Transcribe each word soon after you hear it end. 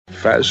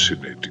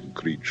fascinating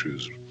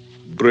creatures.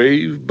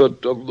 Brave,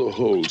 but on the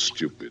whole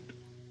stupid.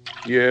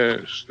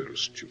 Yes, they're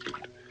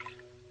stupid.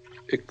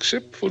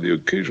 Except for the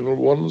occasional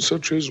one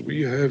such as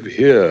we have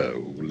here,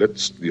 who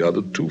lets the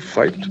other two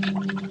fight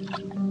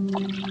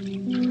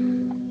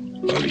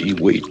while he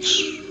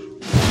waits.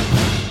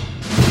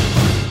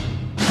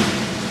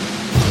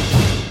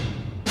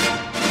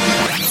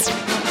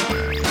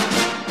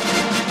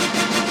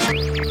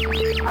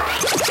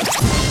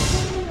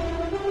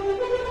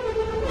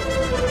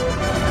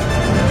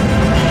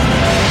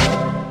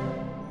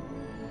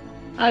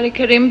 Ali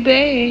Karim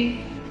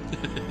Bey.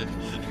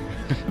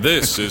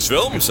 This is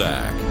Film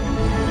Sack.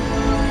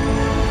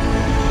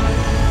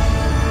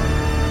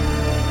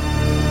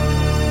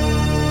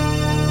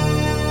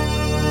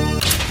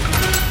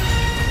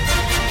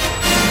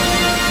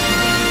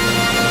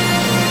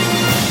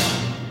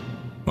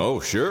 Oh,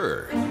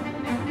 sure.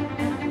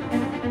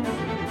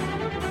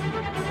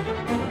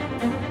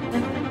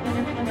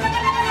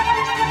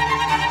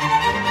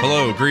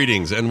 Hello,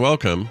 greetings, and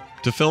welcome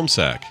to Film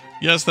Sack.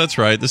 Yes, that's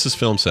right. This is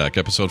Film Sack,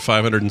 episode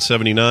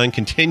 579,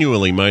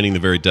 continually mining the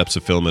very depths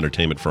of film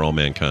entertainment for all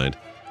mankind.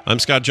 I'm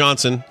Scott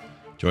Johnson.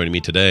 Joining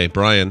me today,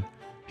 Brian.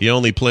 He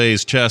only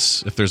plays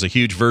chess if there's a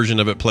huge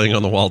version of it playing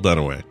on the wall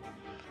Dunaway.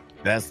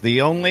 That's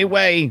the only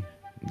way.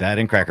 That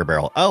and Cracker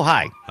Barrel. Oh,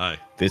 hi. Hi.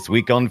 This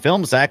week on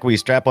Film Sack, we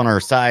strap on our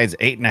size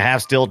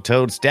 8.5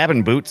 steel-toed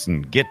stabbing boots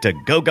and get to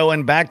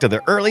going back to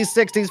the early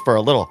 60s for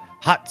a little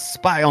hot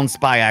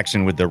spy-on-spy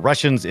action with the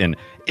Russians in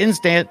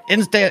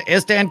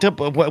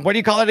Istanbul. What do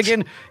you call it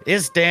again?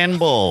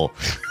 Istanbul,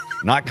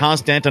 not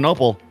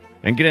Constantinople.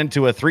 And get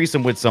into a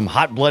threesome with some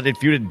hot-blooded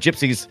feuded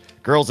gypsies,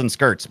 girls in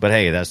skirts. But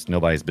hey, that's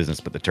nobody's business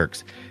but the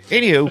Turks.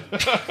 Anywho,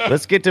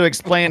 let's get to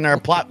explaining our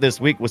plot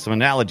this week with some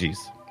analogies.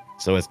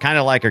 So it's kind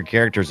of like our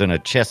characters in a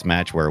chess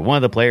match where one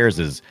of the players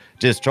is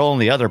just trolling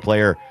the other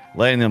player,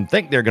 letting them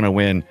think they're going to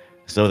win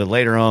so that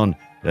later on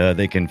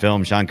they can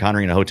film Sean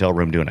Connery in a hotel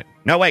room doing it.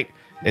 No, wait.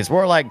 It's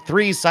more like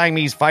three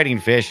Siamese fighting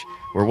fish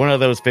where one of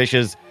those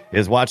fishes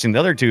is watching the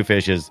other two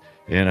fishes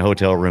in a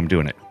hotel room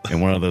doing it.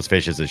 And one of those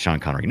fishes is Sean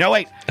Connery. No,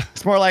 wait.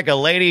 It's more like a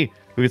lady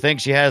who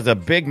thinks she has a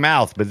big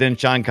mouth, but then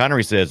Sean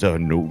Connery says, oh,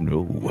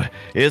 no.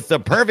 It's the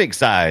perfect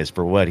size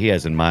for what he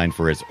has in mind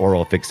for his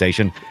oral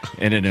fixation,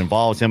 and it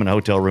involves him in a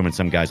hotel room and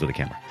some guys with a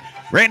camera.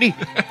 Randy,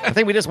 I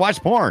think we just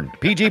watched porn.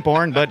 PG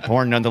porn, but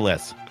porn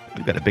nonetheless.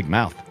 You've got a big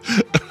mouth.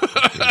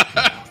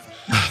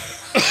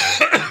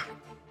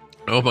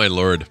 Oh, my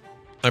Lord.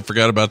 I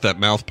forgot about that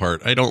mouth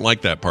part. I don't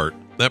like that part.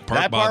 That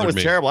part was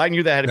me. terrible. I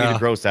knew that had to be the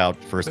gross out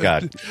for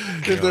Scott.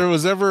 If there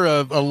was ever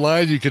a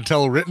line you could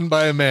tell written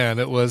by a man,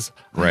 it was,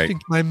 I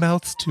think my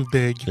mouth's too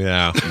big.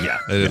 Yeah.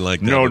 I didn't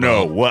like that.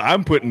 No. What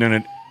I'm putting in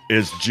it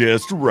is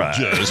just right.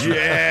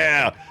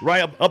 Yeah.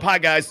 Right up high,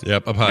 guys.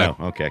 Yep, up high. No,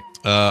 okay.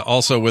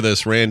 Also with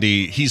us,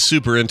 Randy. He's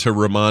super into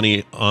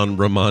Romani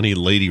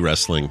lady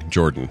wrestling,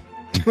 Jordan.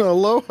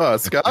 Aloha,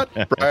 Scott.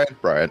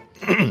 Brian.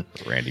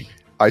 Randy.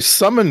 I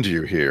summoned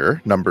you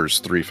here, numbers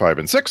 3, 5,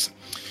 and 6,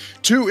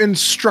 to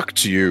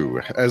instruct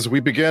you as we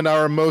begin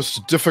our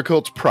most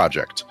difficult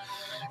project.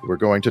 We're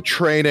going to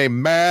train a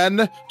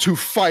man to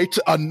fight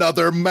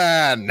another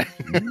man.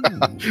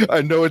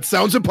 I know it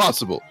sounds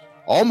impossible.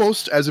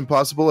 Almost as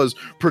impossible as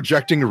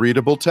projecting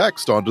readable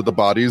text onto the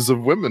bodies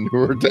of women who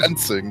are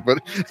dancing. But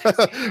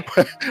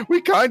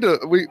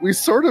we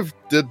sort of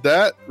did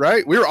that,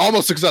 right? We were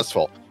almost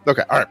successful.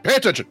 Okay, all right, pay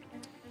attention.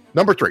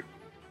 Number three.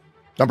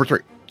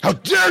 How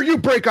dare you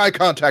break eye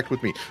contact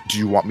with me? Do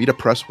you want me to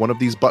press one of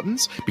these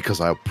buttons? Because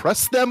I'll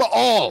press them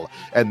all.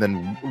 And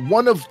then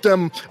one of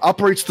them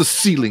operates the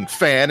ceiling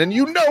fan, and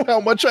you know how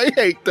much I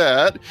hate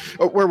that.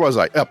 Where was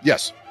I?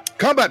 Yes.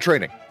 Combat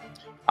training.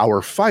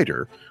 Our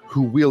fighter,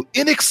 who we'll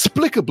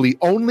inexplicably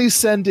only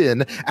send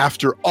in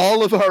after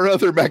all of our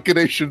other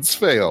machinations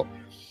fail,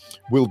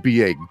 will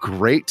be a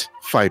great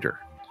fighter.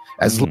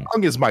 As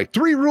long as my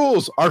 3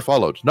 rules are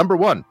followed. Number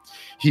 1,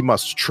 he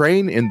must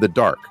train in the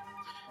dark.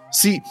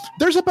 See,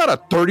 there's about a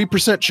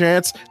 30%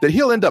 chance that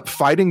he'll end up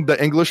fighting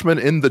the Englishman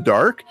in the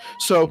dark,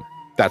 so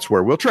that's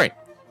where we'll train.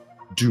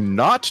 Do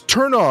not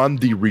turn on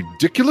the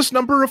ridiculous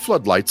number of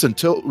floodlights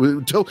until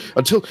the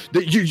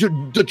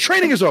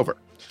training is over.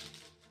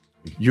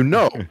 You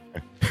know,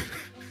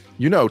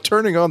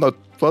 turning on the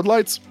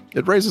floodlights,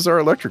 it raises our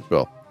electric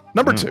bill.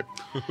 Number 2.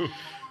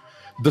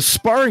 The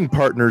sparring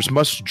partners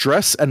must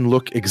dress and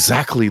look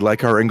exactly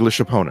like our English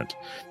opponent.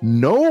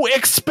 No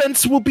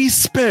expense will be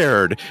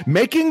spared,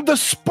 making the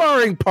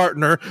sparring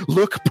partner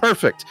look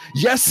perfect.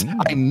 Yes,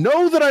 I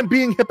know that I'm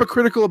being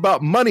hypocritical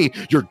about money.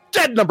 You're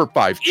dead, number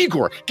 5.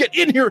 Igor, get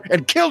in here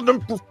and kill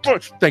number 4.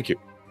 Thank you.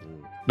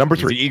 Number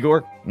 3.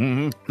 Igor?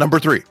 Number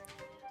 3.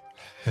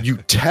 You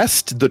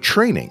test the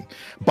training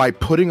by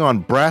putting on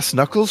brass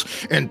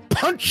knuckles and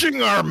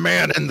punching our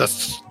man in the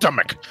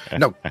stomach.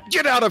 Now,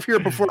 get out of here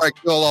before I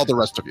kill all the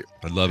rest of you.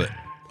 I love it.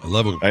 I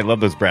love them. I love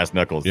those brass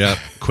knuckles. Yeah,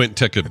 Quint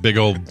took a big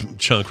old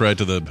chunk right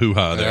to the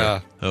hoo-ha there. Yeah.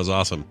 That was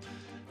awesome.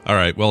 All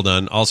right, well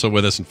done. Also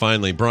with us, and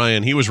finally,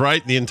 Brian. He was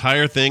right. The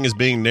entire thing is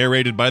being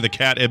narrated by the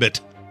cat Ibbot.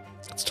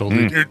 It's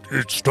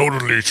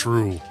totally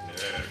true.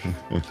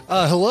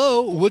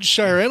 Hello,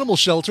 Woodshire Animal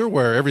Shelter,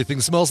 where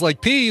everything smells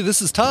like pee.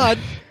 This is Todd.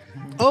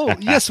 Oh,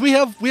 yes, we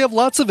have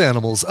lots of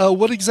animals.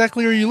 What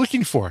exactly are you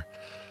looking for?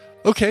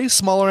 Okay,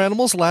 smaller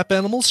animals, lap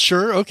animals,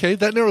 sure. Okay,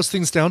 that narrows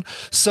things down.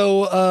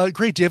 So,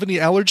 great. Do you have any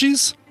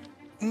allergies?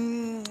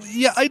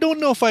 Yeah, I don't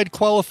know if I'd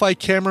qualify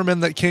cameramen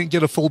that can't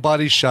get a full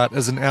body shot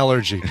as an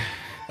allergy.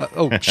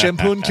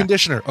 Shampoo and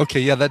conditioner. Okay,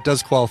 yeah, that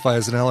does qualify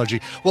as an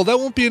allergy. Well, that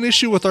won't be an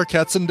issue with our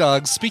cats and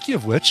dogs. Speaking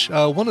of which,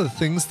 one of the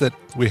things that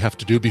we have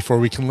to do before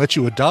we can let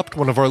you adopt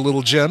one of our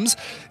little gems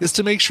is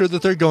to make sure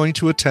that they're going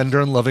to a tender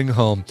and loving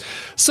home,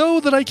 so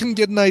that I can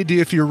get an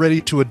idea if you're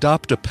ready to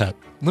adopt a pet.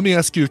 Let me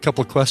ask you a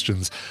couple of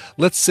questions.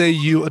 Let's say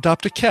you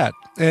adopt a cat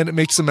and it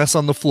makes a mess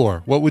on the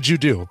floor. What would you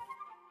do?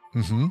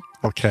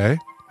 Okay.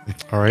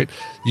 All right.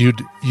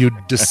 You'd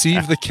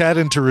deceive the cat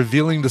into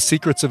revealing the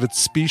secrets of its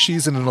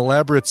species in an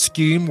elaborate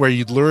scheme where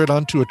you'd lure it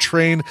onto a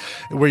train,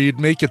 where you'd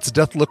make its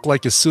death look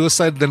like a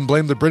suicide, then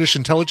blame the British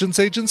intelligence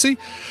agency?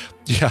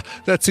 Yeah,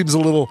 that seems a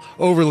little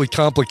overly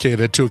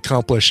complicated to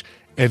accomplish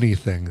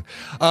anything.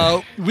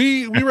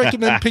 We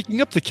recommend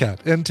picking up the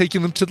cat and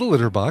taking them to the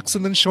litter box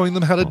and then showing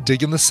them how to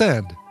dig in the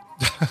sand.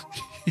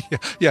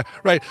 Yeah,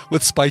 right.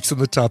 With spikes in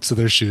the tops of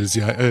their shoes.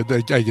 Yeah,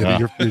 I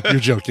get it.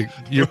 You're joking.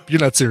 You're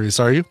not serious,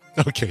 are you?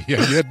 Okay, yeah,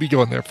 you had me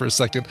going there for a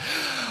second.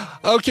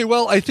 Okay,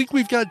 well, I think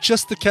we've got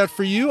just the cat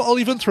for you. I'll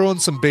even throw in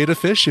some beta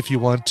fish if you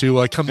want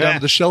to come down to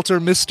the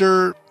shelter,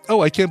 Mr. Oh,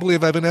 I can't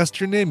believe I haven't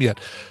asked your name yet.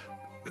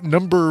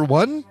 Number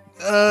 1?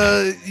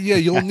 Yeah,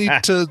 you'll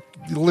need to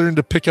learn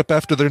to pick up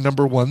after their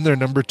number 1. Their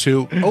number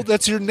 2. Oh,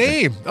 that's your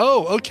name.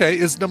 Oh, okay,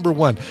 is number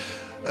 1.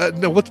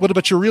 No, what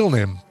about your real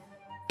name?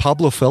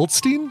 Pablo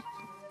Feldstein?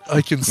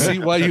 I can see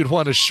why you'd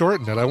want to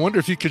shorten it. I wonder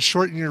if you could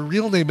shorten your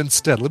real name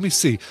instead. Let me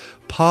see.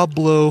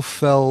 Pablo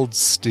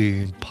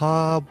Feldstein.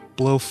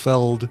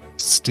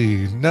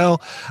 No,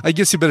 I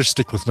guess you better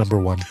stick with number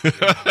 1.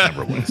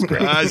 Number 1's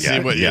great. I see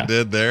what you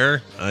did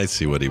there. I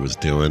see what he was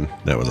doing.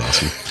 That was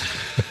awesome.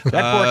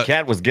 That poor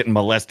cat was getting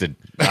molested.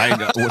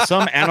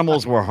 Some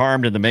animals were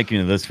harmed in the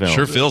making of this film.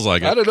 Sure feels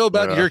like it. I don't know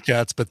about your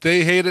cats, but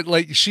they hate it.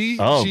 Like she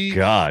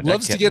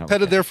loves to get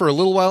petted there for a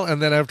little while,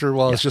 and then after a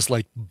while, it's just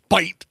like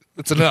bite.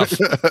 It's enough.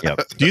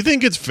 Yep. Do you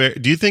think it's fair?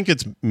 Do you think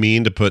it's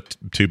mean to put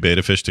 2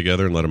 beta fish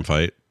together and let them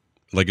fight?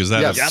 Like, is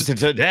that?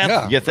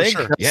 You think?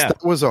 Sure. Yeah.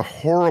 That was a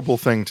horrible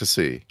thing to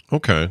see.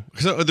 Okay.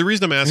 So the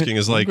reason I'm asking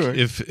is like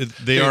if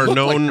they are known,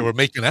 like they were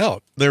making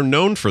out. They're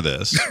known for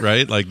this,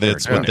 right? Like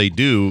that's what they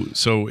do.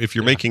 So if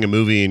you're making a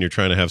movie and you're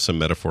trying to have some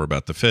metaphor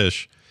about the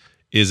fish,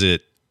 is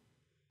it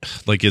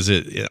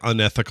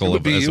unethical? It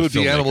would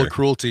be animal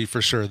cruelty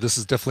for sure. This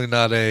is definitely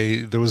not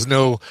there was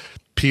no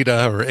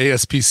PETA or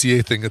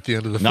ASPCA thing at the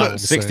end of the film. Not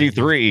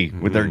 63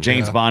 with their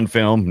James Bond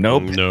film.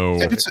 Nope. No.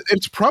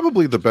 It's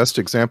probably the best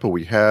example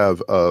we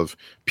have of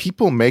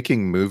people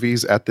making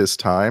movies at this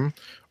time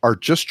are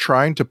just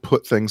trying to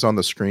put things on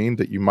the screen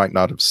that you might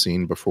not have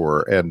seen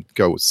before and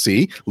go,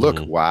 see,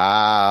 look,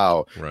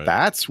 wow,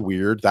 that's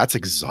weird. That's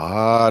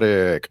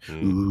exotic.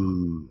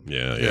 Ooh.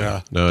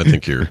 Yeah. No, I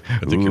think you're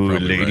probably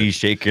lady right.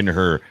 shaking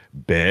her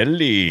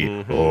belly.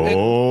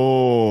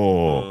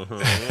 Oh.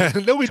 I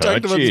know we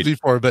talked about this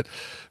before, but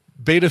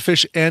beta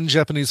fish and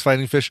Japanese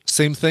fighting fish,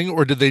 same thing?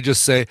 Or did they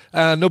just say,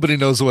 nobody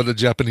knows what a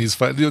Japanese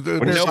fighting fish is?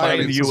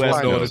 Nobody in the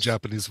U.S. knows what a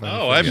Japanese fighting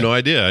fish. I have no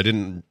idea. I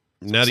didn't.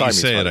 Now that you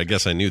say it, I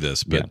guess I knew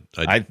this, but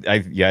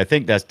I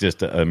think that's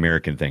just an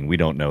American thing. We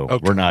don't know.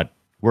 Okay.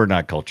 We're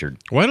not cultured.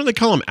 Why don't they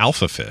call them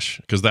alpha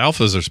fish? Because the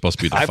alphas are supposed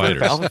to be the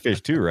fighters. Alpha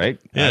fish too, right?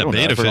 Yeah,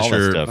 beta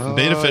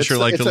fish are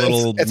like the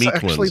little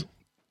meek ones.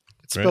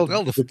 It's spelled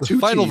the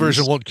final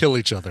version won't kill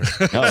each other.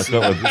 No, it's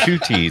spelled with 2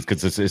 T's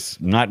because it's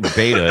not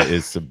beta.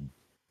 It's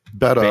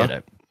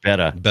beta.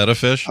 Beta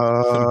fish?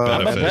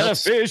 Beta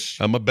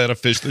fish. I'm a better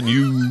fish than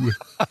you.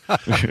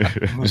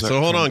 So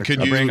hold on.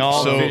 Could you bring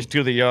all the fish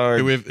to the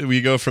yard? We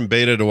go from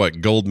beta to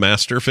what? Gold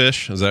master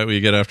fish? Is that what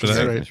you get after that?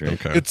 That's right.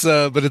 Okay. It's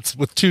but it's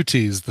with 2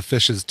 T's. The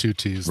fish is 2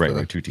 T's.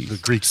 Right, 2 T's. The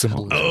Greek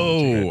symbol.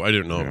 Oh, I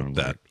didn't know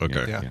that.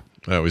 Okay. Yeah.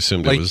 I always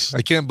assumed it was.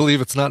 I can't believe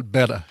it's not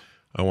beta.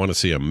 I want to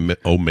see a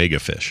omega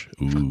fish.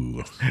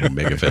 Ooh,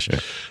 omega fish.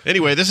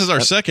 Anyway, this is our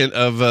second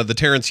of the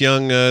Terrence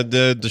Young,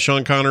 the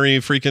Sean Connery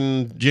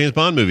freaking James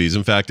Bond movies.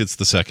 In fact, it's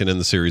the second in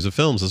the series of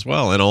films as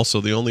well. And also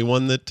the only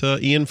one that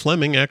Ian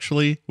Fleming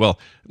actually, well,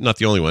 not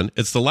the only one.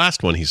 It's the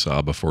last one he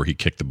saw before he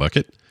kicked the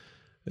bucket.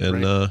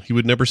 And he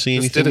would never see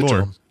anything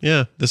more.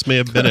 Yeah, this may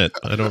have been it.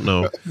 I don't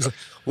know.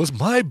 Was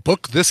my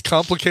book this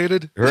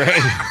complicated? Right.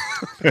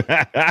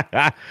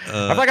 I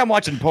feel like I'm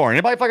watching porn.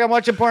 Anybody feel like I'm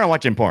watching porn? I'm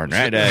watching porn,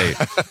 right? Hey.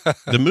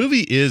 The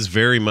movie is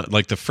very much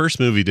like the first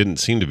movie didn't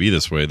seem to be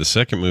this way. The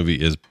second movie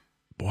is,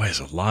 boy, it's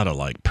a lot of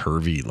like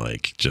pervy,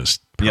 like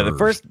just perv. Yeah,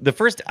 the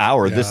first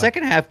hour. Yeah. The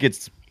second half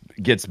gets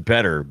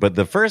better, but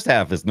the first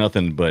half is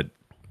nothing but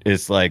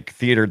it's like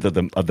theater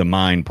of the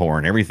mind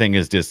porn. Everything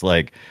is just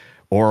like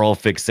oral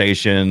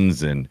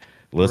fixations and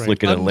let's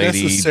look at a lady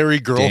unnecessary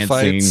girl dancing.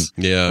 Fights.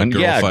 Yeah,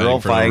 girl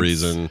fighting for no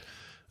reason.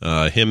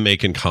 Him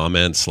making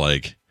comments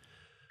like,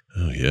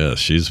 Oh yeah,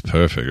 she's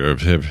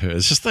perfect.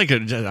 It's just like I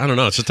don't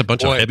know. It's just a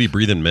bunch of heavy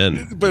breathing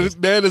men. But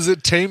man, is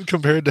it tame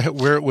compared to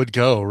where it would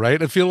go?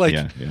 Right? I feel like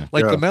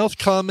the mouth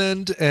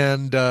comment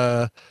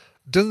and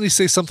doesn't he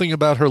say something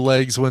about her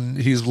legs when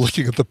he's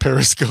looking at the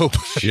periscope?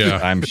 Yeah,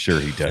 I'm sure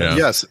he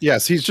does.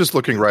 Yes. He's just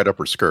looking right up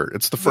her skirt.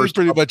 It's the first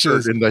pretty much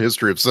skirt in the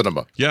history of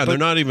cinema. Yeah, they're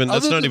not even.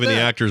 That's not even the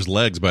that- actor's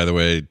legs, by the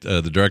way.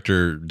 The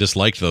director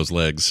disliked those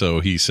legs,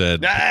 so he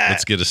said,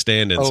 "Let's get a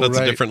stand-in." Oh, so it's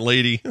a right. different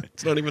lady.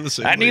 It's not even the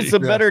same. I need lady.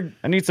 some better.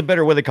 I need some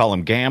better. What do they call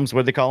them? Gams.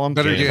 What do they call them?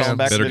 Better Call 'em gams.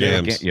 back Better in the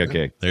day? gams. Yeah,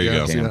 okay. There you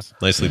go. Gams,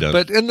 Nicely done.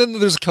 But and then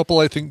there's a couple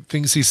I think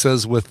things he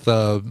says with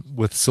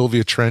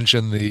Sylvia Trench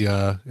in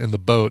the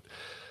boat,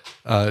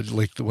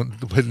 like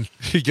when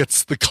he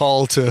gets the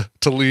call to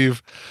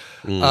leave.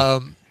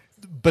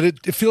 But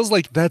it feels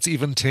like that's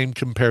even tame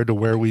compared to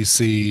where we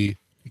see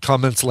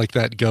comments like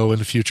that go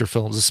in future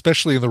films,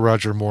 especially in the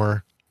Roger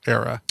Moore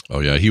era. Oh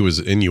yeah, he was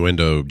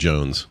Innuendo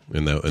Jones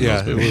in those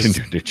movies.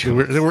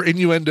 There were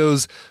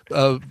innuendos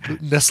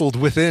nestled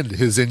within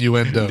his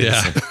innuendos.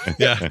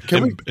 Yeah.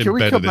 Can we come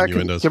Embedded back?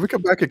 innuendos. Can we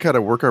come back and kind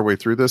of work our way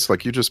through this?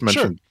 Like you just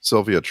mentioned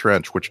Sylvia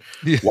Trench, which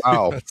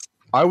wow,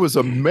 I was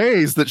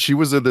amazed that she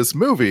was in this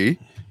movie.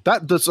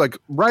 That's like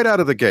right out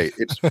of the gate.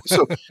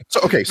 So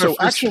okay. So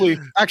actually,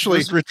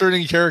 First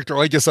returning character,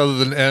 I guess, other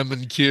than M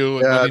and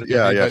Q. And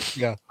yeah.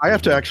 I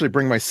have to actually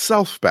bring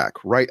myself back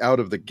right out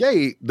of the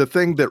gate. The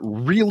thing that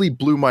really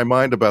blew my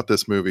mind about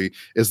this movie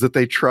is that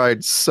they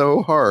tried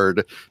so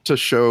hard to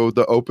show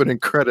the opening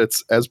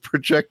credits as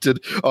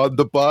projected on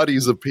the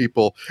bodies of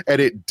people,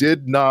 and it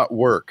did not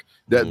work.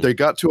 That they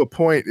got to a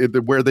point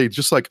where they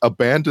just like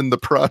abandoned the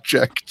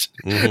project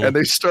and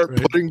they start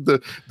putting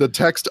the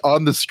text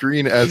on the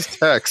screen as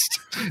text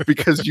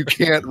because you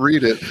can't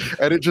read it.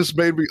 And it just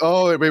made me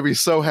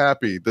so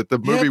happy that the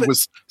movie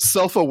was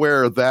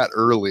self-aware that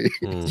early.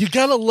 You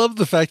gotta love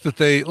the fact that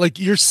they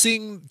you're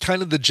seeing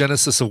kind of the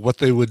genesis of what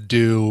they would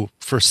do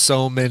for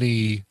so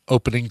many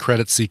opening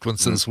credit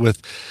sequences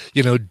with,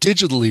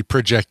 digitally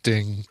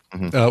projecting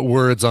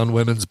words on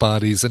women's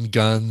bodies and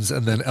guns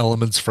and then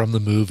elements from the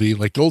movie.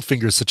 Like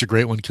Goldfinger is such a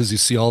great one because you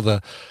see all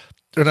the,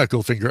 or not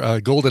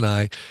Goldfinger,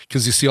 Goldeneye,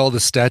 because you see all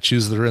the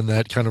statues that are in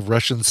that kind of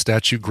Russian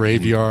statue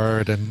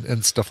graveyard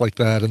and stuff like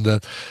that. And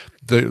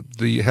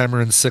the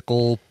hammer and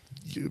sickle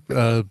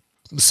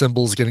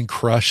symbols getting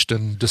crushed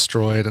and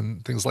destroyed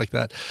and things like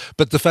that.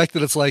 But the fact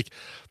that it's like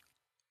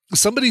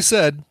somebody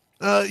said,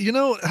 how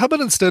about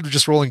instead of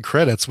just rolling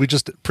credits, we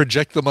just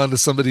project them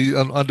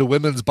onto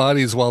women's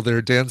bodies while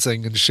they're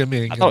dancing and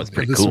shimmying. I thought it was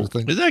pretty cool. Sort of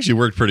thing. It actually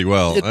worked pretty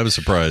well. I was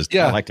surprised.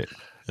 Yeah. I liked it.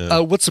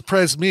 What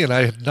surprised me, and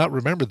I had not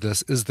remembered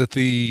this, is that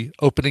the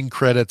opening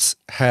credits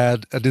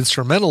had an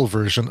instrumental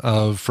version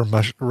of "From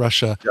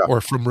Russia" or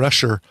 "From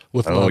Russia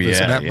with Love."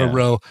 As Matt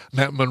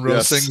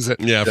Monroe sings it.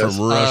 Yeah, from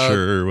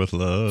Russia with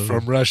love.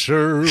 From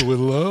Russia with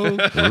love.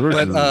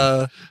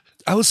 But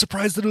I was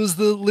surprised that it was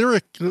the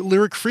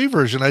lyric-free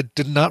version. I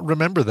did not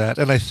remember that,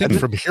 and I think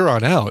from here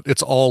on out,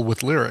 it's all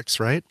with lyrics,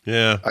 right?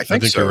 Yeah, I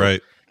think so. You're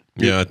right.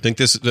 Yeah, I think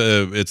this.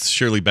 It's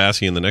Shirley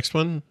Bassey in the next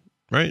one,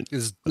 right?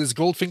 Is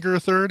Goldfinger a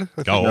third?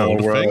 I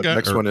think.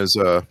 Next one is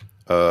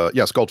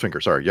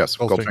Goldfinger. Sorry, yes,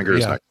 Goldfinger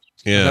is next.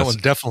 Yeah, that one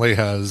definitely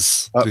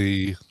has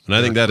the. And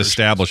I think that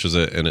establishes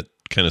it, and it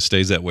kind of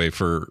stays that way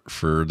for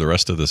the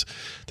rest of the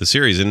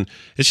series. And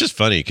it's just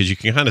funny because you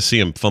can kind of see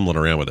him fumbling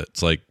around with it.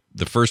 It's like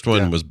the first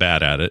one was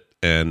bad at it,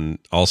 and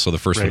also the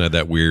first one had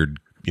that weird.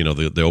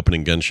 The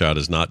opening gunshot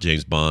is not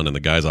James Bond, and the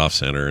guy's off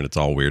center, and it's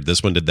all weird.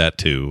 This one did that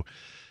too,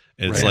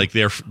 and it's like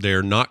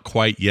they're not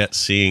quite yet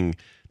seeing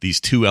these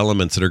two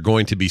elements that are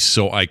going to be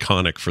so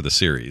iconic for the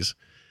series.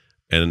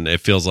 And it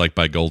feels like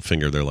by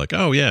Goldfinger, they're like,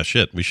 oh yeah,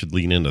 shit, we should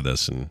lean into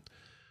this and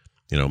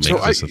make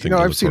this a thing.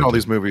 I've seen all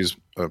these movies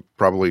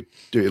probably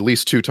at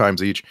least 2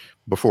 times each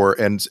before,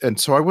 and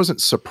so I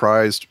wasn't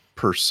surprised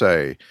per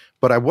se,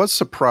 but I was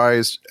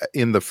surprised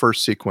in the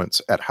first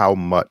sequence at how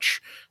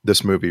much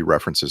this movie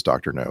references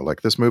Dr. No.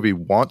 Like this movie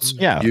wants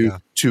you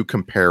to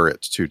compare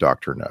it to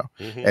Dr. No,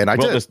 and I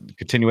did. This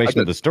continuation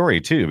of the story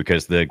too,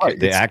 because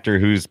the actor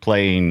who's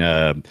playing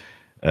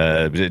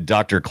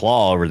Dr.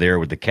 Claw over there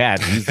with the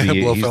cat, he's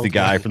the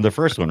guy from the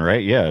first one,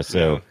 right? Yeah.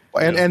 So.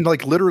 And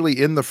like literally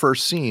in the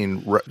first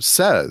scene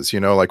says,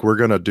 like we're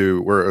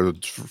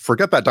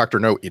forget that Dr.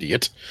 No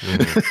idiot,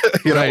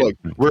 like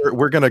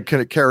we're going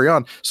to carry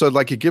on. So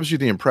like it gives you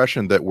the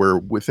impression that we're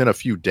within a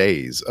few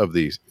days of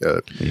these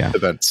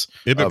events.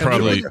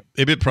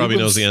 Ibit probably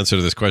knows the answer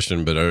to this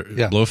question, but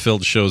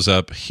Blofeld shows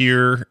up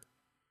here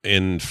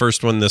in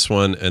first one, this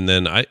one, and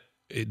then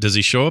does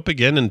he show up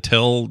again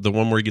until the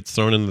one where he gets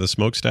thrown into the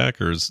smokestack,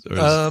 or is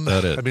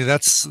that it? I mean,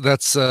 that's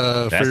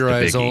For Your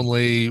Eyes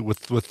Only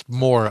with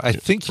more. I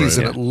think he's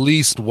in at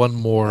least one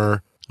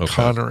more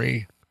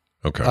Connery.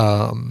 Okay.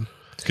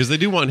 Because they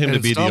do want him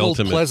to be the Donald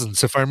ultimate.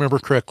 Pleasance, if I remember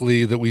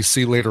correctly, that we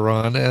see later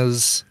on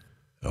as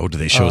Oh, do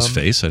they show his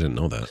face? I didn't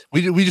know that.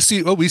 We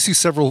see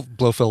several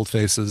Blofeld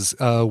faces.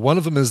 One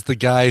of them is the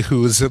guy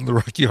who is in the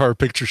Rocky Horror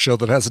Picture Show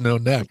that has no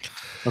neck.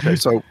 Okay,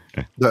 so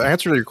the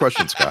answer to your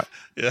question, Scott,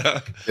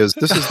 is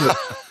this is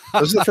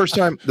the first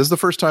time. This is the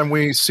first time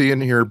we see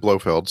and hear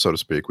Blofeld, so to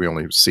speak. We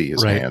only see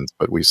his hands,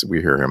 but we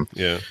hear him.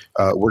 Yeah.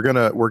 We're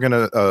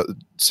gonna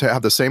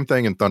have the same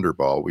thing in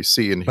Thunderball. We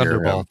see and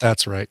hear him.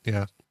 That's right.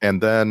 Yeah.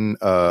 And then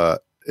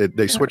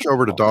they switch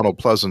over to Donald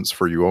Pleasance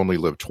for "You Only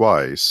Live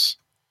Twice,"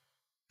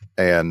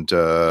 and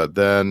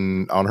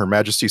then on Her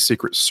Majesty's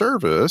Secret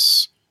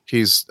Service,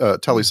 he's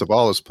Telly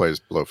Savalas plays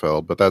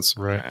Blofeld, but that's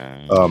right.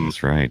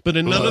 That's right. But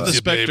in none of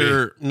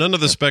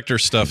the Spectre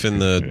stuff in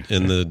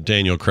the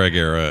Daniel Craig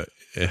era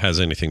has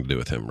anything to do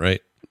with him,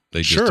 right?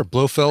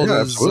 Blofeld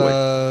is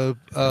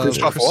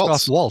Christoph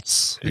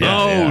Waltz.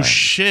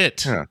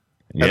 Shit. Yeah.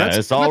 Yeah,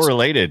 it's all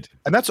related,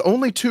 and that's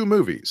only 2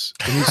 movies.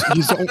 And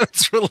he's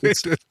it's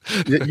related.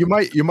 You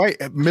might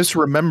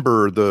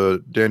misremember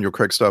the Daniel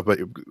Craig stuff, but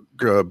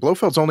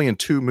Blofeld's only in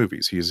 2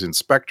 movies. He's in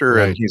Spectre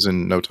and he's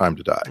in No Time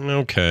to Die.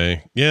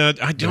 Okay, yeah,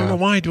 I don't know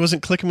why it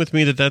wasn't clicking with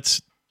me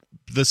that's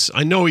this.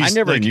 I know I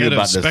never knew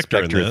about the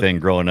Spectre thing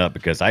growing up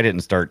because I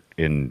didn't start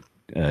in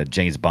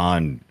James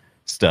Bond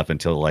stuff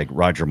until like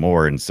Roger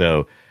Moore, and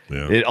so.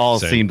 Yeah, it all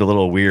seemed a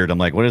little weird. I'm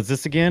like, what is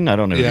this again? I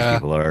don't know who these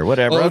people are.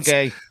 Whatever. Well,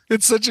 okay.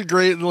 It's such a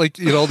great,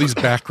 all these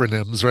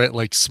bacronyms, right?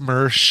 Like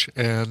SMERSH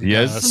and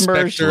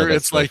Spectre.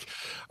 It's like,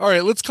 all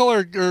right, let's call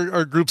our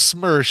group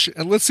SMERSH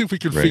and let's see if we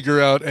can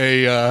figure out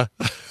a,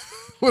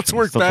 let's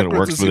work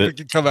backwards and see if we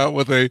can come out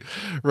with a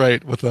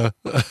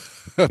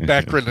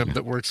backronym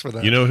that works for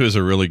that. You know who's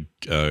a really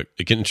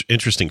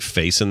interesting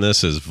face in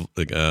this is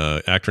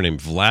actor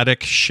named Vladek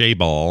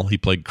Shaybal. He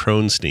played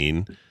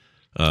Kronstein.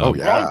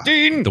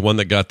 The one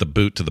that got the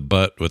boot to the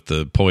butt with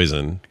the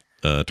poison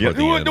toward the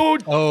end.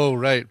 Oh,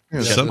 right.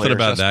 Yeah, something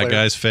about that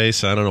guy's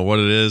face. I don't know what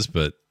it is,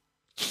 but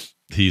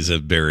he's a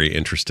very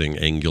interesting,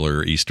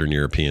 angular, Eastern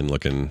European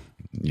looking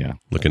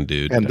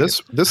dude. And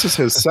this is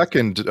his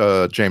second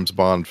James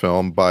Bond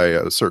film by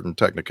a certain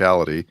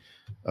technicality.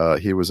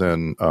 He was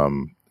in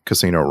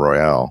Casino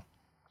Royale.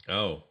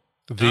 Oh.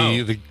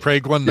 The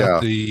Craig one,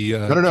 not the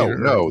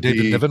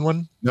David Niven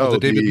one. No, the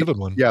David Niven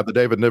one. Yeah, the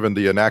David Niven,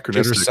 the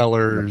anachronistic. Peter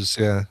Sellers.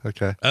 Yeah.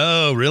 Okay.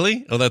 Oh,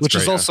 really? Oh, that's which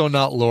great. is also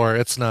not lore.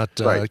 It's not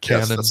canon.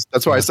 Yes,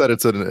 that's why I said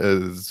it's an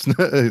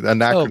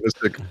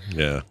anachronistic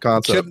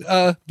concept.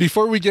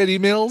 Before we get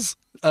emails,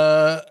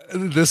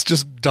 this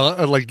just not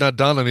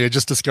dawned on me. I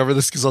just discovered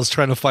this because I was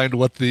trying to find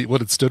what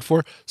it stood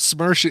for.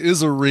 SMERSH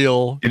is a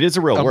real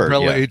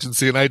umbrella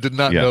agency, and I did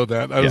not know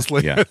that. I was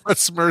like,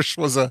 SMERSH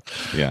was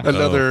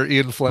another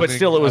Ian Fleming. But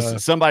still, it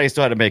was somebody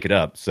still had to make it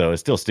up, so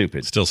it's still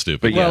stupid.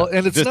 But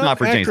and it's not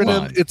for acronym. James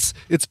Bond.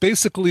 It's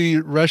basically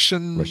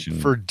Russian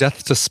for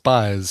death to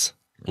spies.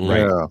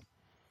 Right. Yeah.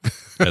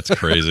 That's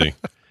crazy.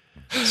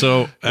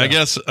 So I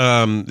guess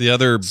the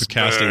other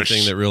casting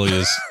thing that really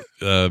is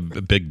a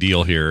big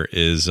deal here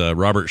is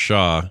Robert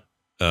Shaw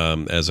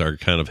as our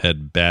kind of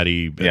head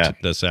baddie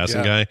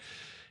assassin guy.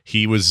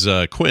 He was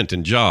Quint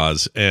in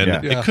Jaws,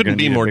 and it couldn't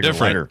be more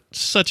different. Lighter.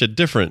 Such a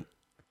different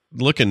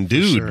looking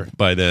dude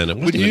by then. It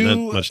wasn't that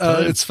much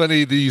time. It's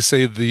funny that you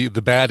say the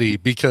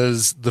baddie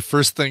because the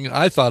first thing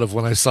I thought of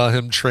when I saw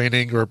him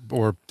training or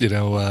it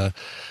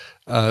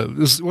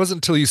wasn't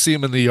until you see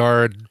him in the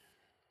yard.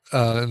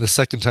 And the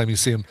second time you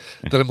see him,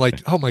 that I'm like,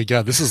 oh my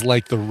god, this is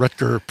like the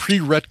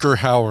pre-Rutger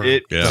Hauer.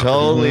 It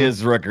totally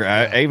is Rutger.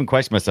 I even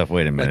questioned myself.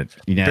 Wait a minute,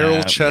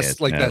 barrel chest,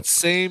 that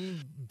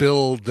same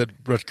build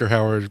that Rutger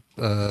Hauer.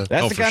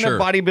 That's the kind of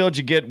body build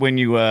you get when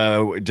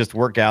you just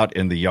work out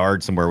in the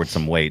yard somewhere with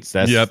some weights.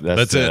 That's it.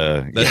 That's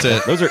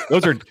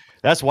it.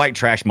 That's white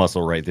trash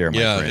muscle right there.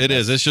 My friend. It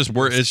is. It's just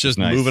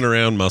nice. Moving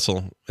around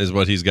muscle is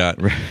what he's got.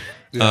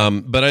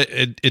 But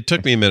it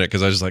took me a minute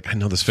because I was like, I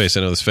know this face. I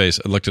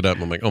looked it up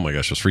and I'm like, oh my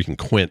gosh, it was freaking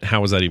Quint.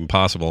 How was that even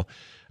possible?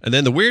 And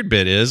then the weird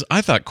bit is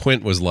I thought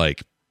Quint was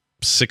like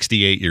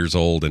 68 years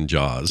old in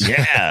Jaws.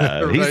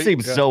 Yeah, he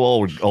seems so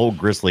old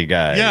gristly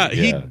guy. Yeah,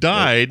 he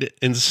died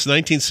in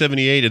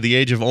 1978 at the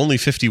age of only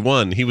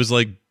 51. He was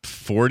like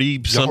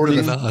 40 something.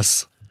 Younger than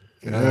us.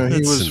 Yeah, he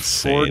was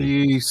insane.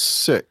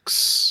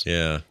 46.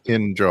 Yeah,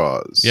 in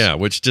Jaws. Yeah,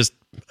 which just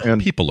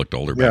people looked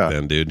older back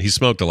then, dude. He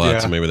smoked a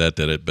lot, so maybe that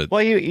did it. But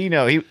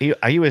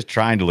he was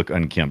trying to look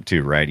unkempt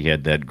too, right? He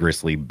had that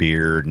gristly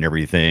beard and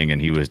everything,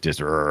 and he was just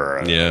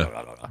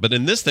But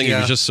in this thing, he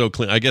was just so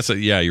clean. I guess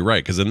you're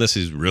right because in this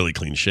he's really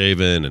clean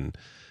shaven and.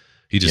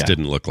 He just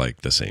didn't look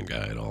like the same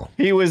guy at all.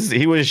 He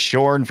was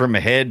shorn from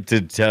head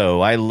to toe.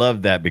 I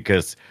love that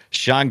because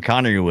Sean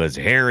Connery was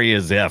hairy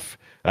as F.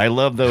 I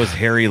love those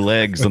hairy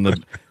legs on the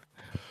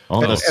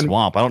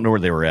swamp. I don't know where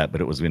they were at,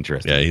 but it was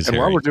interesting. Yeah, he's and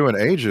hairy. While we're doing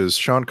ages,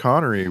 Sean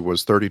Connery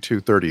was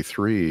 32,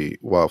 33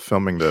 while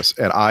filming this,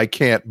 and I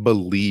can't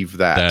believe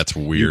that. That's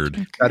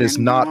weird. That is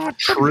not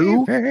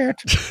true. It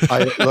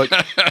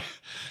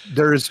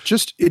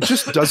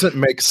just doesn't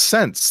make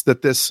sense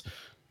that this,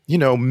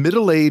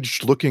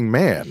 middle-aged looking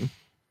man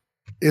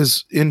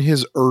is in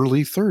his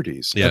early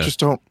 30s. Yeah. I just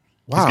don't.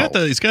 Wow.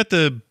 He's got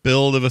the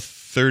build of a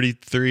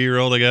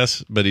 33-year-old, I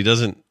guess, but he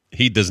doesn't.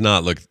 he doesn't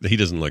look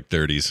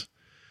 30s.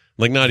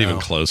 Like, not even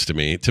close to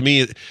me. To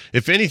me,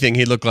 if anything,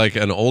 he looked like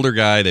an older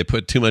guy. They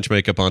put too much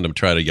makeup on him to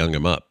try to young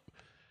him up.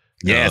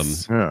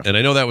 Yes. And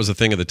I know that was a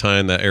thing at the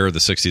time, that era of the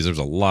 60s. There was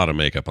a lot of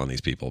makeup on these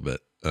people,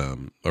 but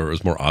or it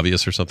was more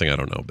obvious or something. I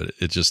don't know. But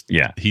it just,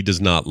 he does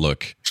not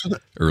look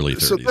early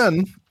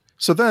 30s.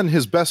 So then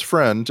his best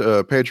friend,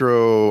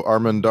 Pedro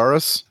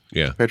Armendáriz.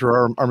 Yeah.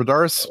 Pedro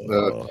Armendáriz.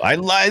 I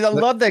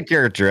love that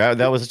character.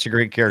 That was such a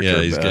great character.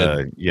 Yeah, he's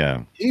good.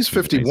 He's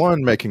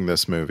 51 making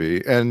this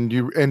movie, and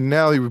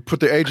now you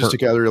put the ages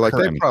together. You're like,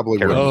 they probably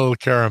would. Oh,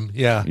 Karam.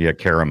 Yeah. Yeah,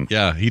 Karam.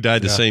 Yeah, he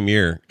died the same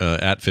year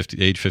at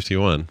age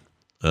 51.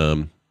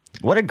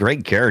 What a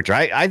great character.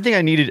 I think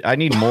I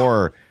need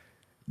more.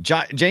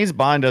 James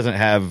Bond doesn't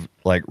have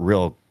like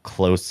real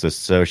close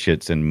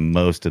associates in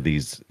most of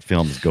these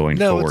films going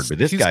forward, but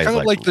this guy's kind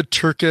of like the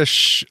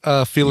Turkish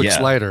Felix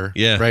Leiter,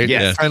 right?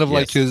 Yeah, kind of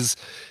like his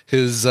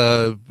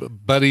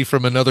buddy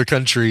from another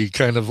country,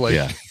 kind of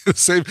like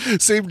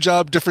same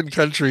job, different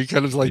country,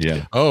 kind of like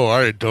oh, all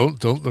right,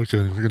 don't okay,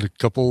 we're gonna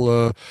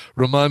couple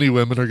Romani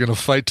women are gonna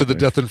fight to the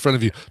death in front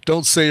of you.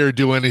 Don't say or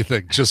do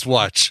anything, just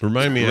watch.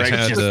 Remind me of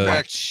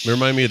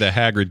the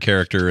Hagrid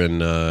character in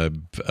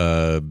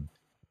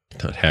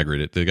not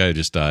Hagrid, the guy who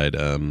just died.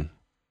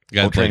 The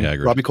guy that played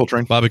Hagrid.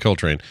 Bobby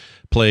Coltrane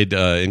played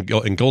in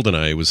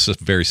GoldenEye. Was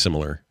very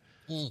similar.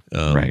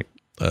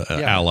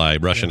 Ally,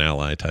 Russian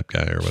ally type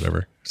guy or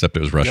whatever. Except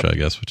it was Russia, I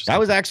guess. I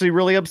was actually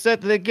really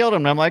upset that they killed him.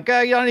 And I'm like,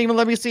 you don't even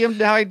let me see him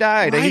how he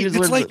died. Right.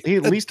 He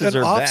at least deserved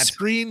an that.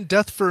 Off-screen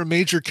death for a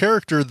major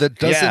character that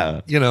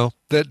doesn't,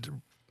 that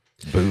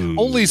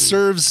only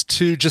serves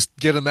to just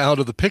get him out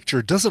of the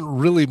picture. Doesn't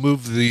really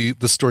move the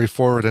story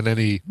forward in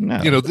any.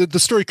 No. The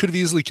story could have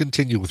easily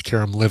continued with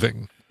Karam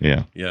living.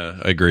 Yeah,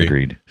 I agree.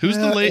 Agreed. Who's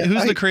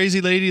the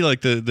crazy lady?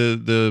 Like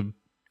the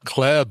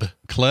Klebb.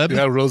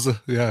 Yeah,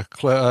 Rosa. Yeah,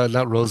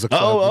 not Rosa.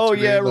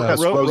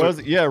 Klebb.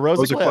 Rosa. Yeah,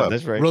 Rosa Klebb.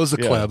 That's right. Rosa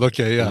Klebb.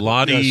 Okay, yeah.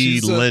 Lottie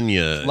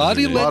Lenya.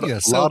 Lottie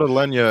Lenya. Lottie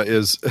Lenya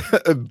is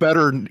a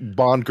better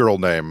Bond girl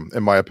name,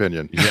 in my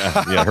opinion.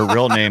 Yeah. Her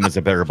real name is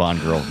a better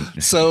Bond girl.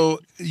 So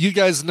you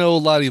guys know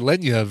Lottie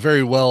Lenya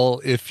very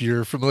well if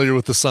you're familiar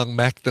with the song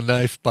 "Mac the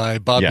Knife" by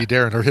Bobby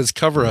Darin, or his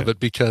cover of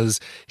it, because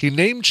he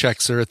name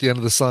checks her at the end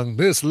of the song.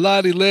 Miss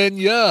Lottie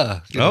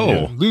Lenya.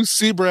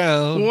 Lucy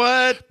Brown.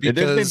 What? There's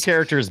been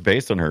characters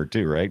based on her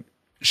too, right?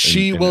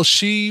 She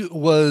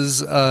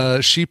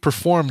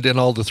performed in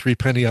all the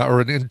Threepenny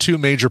or in two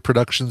major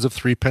productions of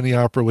Threepenny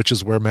Opera, which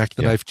is where Mac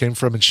the Knife came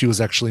from, and she was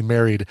actually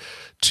married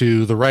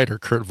to the writer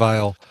Kurt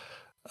Weill.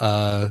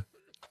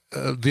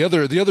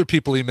 The other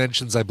people he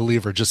mentions, I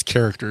believe, are just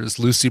characters.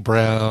 Lucy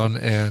Brown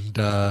and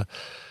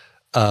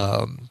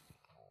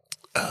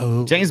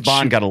James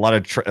Bond got a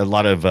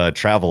lot of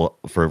travel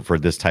for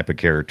this type of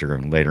character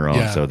and later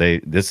on. So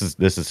this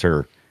is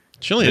her.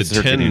 She only had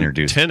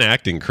 10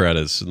 acting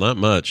credits, not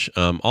much.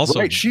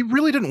 Also, she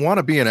really didn't want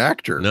to be an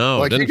actor.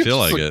 No, it didn't feel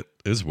like it.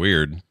 It was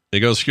weird.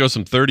 She goes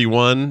from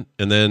 31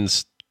 and then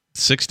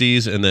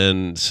 60s and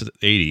then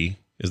 80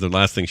 is the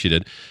last thing she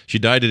did. She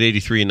died at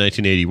 83 in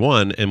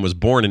 1981 and was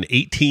born in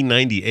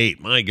 1898.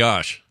 My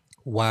gosh.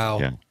 Wow.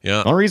 Yeah.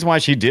 The only reason why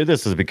she did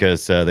this is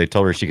because they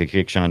told her she could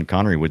kick Sean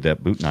Connery with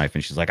that boot knife,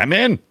 and she's like, "I'm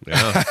in."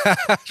 Yeah.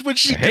 But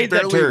she could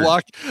barely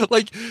walk.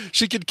 Like,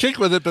 she could kick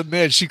with it, but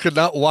man, she could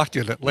not walk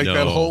in it. Like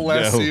that whole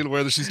last scene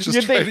where she's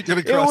just trying to get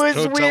across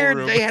the hotel weird.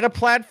 room. They had a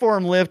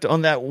platform lift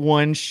on that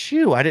one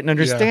shoe. I didn't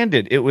understand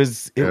it. It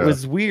was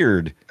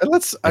weird. And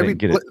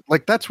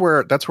that's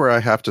where I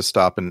have to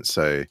stop and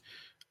say,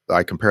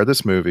 I compare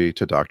this movie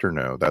to Dr.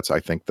 No. That's, I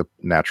think, the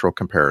natural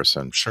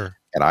comparison. Sure.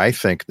 And I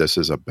think this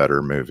is a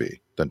better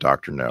movie than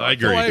Dr. No. I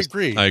agree.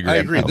 I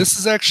agree. This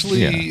is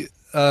actually,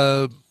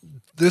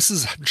 this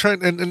is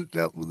trying, and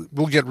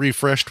we'll get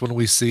refreshed when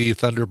we see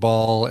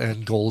Thunderball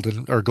and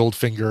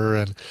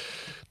Goldfinger and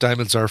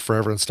Diamonds Are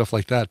Forever and stuff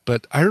like that.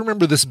 But I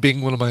remember this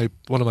being one of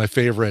my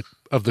favorite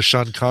of the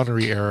Sean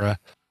Connery era.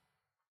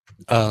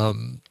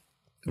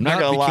 I'm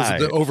not gonna lie.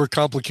 Of the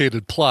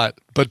overcomplicated plot,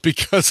 but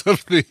because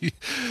of the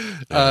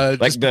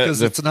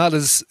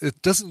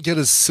it doesn't get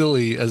as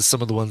silly as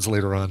some of the ones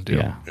later on do.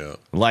 Yeah.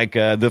 Like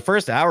the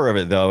first hour of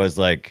it though is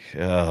like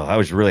I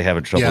was really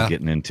having trouble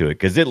getting into it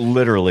because it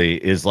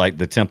literally is like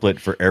the template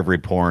for every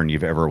porn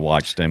you've ever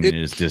watched. I mean,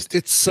 it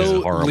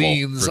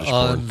leans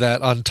on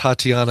that, on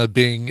Tatiana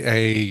being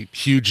a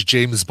huge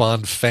James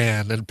Bond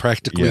fan and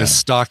practically a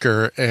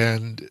stalker,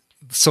 and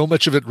so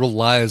much of it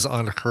relies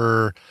on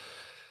her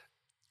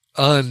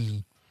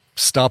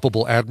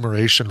unstoppable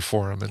admiration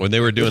for him. When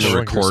they were doing the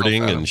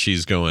recording and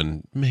she's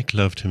going, "Make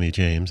love to me,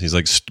 James," he's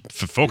like,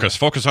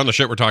 focus on the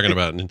shit we're talking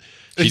about, and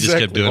she just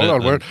kept doing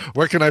it.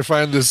 Where can I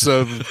find this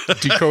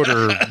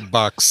decoder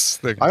box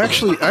thing? I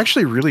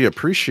actually really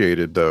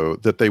appreciated though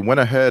that they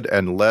went ahead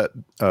and let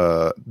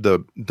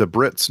the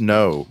Brits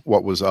know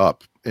what was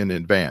up in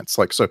advance.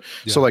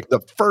 So like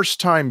the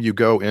first time you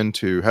go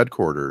into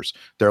headquarters,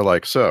 they're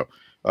like, "So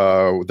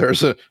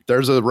there's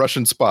a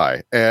Russian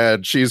spy,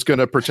 and she's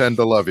gonna pretend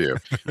to love you,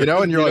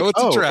 and you're like,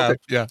 it's a trap. okay.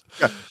 Yeah.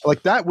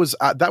 Like that was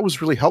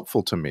really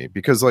helpful to me,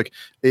 because like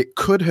it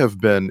could have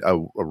been a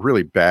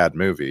really bad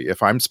movie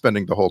if I'm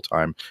spending the whole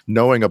time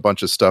knowing a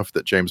bunch of stuff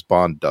that James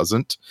Bond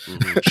doesn't,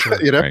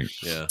 Right.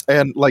 Yeah.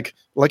 And like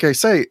I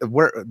say,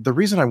 where the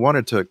reason I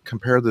wanted to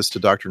compare this to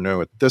Dr.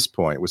 No at this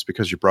point was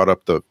because you brought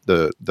up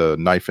the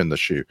knife in the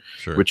shoe,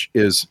 Sure. which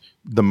is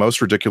the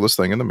most ridiculous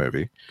thing in the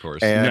movie. Of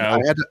course. And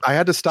No. I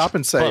had to stop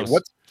and say,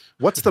 Close.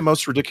 what's the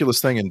most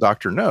ridiculous thing in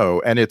Dr.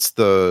 No? And it's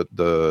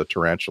the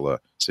tarantula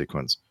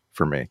sequence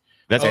for me.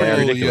 That's Oh,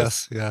 pretty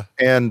ridiculous. yes.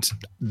 Yeah. And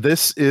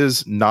this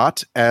is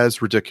not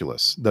as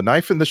ridiculous. The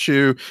knife in the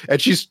shoe,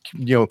 and she's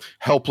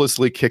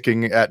helplessly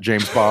kicking at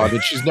James Bond,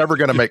 and she's never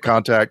going to make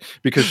contact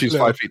because she's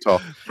 5 feet tall.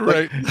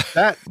 Right.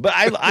 That But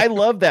I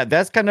love that.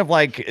 That's kind of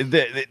like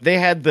they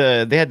had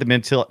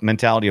the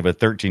mentality of a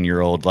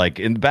 13-year-old. Like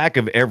in the back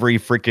of every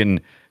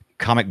freaking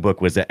comic book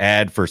was an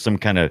ad for some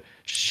kind of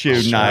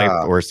shoe knife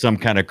or some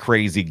kind of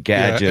crazy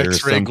gadget or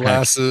X-ray some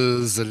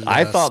glasses. And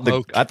I thought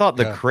smoke.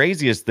 the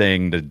craziest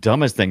thing, the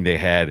dumbest thing they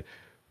had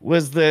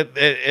was the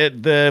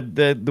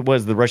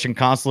Russian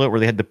consulate where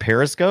they had the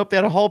periscope. They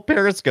had a whole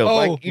periscope. Oh,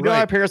 like you know how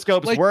right.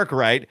 periscopes Like- work,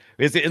 right?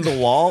 Is it in the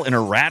wall in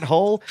a rat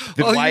hole?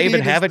 Then All why you even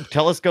need have is a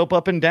telescope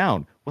up and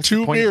down? What's the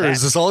Two point of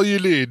mirrors that? is all you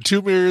need.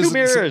 Two mirrors. Two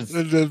mirrors.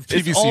 And a It's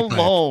PVC on pipe.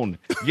 loan.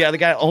 Yeah, they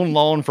got on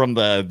loan from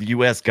the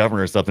U.S.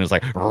 government or something. It's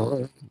like,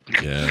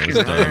 Yeah. It was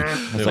dumb.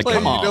 it's like, Like,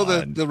 come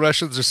on. the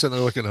Russians are sitting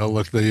there looking. Oh,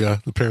 look,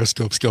 the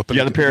periscope's going.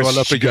 Yeah, the periscope.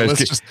 up again.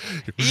 Let's You just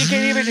You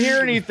can't even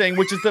hear anything,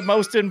 which is the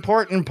most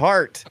important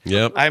part.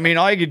 Yep. I mean,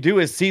 all you could do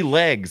is see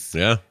legs.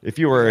 Yeah. If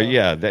you were,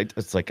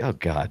 it's like, oh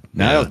God,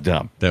 no, that was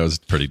dumb. That was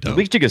pretty At dumb.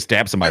 least you could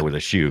stab somebody with a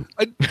shoe.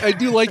 I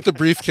do like the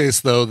briefcase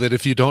though, that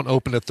if you don't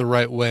open it the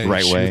right way,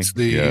 Right way, shoots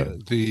the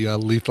yeah.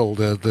 lethal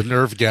the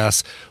nerve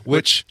gas,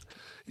 which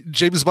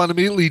James Bond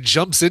immediately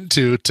jumps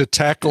into to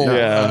tackle.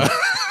 Yeah.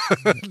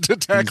 To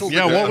tackle.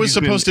 Yeah, what was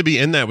supposed to be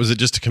in that? Was it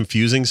just a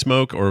confusing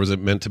smoke, or was it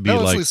meant to be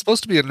No, like? it's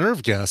supposed to be a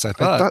nerve gas. I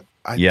thought.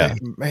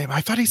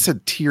 I thought he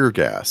said tear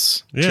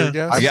gas. Yeah, tear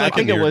gas? it's Yeah, I like a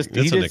think it nerve- was. it's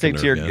He a did nick say of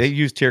nerve tear. gas. They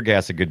used tear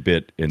gas a good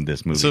bit in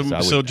this movie. So, I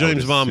would- so I would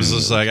James Bond is assume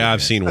just it was like, tear I've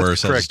gas. seen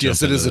worse. I'll Correct. just Yes,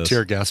 jump it is into a this.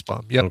 tear gas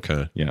bomb. Yep.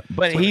 Okay. Yeah,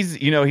 but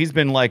he's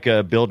been like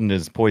building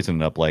his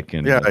poison up like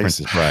in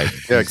Princess Bride.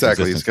 Yeah,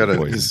 exactly. His He's got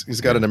resistance to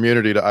he's got an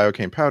immunity to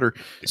iocane powder.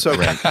 So,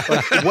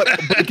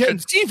 but again,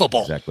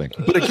 Conceivable. Exactly.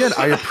 but again,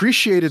 I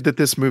appreciated that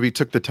this movie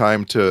took the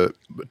time to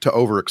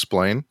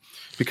over-explain,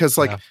 because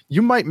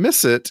you might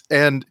miss it,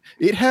 and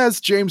it has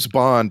James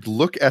Bond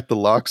look at the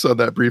locks on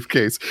that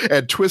briefcase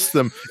and twist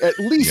them at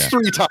least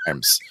 3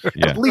 times.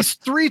 Yeah. At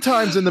least 3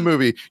 times in the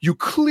movie, you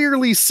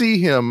clearly see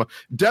him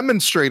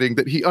demonstrating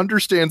that he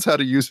understands how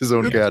to use his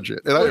own gadget,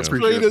 and I What's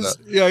appreciate great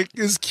that.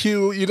 is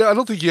Q. I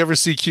don't think you ever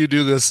see Q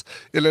do this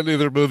in any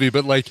other movie,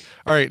 but like,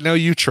 all right, now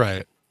you try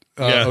it.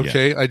 Yeah.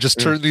 Okay, I just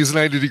turn these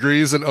 90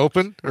 degrees and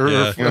open, or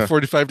Yeah.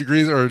 45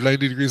 degrees, or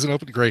 90 degrees and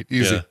open. Great,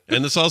 easy. Yeah.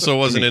 And this also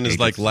wasn't in his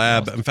like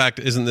lab. In fact,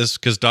 isn't this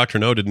because Dr.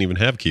 No didn't even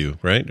have Q,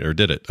 right? Or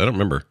did it? I don't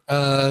remember.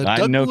 I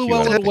Doug know Q, I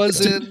Llewellyn don't was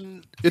think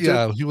in. It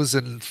did. He was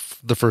in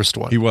the first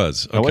one. He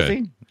was. Okay. Oh, was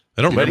he?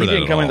 I don't But remember he that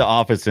didn't at come all. into the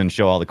office and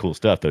show all the cool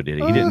stuff, though, did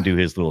he? He didn't do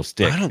his little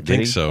stick. I don't did think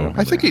he? so.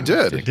 I think he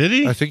did. Did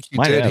he? I think he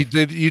Might did. have. He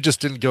did. You just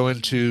didn't go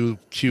into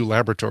Q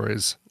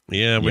Laboratories.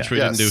 Yeah, which we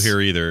Yes. didn't do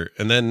here either.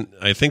 And then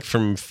I think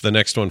from the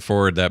next one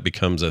forward, that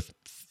becomes a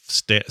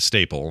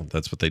staple.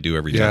 That's what they do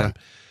every Yeah.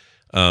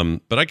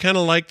 time. But I kind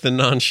of like the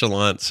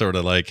nonchalant sort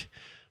of like,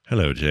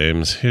 hello,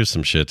 James, here's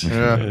some shit.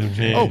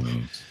 Oh,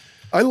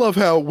 I love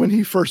how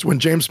when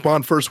James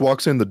Bond first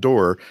walks in the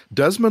door,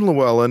 Desmond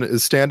Llewellyn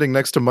is standing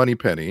next to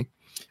Moneypenny,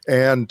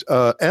 and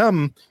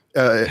M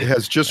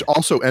has just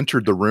also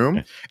entered the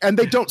room, and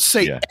they don't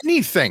say Yeah.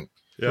 anything.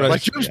 Yeah.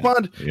 Like James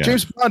Bond, Yeah.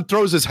 James Bond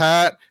throws his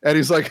hat, and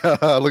he's like, look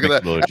at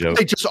that. little And joke.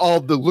 they just all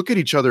look at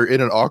each other in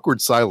an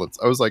awkward silence.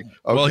 I was like,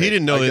 Well, okay, he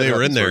didn't know I that get they how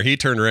were in this there. works. He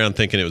turned around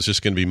thinking it was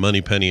just going to be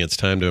Moneypenny. It's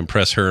time to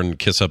impress her and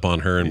kiss up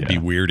on her and be Yeah.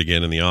 weird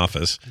again in the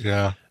office.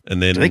 Yeah.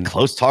 And then Do they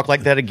close talk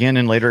like that again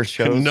in later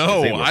shows?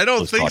 No, They were I don't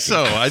close think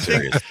so. talking. I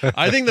think Serious.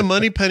 I think the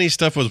Moneypenny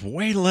stuff was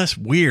way less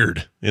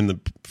weird in the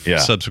Yeah.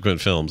 subsequent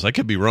films. I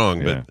could be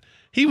wrong, Yeah. but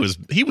he was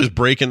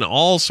breaking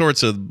all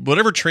sorts of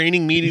whatever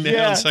training meeting they had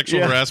Yeah, on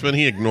sexual yeah. harassment.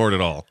 He ignored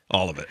it all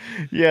of it.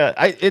 Yeah,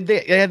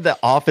 they had the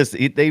office.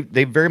 They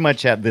very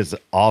much had this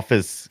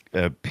office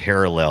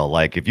parallel.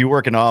 Like if you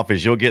work in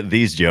office, you'll get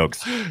these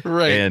jokes.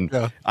 Right. And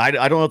Yeah. I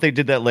don't know if they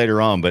did that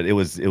later on, but it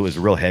was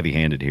real heavy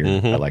handed here.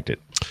 I liked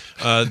it.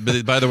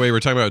 But by the way, we're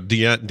talking about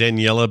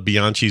Daniela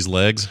Bianchi's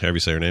legs. However you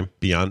say her name,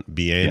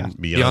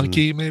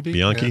 Bianchi, maybe?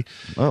 Bianchi.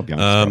 Oh, Bianca's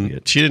probably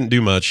it. She didn't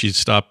do much. She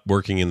stopped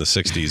working in the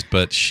 '60s,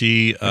 but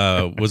she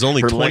was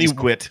only Her 20. legs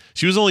quit.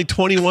 She was only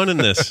 21 in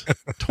this.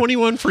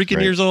 21 freaking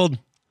Right. years old.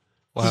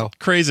 Wow.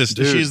 Craziest.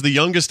 She is the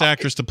youngest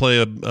actress to play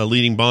a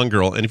leading Bond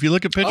girl. And if you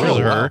look at pictures of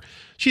her, wow.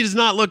 she does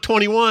not look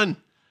 21.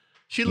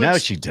 She looks No,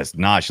 she does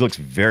not. She looks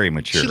very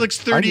mature. she looks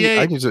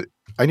 38.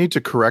 I need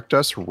to correct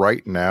us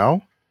right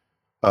now.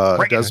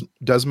 Right.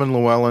 Desmond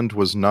Llewellyn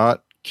was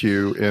not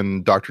Q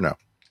in Dr. No.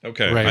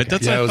 Okay, Right.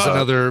 That's yeah, I it was thought.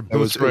 another. It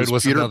was Boothroyd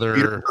was Peter another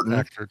Burton.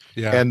 actor.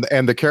 Yeah.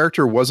 And the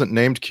character wasn't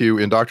named Q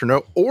in Doctor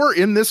No or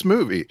in this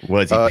movie.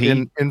 Was he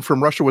Pete? in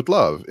From Russia with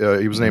Love?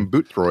 He was named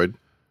Boothroyd.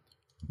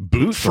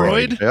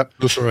 Boothroyd? Yep.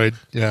 Boothroyd.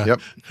 Yeah.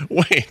 Yep.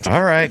 Wait,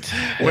 All right.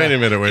 wait a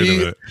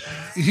minute.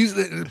 He's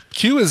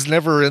Q is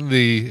never in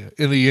the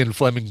Ian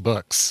Fleming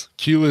books.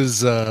 Q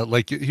is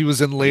like he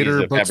was in later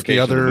He's a books, the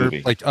fabrication of the other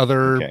movie.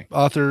 other Okay.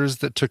 authors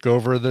that took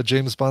over the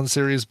James Bond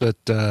series, but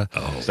So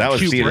that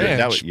was Q Peter. Branch,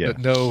 That was, yeah. but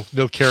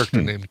no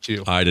character named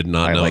Q. I did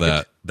not I know like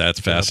that. it. That's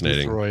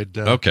fascinating. Boothroyd,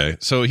 Okay,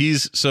 so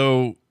he's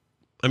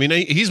I mean,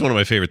 he's one of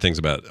my favorite things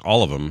about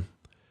all of them.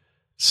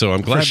 So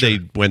I'm glad sure. they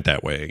went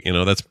that way. You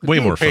know, that's way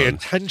more Pay fun.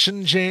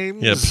 attention,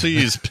 James. Yeah,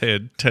 please pay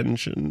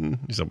attention.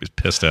 He's always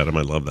pissed at him.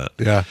 I love that.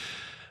 Yeah.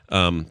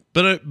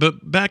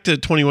 But back to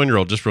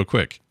 21-year-old, just real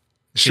quick.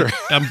 Sure.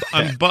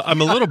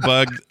 I'm a little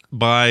bugged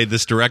by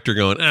this director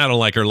going, I don't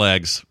like her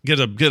legs. Get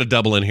a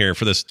double in here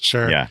for this.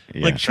 Sure. Yeah.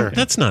 Like, sure.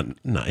 That's not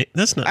nice.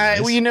 That's not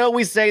nice. Well, you know,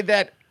 we say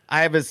that.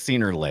 I haven't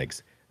seen her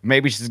legs.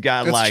 Maybe she's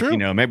got That's like, true. you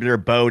know, maybe they're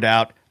bowed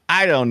out.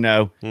 I don't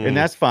know. And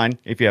that's fine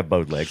if you have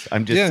bowed legs.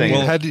 I'm just Yeah, saying.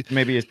 well, how do you-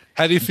 maybe it's,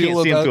 how do you can't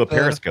feel see 'em through a about,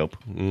 periscope.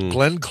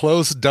 Glenn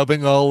Close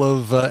dubbing all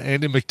of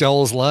Andy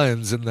McDowell's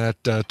lines in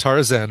that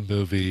Tarzan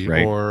movie,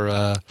 Right.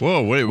 or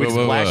Whoa, wait, Which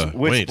Splash?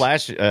 Which wait.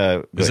 Splash?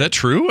 Is that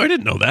true? I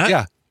didn't know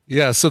that.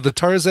 yeah. So the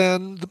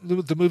Tarzan,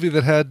 the movie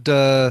that had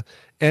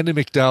Andy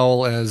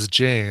McDowell as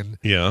Jane,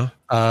 Yeah.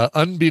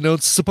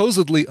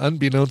 supposedly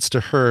unbeknownst to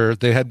her,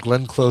 they had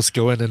Glenn Close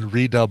go in and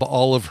redub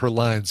all of her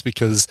lines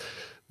because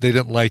they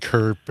didn't like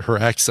her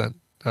accent.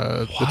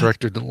 The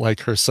director didn't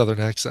like her southern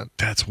accent.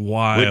 That's Would,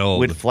 wild.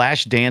 would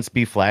Flash Dance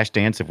be Flash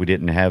Dance if we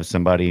didn't have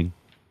somebody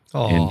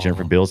in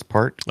Jennifer Beals'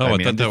 part? I mean,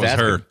 thought I'm that just was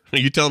asking. her.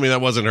 You telling me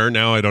that wasn't her?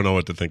 Now I don't know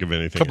what to think of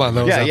anything. Come on,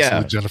 that was Yeah, yeah.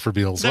 absolute Jennifer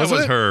Beals. That wasn't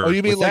was it? her. Oh,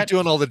 you mean Was like that-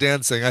 doing all the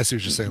dancing? I see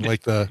what you're saying.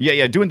 Like the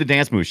Yeah, doing the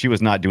dance move. She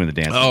was not doing the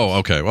dance. Oh, moves.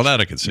 okay. Well,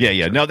 that I could see.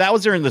 Yeah. No, that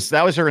was her in the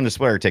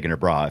sweater taking her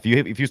bra.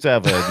 If you still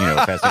have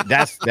a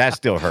that's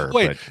still her.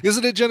 wait, but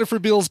isn't it Jennifer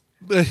Beals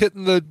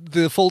hitting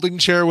the folding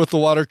chair with the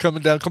water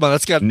coming down? Come on,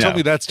 tell No,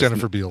 me that's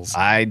Jennifer Beals.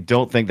 I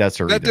don't think that's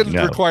her. That either. didn't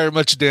No. require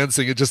much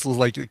dancing. It just was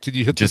like, can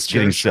you hit Just this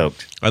chair? getting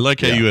soaked. I like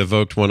how Yeah. you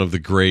evoked one of the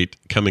great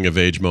coming of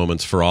age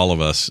moments for all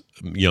of us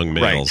young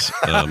males.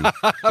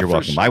 You're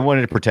welcome. I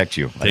wanted to protect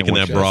you. I didn't Taking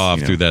want that you to, bra off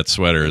you know. through that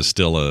sweater is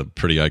still a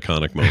pretty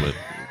iconic moment.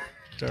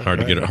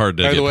 Hard to get By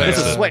past the way, It's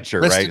a that.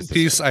 sweatshirt, rest right? in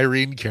peace,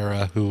 Irene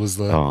Cara, who was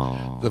the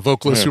Oh,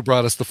 vocalist who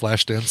brought us the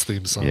Flashdance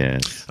theme song.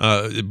 yes.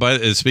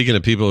 Speaking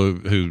of people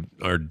who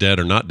are dead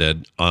or not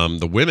dead,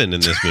 the women in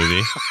this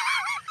movie,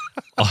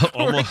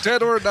 almost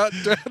Dead or not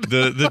dead.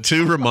 the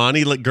two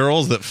Romani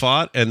girls that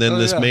fought, and then Oh,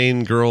 this yeah.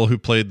 main girl who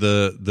played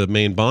the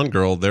main Bond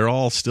girl, they're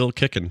all still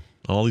kicking.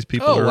 All these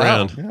people Oh, are wow.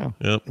 around.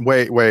 Yeah. Yep.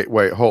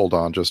 Wait. Hold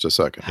on just a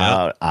second.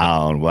 Hold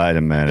on, wait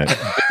a minute.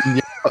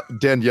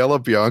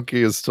 Daniela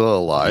Bianchi is still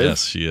alive.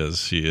 Yes, she is.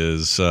 She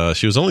is.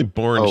 She was only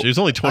born. Oh, she was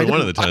only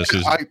 21 at the time. She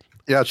was.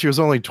 Yeah, she was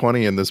only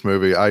 20 in this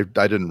movie. I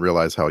didn't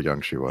realize how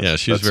young she was. Yeah,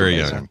 she was That's very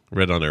amazing. young.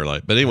 Red on her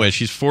light. But anyway,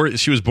 she's 40.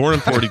 She was born in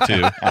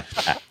 42.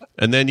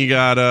 And then you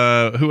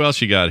got who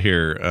else you got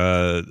here?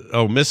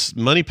 Miss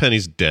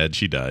Moneypenny's dead.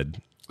 She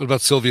died. What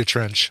about Sylvia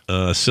Trench?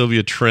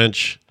 Sylvia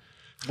Trench.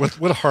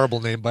 What a horrible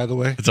name, by the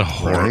way. It's a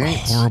Right.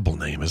 horrible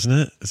name, isn't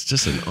it? It's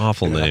just an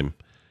awful name.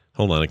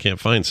 Hold on, I can't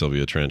find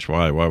Sylvia Trench.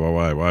 Why?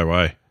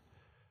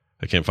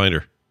 I can't find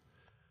her.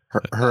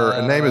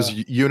 Her name is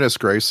Eunice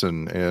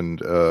Grayson,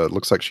 and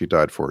looks like she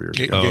died 4 years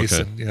ago. Oh, okay.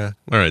 Gason, yeah.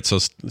 All right, so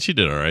she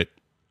did all right.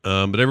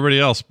 But everybody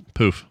else,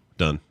 poof,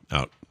 done,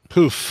 out.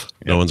 Poof.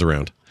 No one's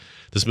around.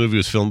 This movie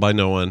was filmed by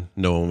no one.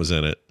 No one was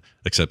in it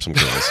except some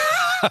girls.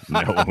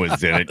 No one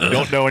was in it. You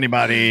don't know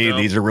anybody.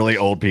 These are really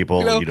old people.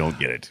 You know, You don't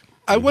get it.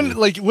 I wouldn't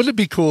wouldn't it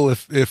be cool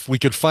if we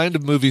could find a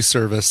movie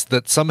service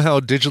that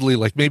somehow digitally,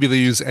 like maybe they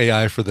use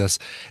AI for this,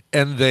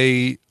 and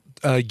they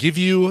give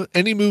you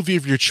any movie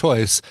of your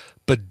choice,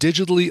 but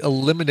digitally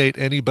eliminate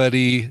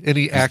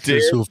any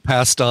actors who have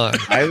passed on.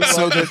 I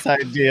love this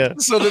idea.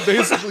 So that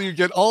basically you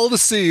get all the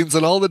scenes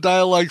and all the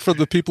dialogue from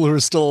the people who are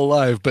still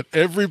alive, but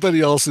everybody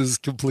else is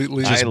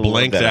completely I love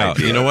Blanked that out.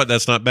 idea. You know what?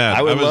 That's not bad.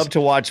 I would love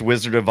to watch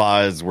Wizard of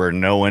Oz where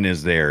no one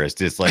is there. It's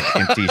just like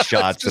empty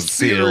shots of just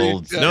scenery.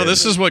 fields. No,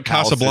 this is what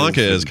houses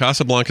Casablanca is. and-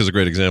 Casablanca is a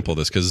great example of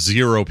this because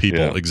zero people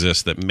Yeah.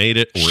 exist that made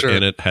it, were Sure.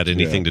 in it, had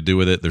anything to do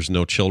with it. There's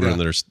no children Yeah.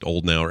 that are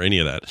old now or any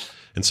of that.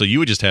 And so you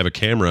would just have a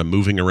camera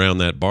moving around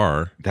that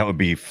bar. That would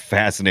be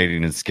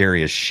fascinating and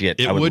scary as shit.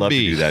 It I would would love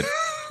be. to do that.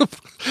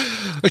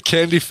 a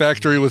candy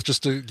factory with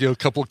just a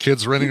couple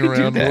kids running You could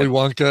do around, that. Willy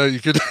Wonka. You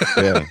could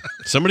Yeah.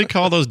 Somebody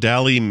call those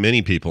DALL-E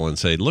mini people and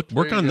say, look,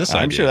 work on this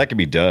I'm idea. sure that could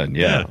be done.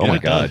 Yeah. Yeah, Oh yeah, my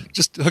God.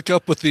 just hook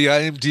up with the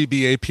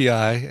IMDb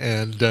API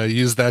and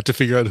use that to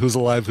figure out who's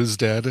alive, who's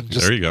dead, and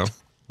just There you go.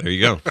 There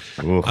you go.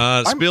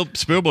 Ooh.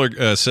 Spielberg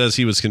says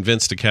he was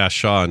convinced to cast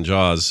Shaw in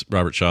Jaws,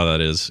 Robert Shaw,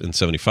 that is, in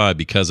 75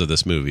 because of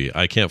this movie.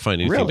 I can't find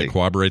anything Really? to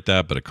corroborate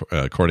that, but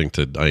according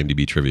to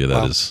IMDb trivia,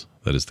 that is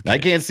that is the case. I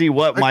can't see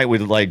what might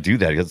would like do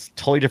that because it's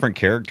totally different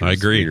characters. I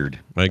agree. Weird.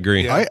 I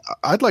agree. Yeah.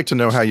 I'd like to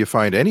know how you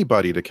find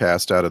anybody to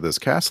cast out of this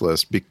cast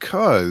list,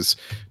 because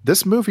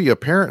this movie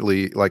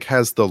apparently like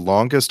has the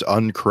longest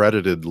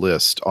uncredited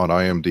list on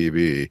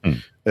IMDb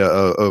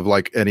of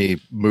like any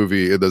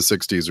movie in the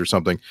 60s or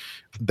something.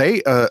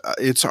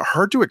 It's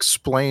hard to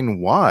explain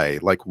why.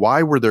 Like,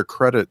 why were their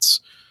credits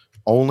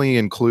only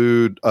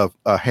include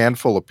a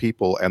handful of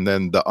people, and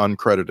then the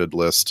uncredited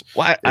list?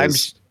 Well,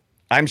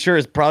 I'm sure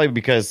it's probably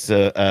because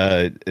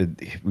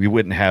we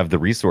wouldn't have the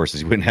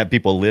resources. We wouldn't have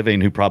people living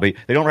who they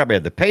don't probably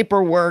have the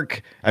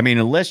paperwork. I mean,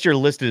 unless you're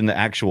listed in the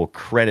actual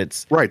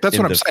credits. Right. That's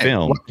in what I'm the saying.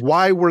 film,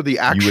 Why were the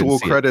actual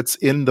see it. credits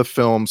in the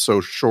film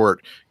so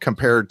short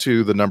compared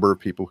to the number of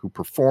people who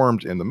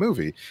performed in the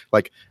movie?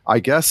 Like, I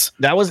guess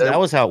that was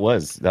how it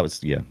was. That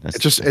was That's it's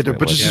just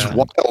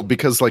wild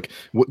because like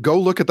go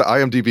look at the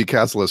IMDb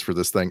cast list for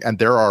this thing, and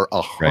there are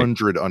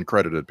 100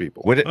 uncredited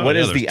people. What is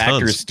there's the tons.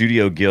 Actors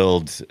Studio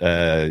Guild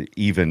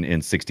even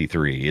in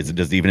 '63?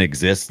 Does it even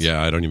exist?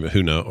 Yeah, I don't even.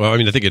 Who knows? Well, I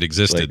mean, I think it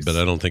existed, Like, but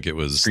I don't think it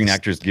was Screen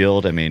Actors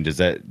Guild. I mean, does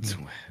that?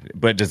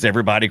 But does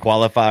everybody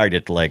qualify?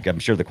 I'm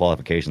sure the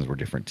qualifications were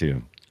different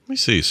too. Let me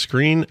see.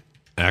 Screen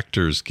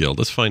Actors Guild.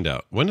 Let's find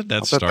out. When did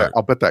that start?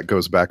 I'll bet that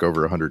goes back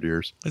over 100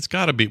 years. It's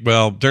got to be.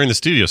 Well, during the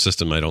studio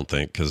system, I don't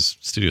think, because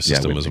studio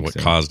system wouldn't was think what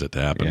so. caused it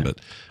to happen. Yeah.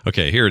 But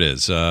okay, here it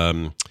is.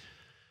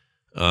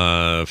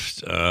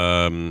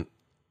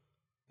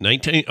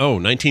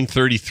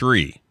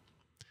 1933.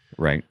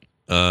 Right.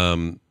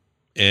 And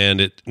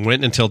it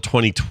went until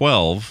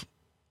 2012,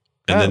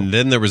 and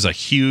then there was a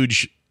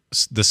huge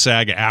the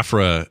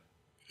SAG-AFTRA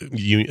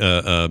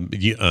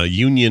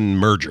union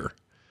merger.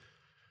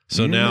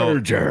 So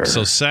now,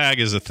 so SAG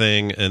is a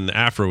thing, and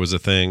AFTRA was a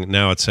thing.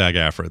 Now it's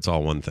SAG-AFTRA. It's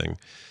all one thing.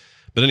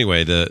 But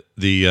anyway,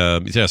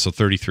 so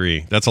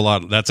 33. That's a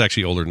lot. That's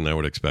actually older than I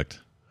would expect.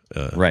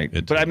 Right.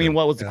 But I mean,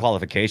 what was the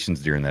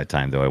qualifications during that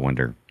time, though? I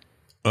wonder.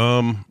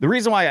 The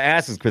reason why I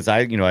asked is because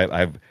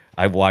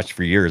I've watched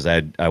for years.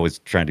 I was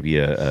trying to be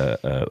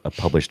a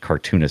published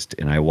cartoonist,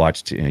 and I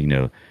watched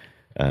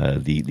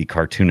the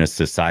Cartoonist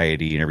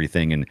Society and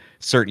everything, and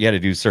you had to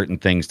do certain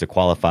things to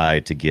qualify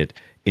to get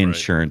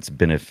insurance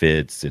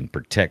benefits and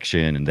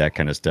protection and that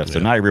kind of stuff. So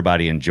not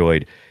everybody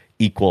enjoyed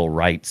equal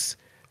rights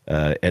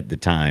at the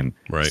time.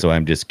 Right. So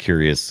I'm just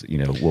curious,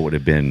 what would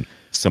have been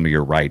some of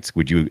your rights?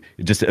 Would you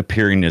just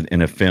appearing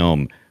in a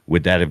film,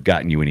 would that have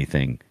gotten you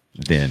anything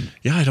then?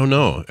 Yeah, I don't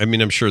know. I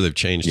mean, I'm sure they've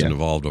changed and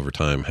evolved over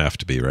time. Have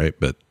to be, right?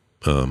 But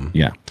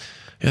yeah,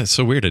 it's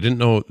so weird. I didn't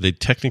know they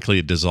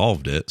technically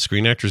dissolved it.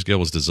 Screen Actors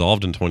Guild was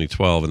dissolved in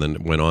 2012, and then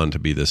it went on to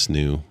be this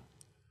new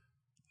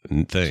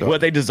thing.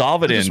 What they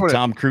dissolve it in?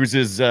 Tom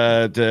Cruise's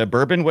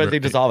bourbon? What did they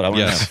dissolve it? I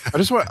want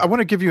to know. I want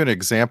to give you an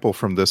example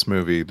from this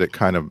movie that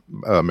kind of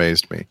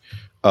amazed me.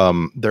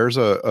 There's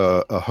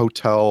a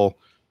hotel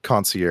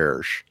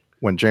concierge.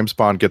 When James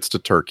Bond gets to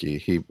Turkey,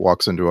 he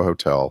walks into a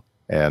hotel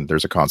and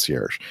there's a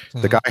concierge.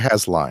 The guy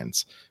has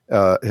lines.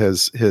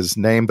 His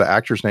name, the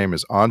actor's name,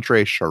 is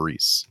Andre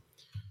Charisse,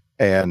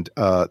 and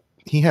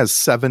he has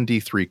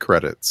 73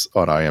 credits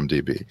on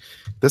IMDb.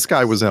 This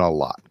guy was in a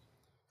lot.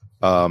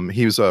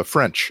 He was a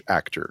French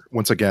actor.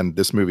 Once again,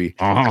 this movie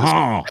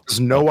has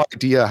no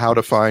idea how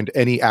to find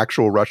any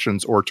actual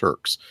Russians or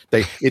Turks.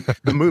 The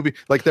movie,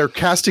 like, they're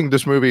casting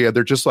this movie and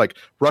they're just like,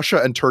 Russia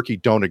and Turkey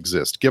don't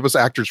exist. Give us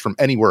actors from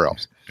anywhere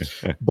else.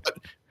 But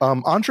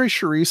Andre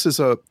Charisse is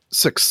a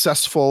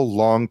successful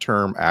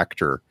long-term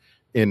actor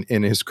in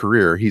his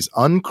career. He's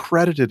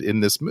uncredited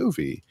in this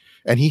movie,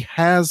 and he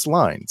has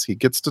lines. He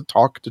gets to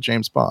talk to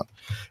James Bond,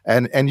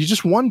 and you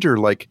just wonder,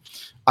 like,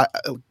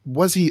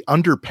 was he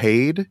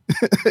underpaid?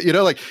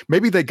 Like,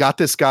 maybe they got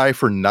this guy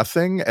for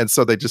nothing, and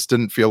so they just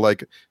didn't feel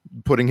like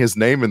putting his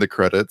name in the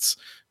credits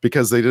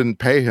because they didn't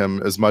pay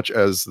him as much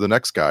as the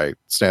next guy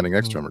standing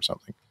next to him or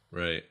something.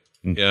 Right.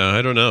 Yeah,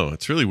 I don't know.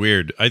 It's really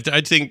weird.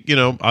 I think,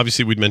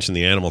 obviously we'd mentioned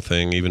the animal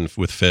thing, even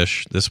with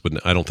fish.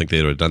 I don't think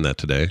they would have done that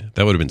today.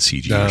 That would have been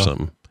CG or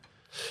something.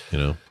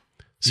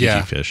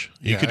 CG fish.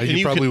 You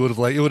probably would have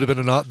it would have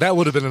been that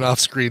would have been an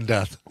off-screen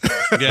death.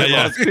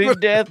 Yeah. Off-screen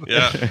death.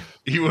 Yeah.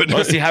 You would.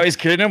 Let's see how he's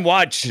killing him.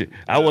 Watch.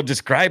 I will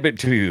describe it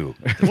to you.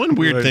 One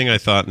weird thing I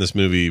thought in this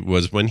movie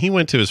was when he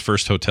went to his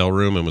first hotel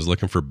room and was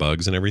looking for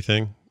bugs and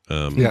everything.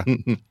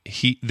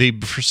 They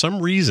for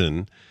some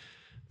reason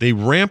they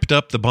ramped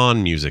up the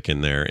Bond music in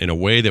there in a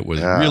way that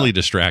was really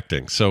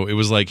distracting. So it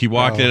was like he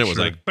walked in, it was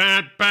like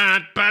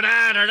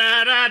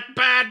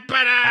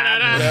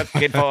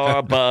looking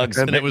for bugs,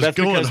 and it was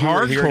going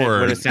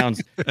hardcore. It sounds,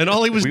 and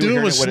all he was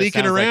doing was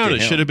sneaking around.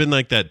 Like it should have been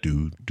like that.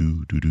 Do.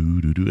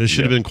 It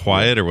should have been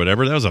quiet or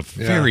whatever. That was a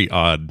very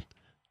odd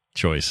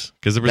choice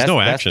because there was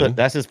no action.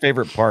 That's his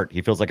favorite part.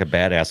 He feels like a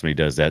badass when he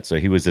does that. So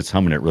he was just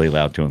humming it really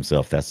loud to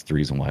himself. That's the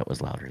reason why it was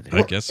louder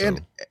there. I guess so.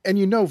 And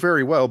you know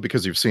very well,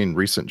 because you've seen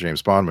recent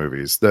James Bond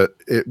movies, that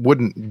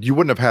you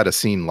wouldn't have had a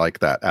scene like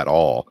that at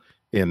all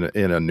in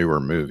a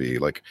newer movie.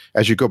 Like,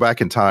 as you go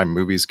back in time,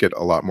 movies get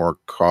a lot more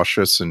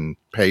cautious and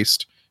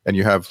paced and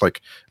you have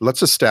like,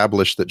 let's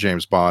establish that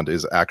James Bond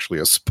is actually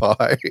a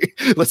spy.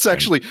 Let's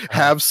actually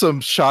have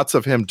some shots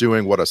of him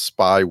doing what a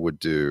spy would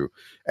do,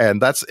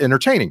 and that's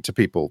entertaining to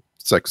people.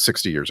 It's like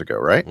 60 years ago,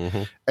 right?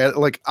 Mm-hmm. And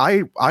like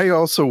I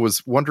also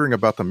was wondering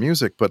about the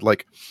music, but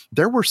like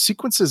there were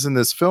sequences in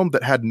this film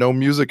that had no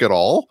music at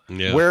all,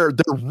 where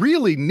there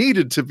really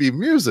needed to be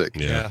music.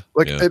 Yeah.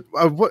 Like, Yeah.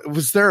 What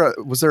was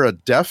there a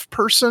deaf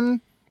person?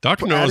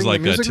 Dr. No was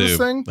like that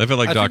too. I feel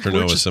like Dr.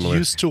 No was similar.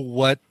 Used to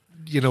what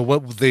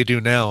they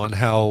do now and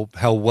how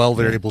well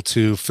they're able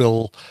to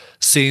fill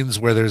scenes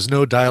where there's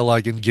no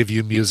dialogue and give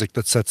you music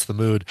that sets the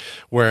mood.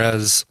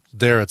 Whereas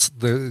there,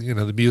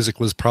 the music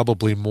was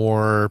probably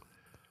more.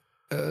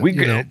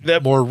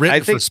 More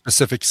written for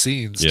specific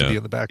scenes to be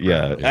in the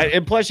background. Yeah.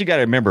 And plus, you got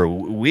to remember,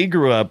 we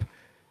grew up,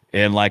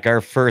 and like our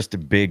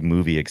first big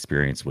movie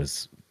experience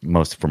was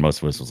most of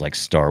us was like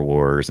Star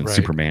Wars and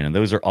Superman, and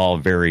those are all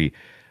very.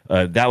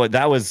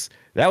 That was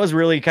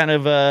really kind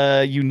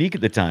of unique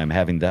at the time,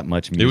 having that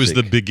much music. It was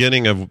the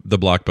beginning of the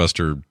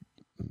blockbuster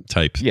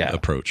type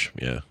approach.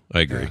 Yeah,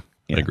 I agree.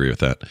 I agree with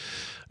that.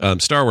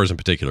 Star Wars in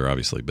particular,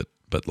 obviously, but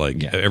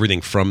like everything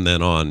from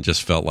then on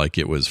just felt like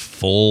it was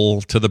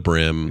full to the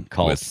brim.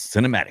 Called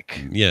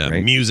cinematic. Yeah,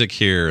 right? Music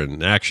here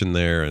and action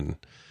there, and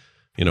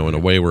in a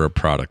way we're a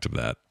product of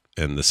that.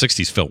 And the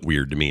 60s felt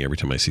weird to me every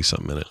time I see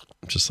something in it.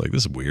 I'm just like,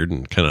 this is weird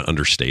and kind of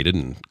understated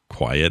and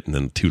quiet and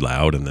then too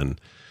loud and then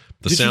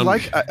the sound. You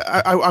like?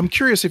 I'm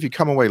curious if you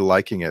come away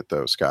liking it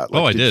though, Scott.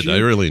 Like, I did. I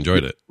really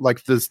enjoyed it.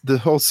 Like the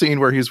whole scene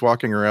where he's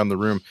walking around the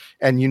room,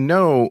 and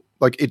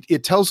like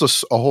it tells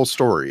us a whole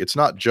story. It's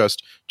not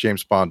just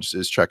James Bond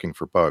is checking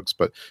for bugs,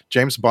 but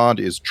James Bond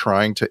is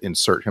trying to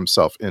insert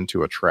himself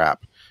into a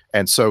trap,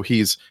 and so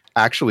he's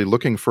actually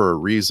looking for a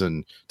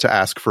reason to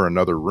ask for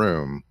another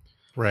room.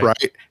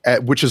 Right.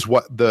 Which is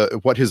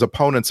what his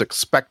opponents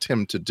expect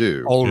him to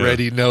do.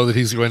 Already know that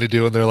he's going to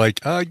do, and they're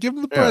like, give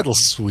him the bridal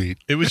suite.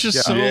 It was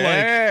just so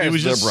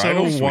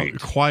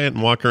quiet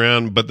and walk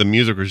around, but the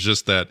music was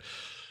just that.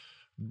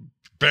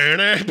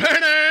 I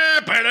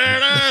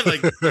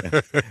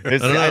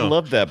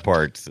love that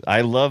part.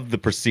 I love the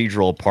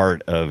procedural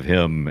part of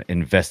him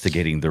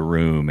investigating the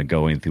room and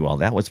going through all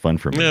that. Was fun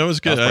for me. Yeah, it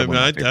was good.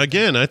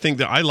 I think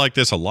that I like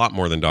this a lot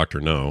more than Dr.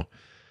 No,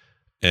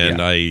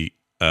 and I'm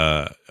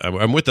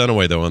with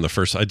Dunaway though on the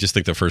first. I just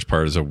think the first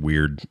part is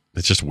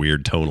it's just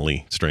weird,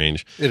 tonally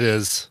strange. It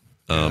is.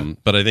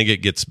 But I think it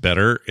gets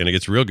better and it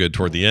gets real good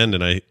toward the end.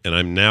 And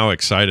I'm now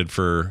excited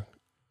for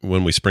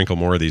when we sprinkle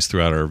more of these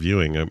throughout our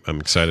viewing. I'm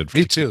excited.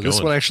 Me too.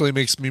 This one actually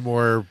makes me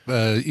more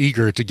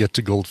eager to get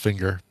to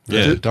Goldfinger.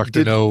 Yeah,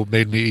 Dr. No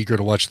made me eager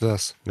to watch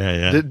this.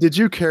 Yeah. Did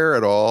you care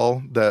at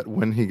all that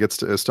when he gets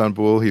to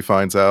Istanbul, he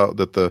finds out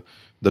that the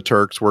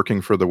Turks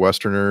working for the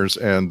Westerners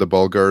and the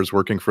Bulgars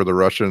working for the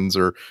Russians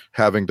are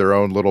having their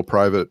own little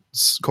private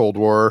Cold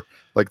War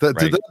like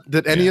that? Right.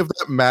 Did any of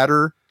that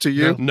matter to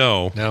you?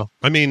 No.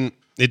 I mean,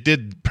 it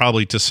did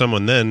probably to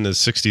someone then. The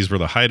 60s were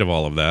the height of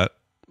all of that.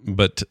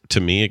 But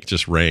to me, it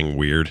just rang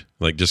weird.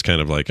 Like just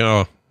kind of like,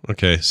 oh,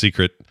 okay,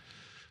 secret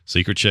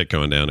shit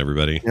going down,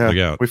 everybody. Yeah, look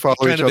out. We follow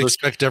kind each of other.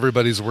 Expect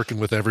everybody's working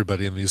with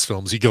everybody in these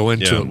films. You go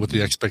into it with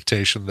the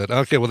expectation that,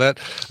 okay, well,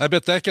 I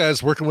bet that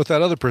guy's working with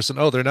that other person.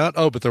 Oh, they're not?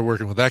 Oh, but they're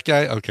working with that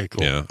guy? Okay,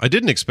 cool. Yeah. I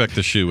didn't expect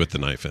the shoe with the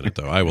knife in it,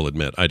 though. I will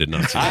admit. I did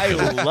not see I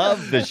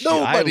love the shoe.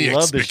 Nobody I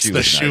love expects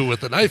the shoe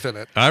with the knife in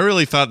it. I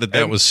really thought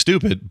that was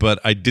stupid, but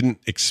I didn't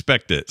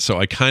expect it. So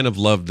I kind of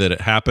loved that it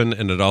happened,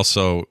 and it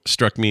also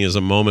struck me as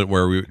a moment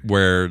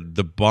where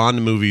the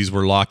Bond movies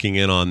were locking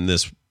in on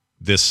this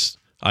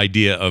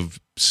idea of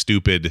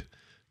stupid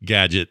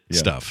gadget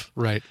stuff,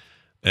 right?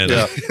 And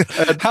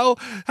how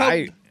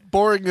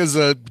boring is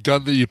a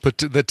gun that you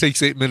that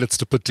takes 8 minutes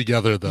to put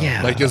together, though?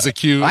 Yeah. Like as a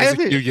Q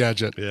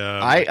gadget. Yeah,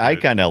 I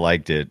kind of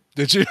liked it.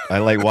 Did you? I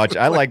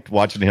liked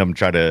watching him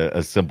try to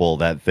assemble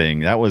that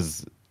thing. That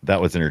was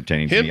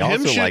entertaining to me.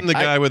 Him shooting the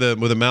guy with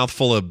a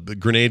mouthful of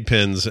grenade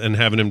pins and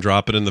having him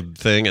drop it in the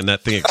thing and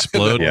that thing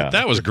explode.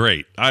 That was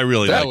great. I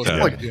really liked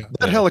that.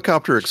 That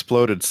helicopter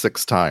exploded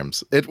 6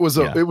 times. It was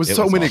so many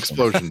awesome.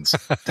 explosions.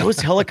 Those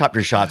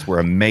helicopter shots were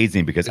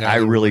amazing because I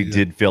really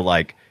did feel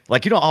like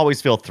you don't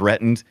always feel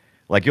threatened.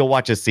 Like you'll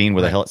watch a scene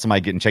with somebody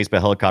getting chased by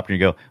a helicopter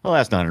and you go, "Oh,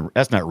 that's not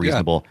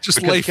reasonable." Just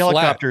because lay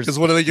flat. Because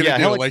what are they going to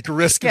do? Like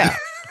risk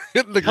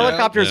hitting the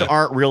helicopters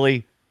aren't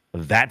really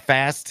that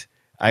fast.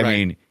 I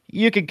mean,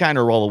 you can kind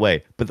of roll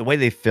away, but the way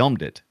they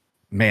filmed it,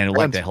 man,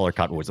 like the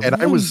helicopter was. And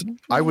I was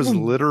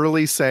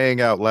literally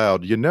saying out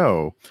loud,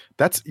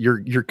 that's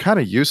you're kind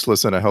of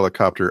useless in a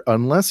helicopter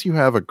unless you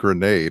have a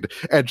grenade.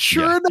 And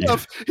sure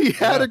enough, he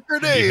had a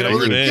grenade.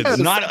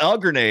 Not a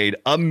grenade,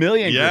 a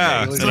million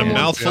grenades. And a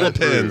mouthful of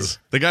pins.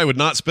 The guy would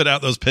not spit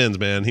out those pins,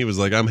 man. He was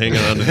like, I'm hanging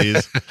on to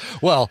these.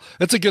 Well,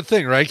 that's a good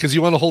thing, right? Because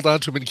you want to hold on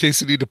to them in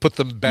case you need to put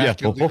them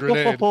back in the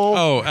grenade.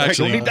 Oh,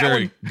 actually,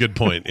 very good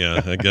point.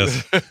 Yeah, I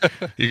guess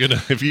you're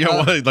gonna if you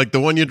don't want like the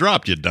one you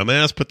dropped, you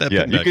dumbass, put that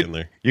pin back in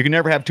there. You can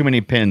never have too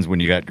many pins when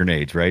you got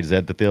grenades, right? Is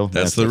that the deal?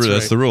 That's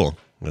the rule.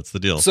 That's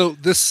the deal. So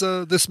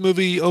this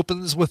movie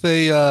opens with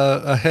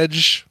a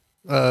hedge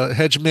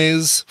hedge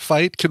maze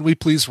fight. Can we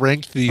please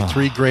rank the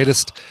 3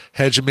 greatest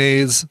hedge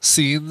maze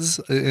scenes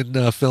in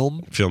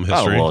film? Film Oh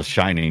history. well,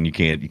 Shining. You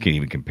can't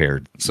even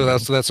compare. So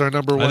that's our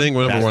number one. I think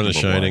number That's one is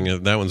number Shining.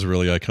 one. That one's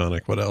really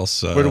iconic. What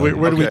else? Where do we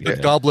Okay.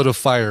 put Goblet of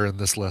Fire in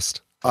this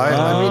list?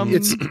 I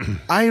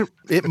mean,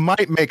 it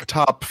might make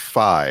top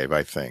 5,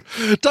 I think.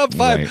 Top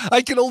 5. Right.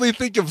 I can only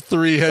think of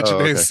 3 hedge Oh,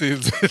 maze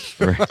scenes.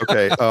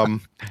 Okay.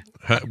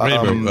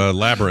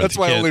 Labyrinth. That's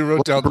why I only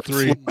wrote down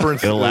 3.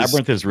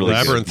 Labyrinth is really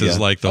Labyrinth good. is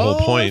like the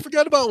whole I point.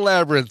 forgot about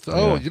Labyrinth.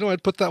 Oh, Yeah.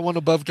 I'd put that one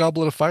above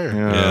Goblet of Fire.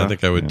 Yeah, I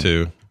think I would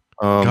too.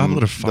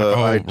 Goblet of Fire.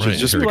 I Right,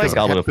 just here I we like go.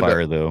 Goblet of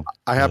Fire though.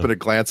 I happened to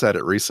glance at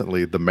it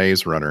recently. The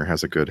Maze Runner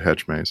has a good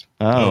hedge maze.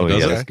 Oh, does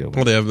yeah, it? that's good.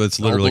 Well, it's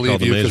literally I'll called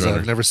believe The you Maze because Runner.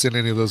 I've never seen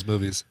any of those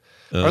movies.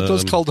 Aren't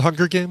those called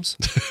Hunger Games?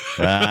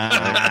 No.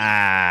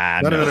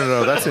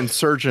 That's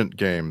Insurgent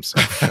Games.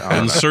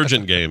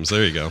 Insurgent Games.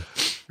 There you go.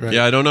 Right.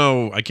 Yeah, I don't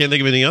know. I can't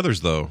think of any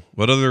others though.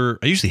 What other?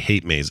 I usually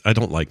hate mazes. I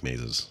don't like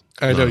mazes.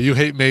 I know you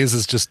hate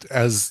mazes just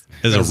as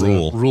a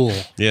rule. Rule.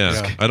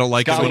 Yeah, I don't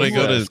like it when I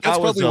go to. That's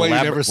probably why you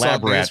never saw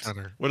lab Maze rat.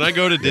 Runner. When I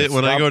go to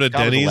Scott was a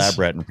Denny's, lab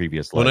rat in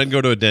previous when life. I'd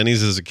go to a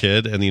Denny's as a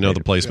kid, and the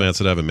placemats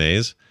would have a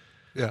maze.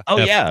 Yeah. Oh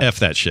yeah. F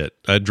that shit.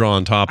 I'd draw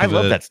on top I of it.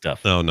 love that stuff.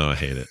 Oh no, I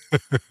hate it.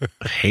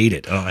 I hate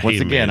it. Oh, I Once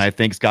hate again, mazes. I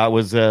think Scott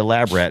was a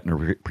lab rat in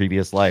a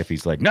previous life.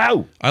 He's like,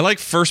 no. I like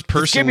first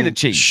Just give me the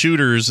person cheese.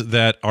 shooters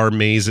that are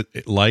maze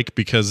like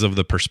because of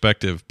the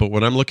perspective. But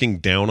when I'm looking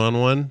down on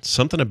one,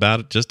 something about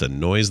it just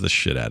annoys the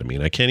shit out of me.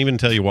 And I can't even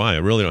tell you why. I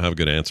really don't have a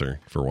good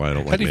answer for why I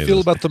don't How like do you mazes. feel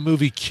about the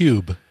movie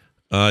Cube?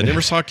 I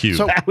never saw Cube.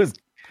 So- That was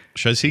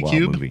Should I see Wow,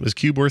 Cube? movie. Is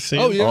Cube worth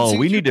seeing? Oh, yeah. Oh, seen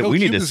we Cube? need to- we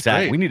need Cube to is sack-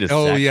 great. we need to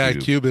Oh sack yeah,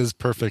 Cube. Cube is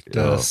perfect.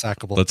 Yeah.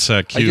 Sackable. Let's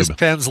sack I guess Cube.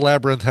 Pan's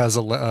Labyrinth has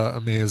a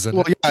maze in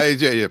Well,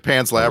 it. yeah.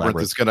 Pan's Labyrinth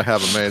is going to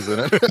have a maze in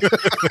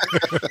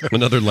it.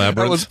 Another That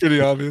labyrinth. was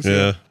pretty obvious.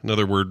 Yeah,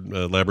 another word,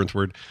 labyrinth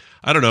word.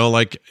 I don't know.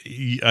 Like,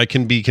 I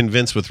can be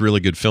convinced with really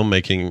good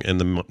filmmaking,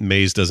 and the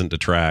maze doesn't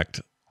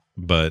detract.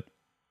 But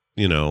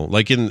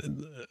like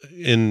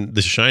in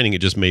The Shining,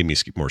 it just made me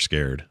more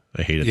scared.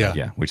 I hated Yeah. that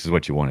yeah, which is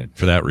what you wanted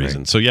for that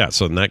reason. So yeah,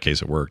 so in that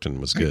case, it worked and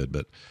was good.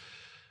 But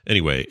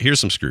anyway, here's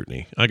some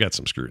scrutiny. I got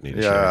some scrutiny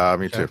to share. Yeah,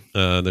 me too.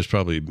 There's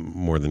probably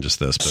more than just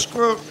this, but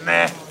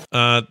scrutiny.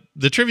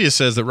 The trivia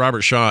says that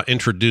Robert Shaw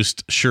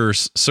introduced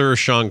Sir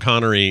Sean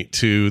Connery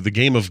to the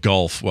game of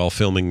golf while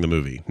filming the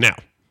movie. Now,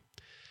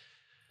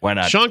 Why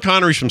not? Sean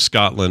Connery's from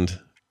Scotland,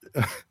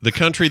 the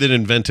country that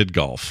invented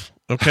golf.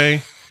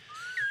 Okay,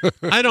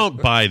 I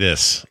don't buy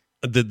this.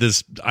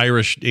 This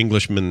Irish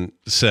Englishman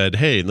said,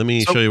 "Hey, let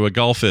me show you what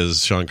golf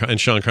is." And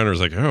Sean Connery was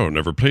like, "Oh,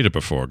 never played it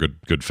before.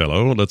 Good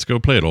fellow. Let's go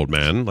play it, old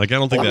man." Like, I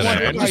don't think that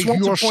happened. just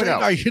want to point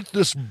out- I hit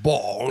this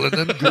ball and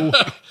then go.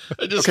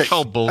 I just Okay,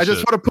 call bullshit. I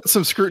just want to put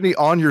some scrutiny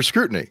on your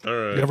scrutiny.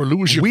 Never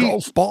lose your We-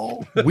 golf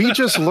ball. We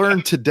just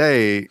learned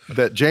today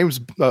that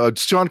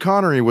Sean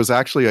Connery was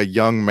actually a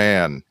young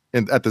man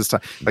at this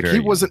time. Like Very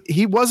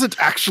he wasn't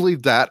actually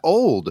that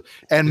old,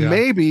 and Yeah.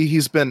 maybe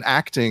he's been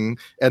acting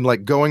and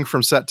like going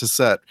from set to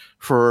set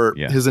for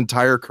Yeah. his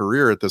entire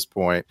career at this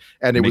point,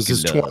 and it was Making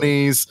his dough.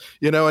 20s,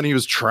 and he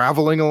was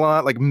traveling a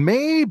lot. Like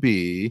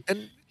maybe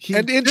And he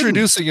and didn't.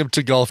 introducing him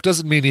to golf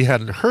doesn't mean he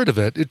hadn't heard of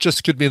it. It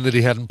just could mean that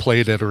he hadn't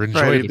played it or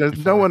enjoyed Right. it. There's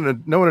before.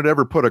 no one had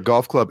ever put a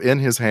golf club in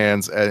his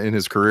hands in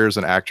his career as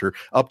an actor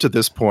up to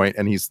this point,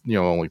 and he's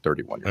only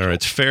 31 years All right,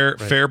 it's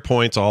fair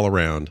points all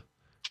around.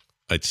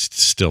 I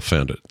still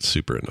found it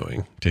super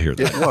annoying to hear old.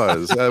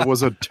 that. It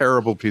was a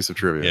terrible piece of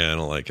trivia. Yeah, I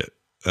don't like it.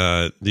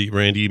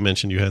 Randy, you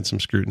mentioned you had some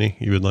scrutiny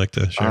you would like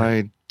to share.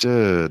 I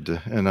did,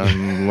 and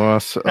I'm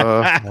lost.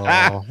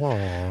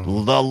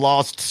 The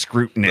lost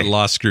scrutiny. The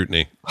lost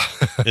scrutiny.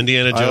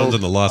 Indiana Jones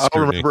and the lost I'll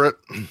scrutiny. remember it.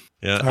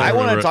 Yeah, I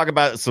want remember to it. talk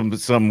about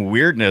some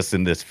weirdness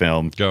in this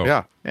film. Go.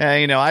 Yeah.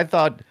 I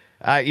thought,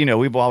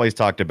 we've always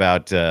talked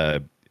about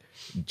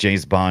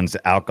James Bond's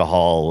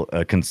alcohol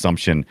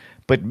consumption,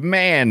 but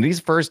man, these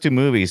first two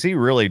movies, he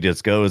really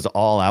just goes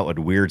all out with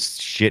weird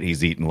shit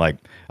he's eating. Like,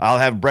 I'll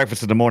have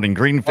breakfast in the morning,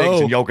 green figs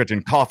and yogurt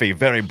and coffee,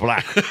 very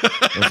black.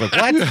 I was like,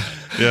 what?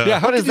 Yeah,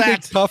 how What does is that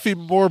make that? coffee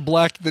more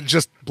black than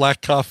just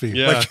black coffee?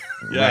 Yeah, Like,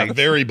 yeah, Right.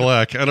 very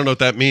black. I don't know what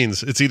that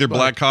means. It's either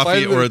black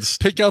coffee find or the- it's.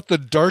 pick out the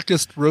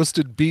darkest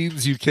roasted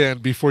beans you can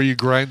before you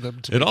grind them.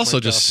 To It make also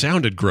white just coffee.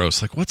 sounded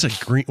gross. Like, what's a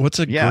green? What's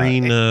a Yeah,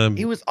 green?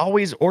 he was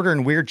always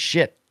ordering weird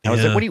shit. I was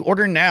Yeah. like, what are you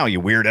ordering now, you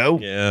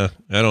weirdo? Yeah,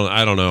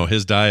 I don't know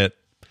his diet.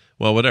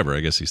 Well, whatever. I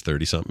guess he's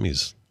 30 something.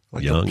 He's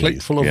like young. a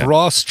plate full of yeah.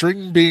 raw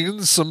string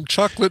beans, some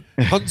chocolate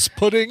Hunt's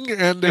pudding,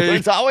 and a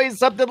It's always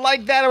something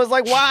like that. I was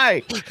like,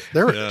 why?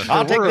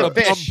 I'll take were the a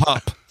fish.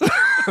 pop.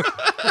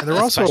 there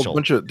are also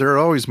special. there are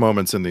always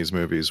moments in these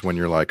movies when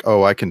you're like,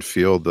 oh, I can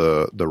feel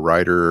the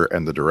writer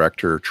and the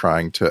director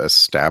trying to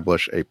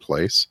establish a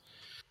place.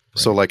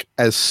 So like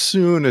as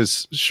soon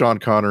as Sean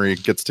Connery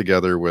gets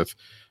together with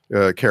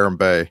Karen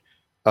Bay,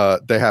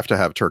 they have to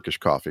have Turkish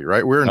coffee,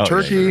 right? We're in Oh, yeah,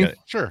 Turkey. yeah.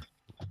 Sure.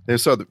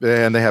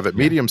 And they have it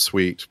medium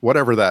sweet,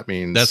 whatever that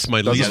means. That's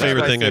my Doesn't least matter.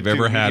 favorite I thing said I've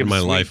ever too, had in my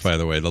medium life, sweet. by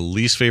the way. The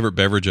least favorite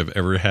beverage I've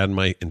ever had in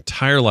my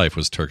entire life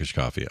was Turkish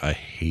coffee. I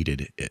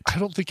hated it. I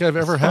don't think I've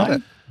ever had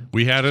it.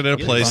 We had it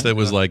at a place that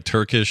was like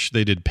Turkish.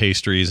 They did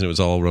pastries, and it was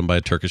all run by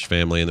a Turkish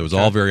family, and it was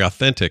all very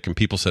authentic. And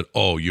people said,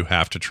 "Oh, you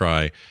have to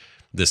try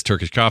this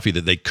Turkish coffee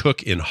that they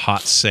cook in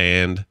hot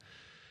sand."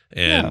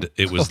 And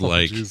it was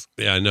like, geez.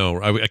 yeah, I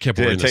know. I kept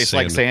Did wearing it the taste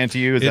like sand to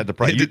you? Is that the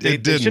price? it They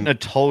didn't. shouldn't have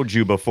told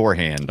you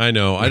beforehand. I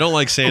know. I don't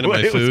like sand in my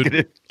What it was food.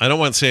 gonna- I don't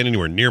want sand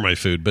anywhere near my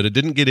food, but it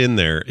didn't get in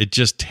there. It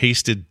just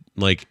tasted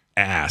like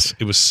ass.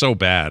 It was so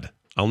bad.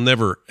 I'll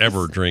never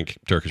ever drink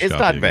Turkish It's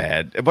coffee. not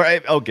again. bad,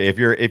 but okay. If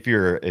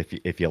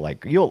you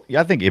like,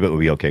 I think Ibit would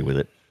be okay with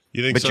it.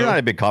 You think But so? you're not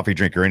a big coffee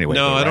drinker anyway.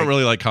 No, though, I don't right?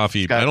 really like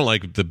coffee. Scott? I don't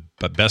like the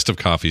best of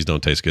coffees.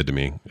 Don't taste good to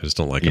me. I just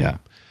don't like them. Yeah.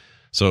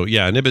 So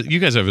yeah, Nibbit, you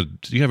guys have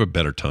a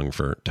better tongue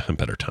for a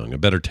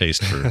better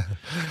taste for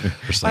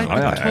I'm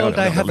sound. told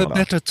I have a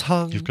better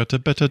tongue. You've got a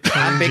better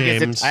How tongue, big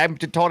is James. it? I'm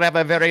told I have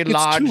a very It's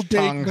large too big.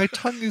 tongue. My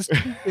tongue is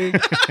too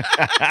big.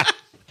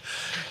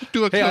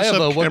 Do a Hey, I have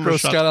close-up a what camera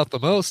gross shot. Scout out the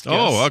most. Oh,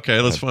 yes. okay.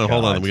 Let's hold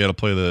on. God. We got to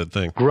play the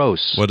thing.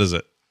 Gross. What is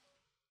it?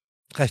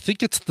 I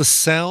think it's the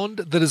sound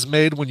that is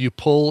made when you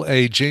pull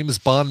a James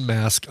Bond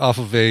mask off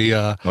of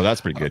Oh,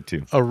 that's pretty good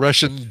too. a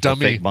Russian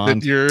dummy fake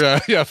Bond? that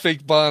you're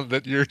fake Bond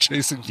that you're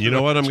chasing. You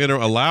know what? I'm going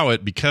to allow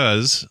it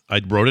because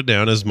I wrote it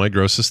down as my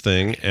grossest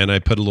thing, and I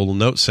put a little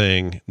note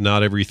saying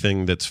not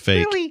everything that's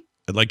fake. Really?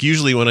 Like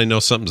usually when I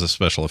know something's a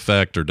special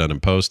effect or done in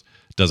post,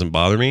 it doesn't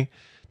bother me.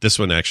 This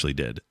one actually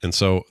did. And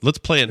so let's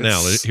play it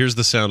now. Here's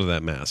the sound of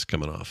that mask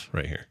coming off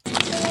right here.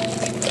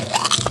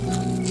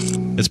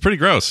 It's pretty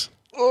gross.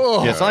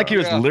 Oh, Yeah, it's not like he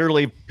was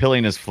literally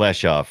peeling his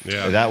flesh off.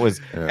 Yeah. That was.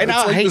 And It's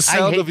I like hate, the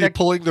sound I hate of you that-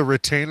 pulling the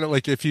retainer.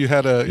 Like if you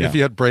had if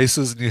you had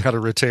braces and you had a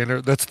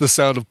retainer, that's the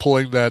sound of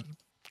pulling that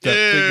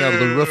thing out of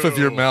the roof of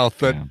your mouth.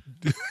 That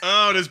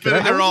Oh, and it's been I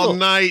in there was a all little-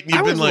 night, and I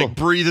you've was been a like little-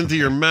 breathing through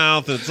your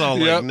mouth, and it's all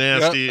like Yep,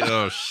 nasty.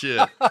 Oh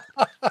shit!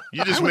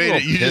 You just a made it.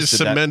 little You just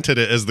pissed at that. cemented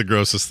it as the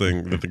grossest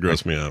thing that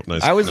grossed me out.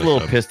 Nice. I was a nice little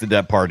job. pissed at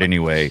that part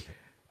anyway.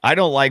 I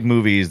don't like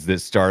movies that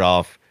start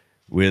off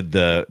with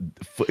I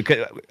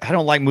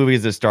don't like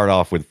movies that start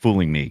off with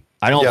fooling me.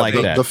 I don't like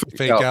that. The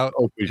Fake out.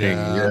 opening,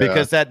 Yeah.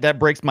 because that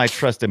breaks my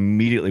trust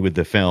immediately with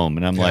the film,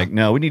 and I'm like,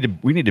 no, we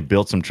need to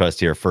build some trust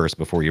here first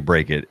before you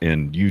break it,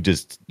 and you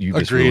just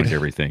Agreed. ruined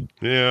everything.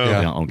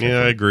 Yeah, Yeah. Okay.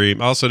 I agree.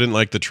 I also didn't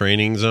like the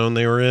training zone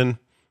they were in.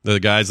 The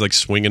guys like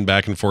swinging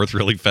back and forth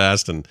really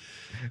fast and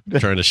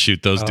trying to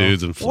shoot those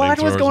dudes and What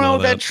flamethrowers was going and all on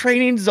with that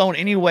training zone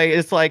anyway?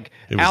 It's like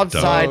It was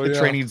outside dumb. the Oh, yeah.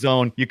 training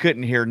zone, you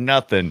couldn't hear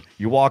nothing.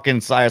 You walk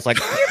inside, it's like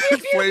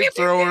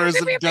flamethrowers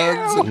and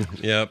guns.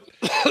 Yep.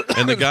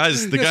 And the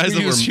guys We that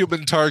use were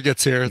human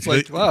targets here. It's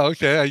like, They- wow,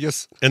 okay, I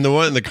guess. and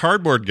the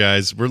cardboard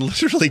guys were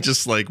literally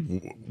just like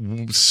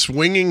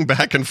swinging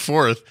back and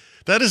forth.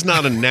 That is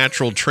not a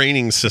natural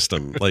training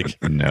system.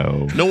 Like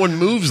no. no one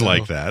moves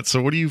like that.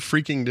 So what are you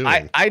freaking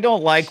doing? I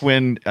don't like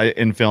when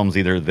in films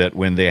either that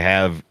when they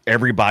have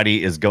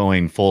everybody is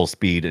going full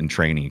speed in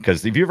training,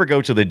 because if you ever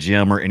go to the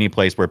gym or any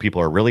place where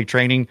people are really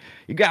training,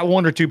 you got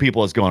one or two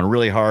people that's going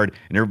really hard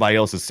and everybody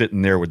else is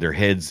sitting there with their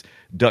heads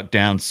ducked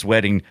down,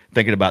 sweating,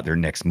 thinking about their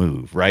next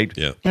move, right?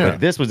 Yeah. But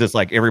this was just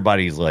like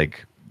everybody's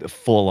like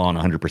full on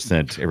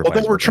 100%. Well,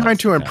 they were trying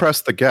to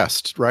impress the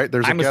guest, right?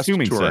 There's a I'm guest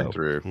assuming touring so.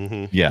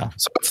 through. Yeah.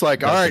 So it's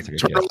like, all That's right, a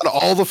good turn guess.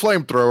 on all the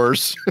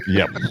flamethrowers.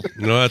 Yep.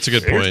 No, that's a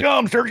good Here point.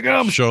 comes. Here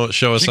comes. Show us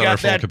She on got our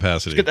full that-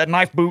 capacity. Let's get that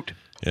knife boot.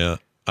 Yeah.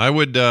 I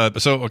would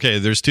okay,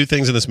 there's two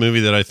things in this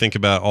movie that I think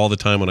about all the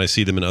time when I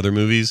see them in other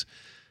movies.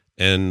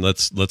 And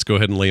let's go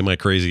ahead and lay my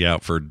crazy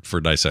out for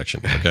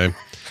dissection, okay?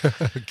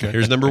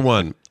 Here's number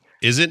 1.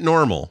 Is it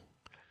normal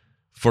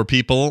for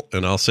people,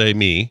 and I'll say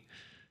me,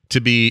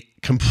 to be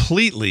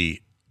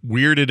completely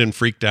weirded and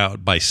freaked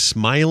out by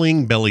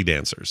smiling belly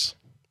dancers?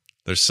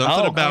 There's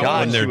something about God,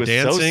 when she they're was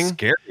dancing so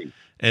scary.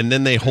 and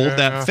then they hold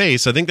that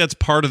face. I think that's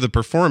part of the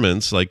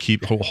performance, like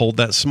hold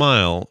that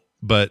smile,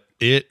 but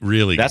it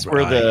really That's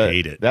where I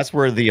hate it. That's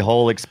where the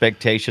whole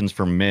expectations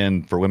for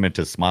women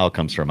to smile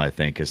comes from. I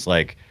think it's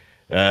like,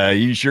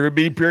 you sure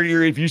be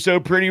prettier if you so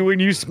pretty when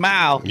you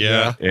smile.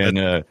 Yeah.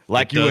 and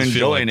like It you does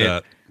feel enjoying like it.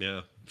 that.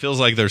 Yeah. Feels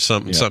like there's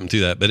something to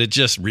that, but it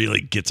just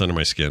really gets under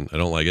my skin. I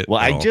don't like it. Well,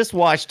 at I all. just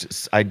watched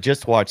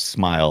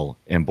Smile,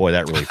 and boy,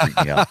 that really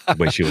freaked me out. The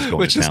way she was going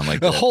Which to is town like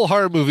a that. whole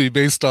horror movie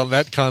based on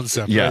that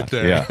concept Yeah, right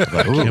there. yeah. Like,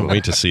 I can't ooh.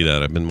 wait to see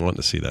that. I've been wanting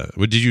to see that.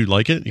 Did you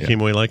like it? You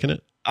came away liking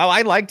it? Oh,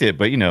 I liked it,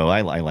 but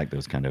I like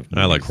those kind of.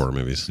 I like movies. horror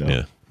movies. So,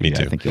 yeah, me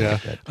too. I think you'll Yeah.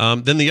 like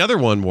that. Then the other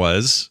one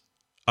was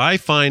I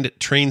find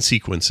train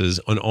sequences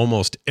on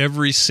almost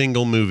every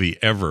single movie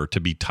ever to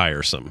be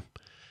tiresome.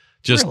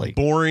 Just Really?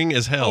 boring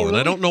as hell. Oh, And I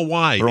really? don't know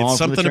why. Throw 'em It's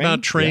from the something train?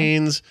 about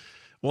trains.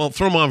 Well,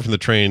 throw them on from the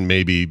train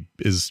maybe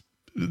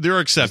there are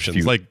exceptions.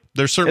 few. Like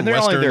there's certain And they're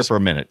only there westerns. for a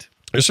minute.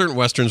 There's certain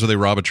westerns where they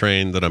rob a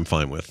train that I'm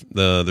fine with.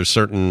 There's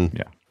certain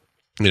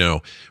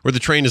where the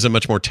train is a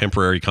much more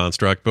temporary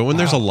construct, but when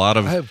there's a lot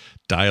of I have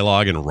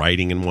dialogue and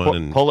writing in one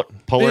and Polar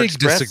big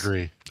Express.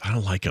 disagree. I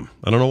don't like them.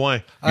 I don't know why.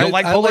 You don't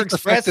like I Polar like the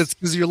Express? fact that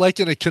because you're like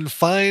in a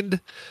confined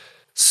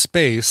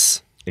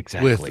space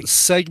Exactly. with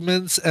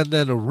segments and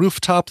then a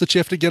rooftop that you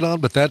have to get on,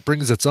 but that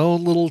brings its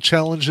own little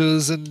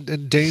challenges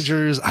and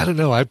dangers. I don't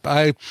know. I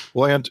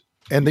Well, and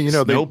then,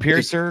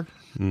 Snowpiercer.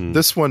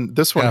 this one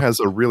Yeah. has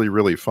a really,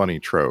 really funny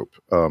trope.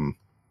 Oh,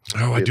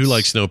 I do It's-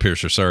 like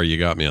Snowpiercer. Sorry, you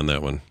got me on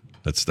that one.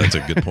 That's a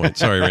good point.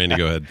 Sorry, Randy.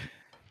 Go ahead.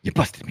 You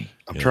busted me.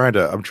 I'm trying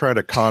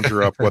to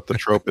conjure up what the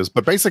trope is,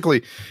 but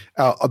basically,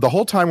 the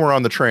whole time we're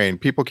on the train,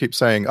 people keep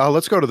saying, "Oh,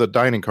 let's go to the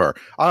dining car.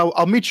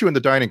 I'll meet you in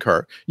the dining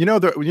car."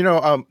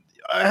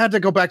 I had to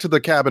go back to the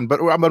cabin,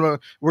 but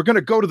we're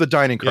gonna go to the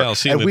dining car. Yeah, I'll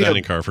see you in And the we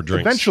dining car for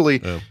drinks. Eventually,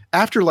 Yeah.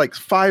 after like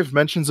 5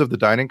 mentions of the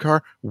dining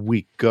car,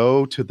 we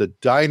go to the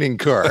dining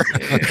car.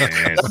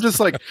 I'm just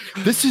like,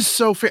 this is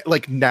so fair.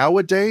 Like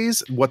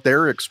nowadays, what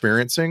they're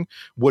experiencing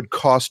would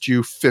cost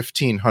you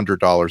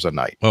 $1,500 a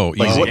night. Oh,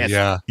 Like, easy. what-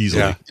 yeah,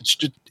 Easily. yeah. It's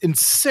just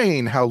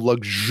insane how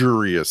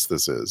luxurious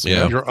this is.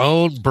 Yeah. Your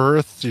own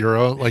birth, your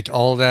own like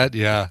all that.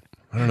 Yeah.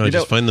 I don't know. I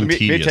just find them me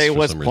tedious. tell you for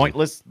what's some reason.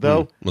 pointless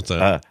though. What's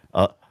that?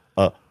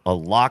 A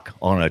lock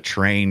on a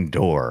train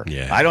door.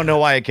 Yeah. I don't know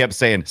why I kept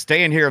saying,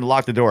 stay in here and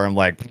lock the door. I'm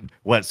like,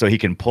 what? So he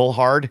can pull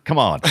hard? Come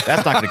on.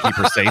 That's not going to keep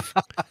her safe.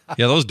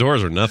 Yeah, those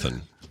doors are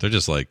nothing. They're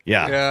just like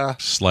Yeah. Yeah.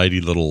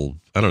 slidey little.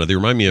 I don't know. They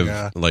remind me of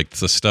Yeah. like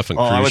the stuff in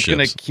Oh, cruise I was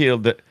ships.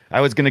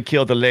 gonna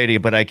kill the lady,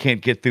 but I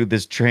can't get through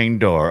this train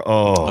door.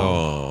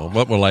 Oh,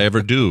 what will I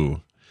ever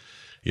do?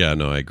 Yeah,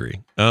 no, I agree.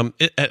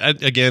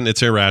 Again,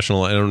 it's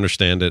irrational. I don't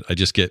understand it. I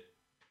just get.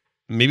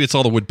 Maybe it's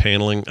all the wood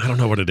paneling. I don't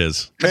know what it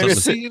is. Have you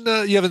Something-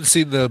 seen? You haven't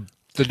seen the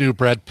new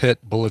Brad Pitt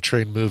Bullet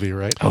Train movie,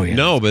 right? Oh yeah.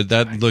 No, but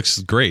that looks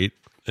great.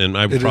 And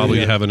I would It- probably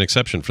yeah. have an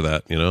exception for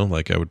that,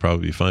 like I would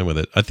probably be fine with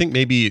it. I think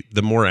maybe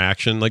the more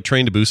action, like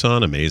Train to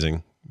Busan,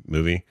 amazing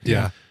movie.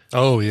 Yeah.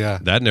 Oh yeah.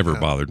 That never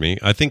bothered me.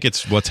 I think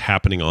it's what's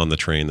happening on the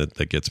train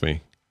that gets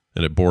me.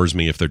 And it bores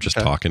me if they're just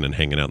talking and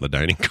hanging out in the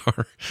dining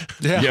car.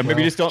 Yeah, maybe well,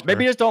 you just don't.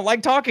 Maybe you just don't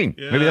like talking.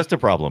 Yeah. Maybe that's the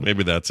problem.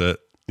 Maybe that's it.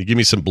 You give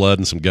me some blood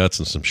and some guts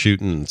and some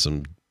shooting and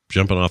some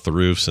jumping off the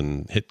roofs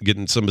and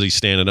getting somebody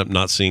standing up,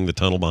 not seeing the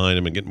tunnel behind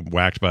him and getting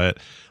whacked by it.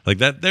 Like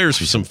that, there's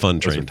some fun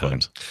train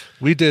times.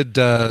 We did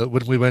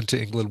when we went to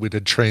England. We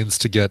did trains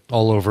to get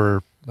all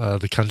over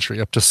the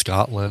country, up to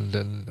Scotland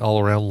and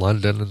all around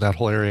London and that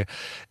whole area.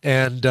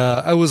 And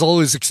I was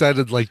always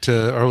excited,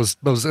 I was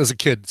as a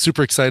kid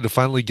super excited to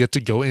finally get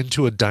to go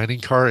into a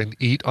dining car and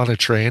eat on a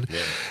train. Yeah.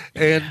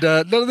 And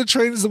none of the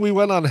trains that we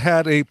went on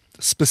had a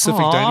specific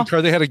dining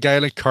car. They had a guy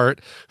in a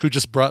cart who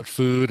just brought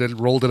food and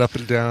rolled it up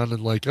and down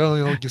and like,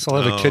 I guess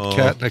I'll have a Kit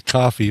Kat and a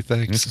coffee,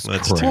 thanks.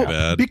 That's too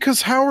bad.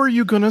 Because how are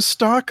you going to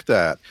stock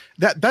that?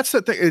 That's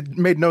the thing. It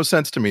made no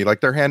sense to me. Like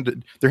they're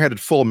handed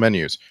full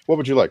menus. What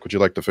would you like? Would you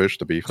like the fish,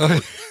 the beef?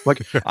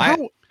 Like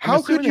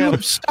how could you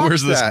have stocked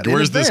Where's this? that in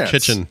Where's this advance?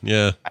 kitchen?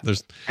 Yeah,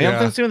 there's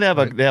I'm assuming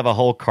they have a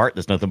whole cart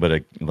that's nothing but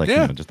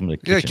just a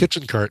kitchen.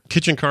 Kitchen cart.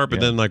 kitchen cart, but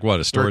then like what?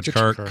 A storage kitchen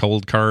cart, cart.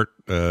 cold cart,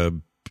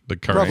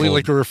 big cart. Probably full.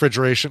 like a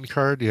refrigeration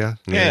card, yeah.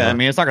 Yeah, I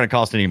mean it's not going to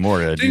cost any more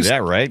to do These-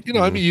 that, right?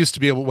 I mean, you used to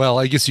be able. Well,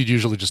 I guess you'd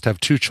usually just have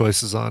two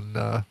choices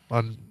on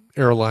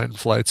airline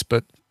flights,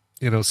 but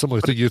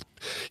similar thing.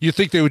 You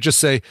think they would just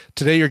say,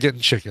 "Today you're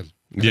getting chicken."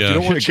 And if Yeah. you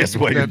don't want Guess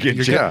chicken, what? You're then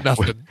getting chicken.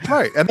 nothing.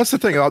 Right, and that's the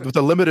thing. With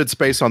the limited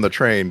space on the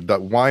train, the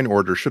wine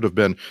order should have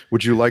been: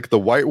 would you like the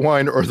white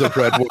wine or the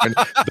red wine?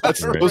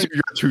 Those are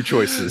your two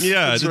choices.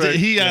 Yeah, That's right.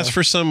 he asked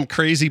for some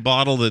crazy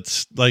bottle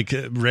that's like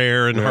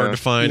rare and hard to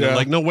find. Yeah. And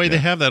like, no way they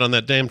have that on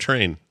that damn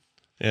train.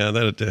 Yeah, and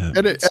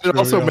it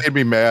also made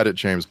me mad at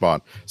James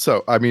Bond.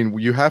 So I mean,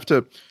 you have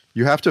to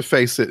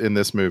face it in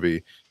this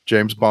movie.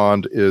 James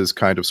Bond is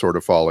kind of sort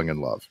of falling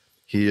in love.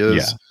 He is.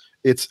 Yeah.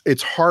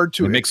 It's hard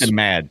to It makes him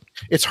mad.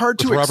 It's hard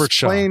With to Robert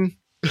Shaw. explain.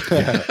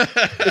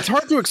 It's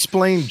hard to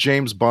explain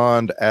James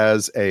Bond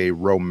as a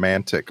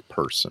romantic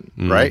person,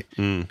 right?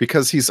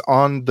 Because he's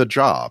on the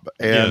job,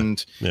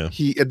 and Yeah.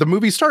 the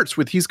movie starts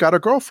with he's got a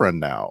girlfriend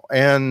now,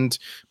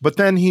 but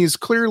then he's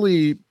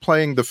clearly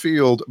playing the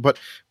field. But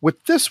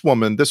with this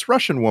woman, this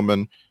Russian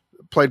woman,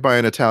 played by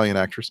an Italian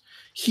actress,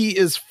 he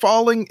is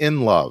falling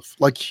in love.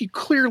 Like he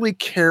clearly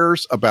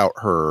cares about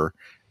her.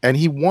 And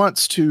he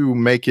wants to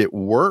make it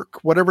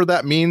work, whatever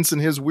that means in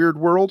his weird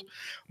world.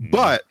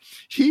 But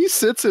he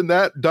sits in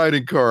that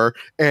dining car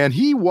and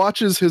he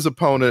watches his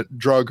opponent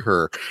drug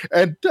her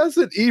and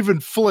doesn't even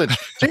flinch.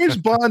 James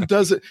Bond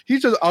doesn't. He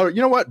just, you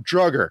know what?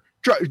 Drug her.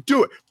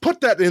 Do it. Put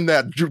that in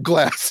that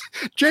glass.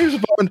 James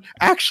Bond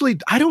actually,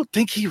 I don't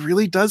think he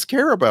really does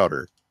care about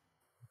her.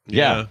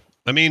 Yeah.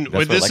 I mean, That's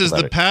what I this like is about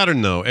the it.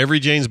 pattern, though. Every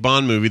James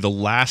Bond movie, the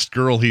last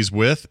girl he's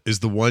with is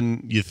the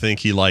one you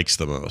think he likes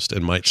the most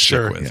and might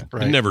Sure, stick with. yeah,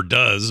 right. It never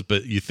does,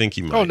 but you think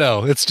he might. Oh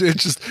no, it's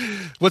just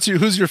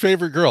who's your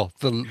favorite girl?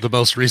 The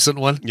most recent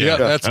one? Yeah.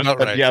 That's not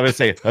right. Yeah, I would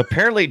say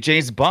apparently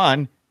James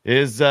Bond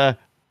is a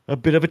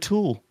bit of a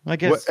tool, I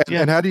guess.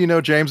 And how do you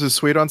know James is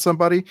sweet on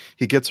somebody?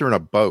 He gets her in a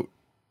boat.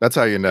 That's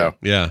how you know.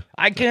 Yeah.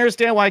 I can't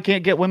understand why I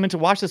can't get women to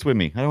watch this with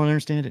me. I don't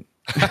understand it.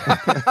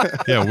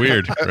 Yeah,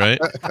 weird, right?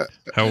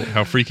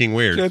 How freaking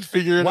weird. Can't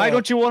figure it Why out.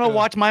 don't you want to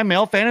watch my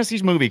male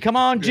fantasies movie? Come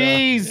on,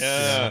 jeez.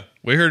 Yeah.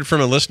 We heard from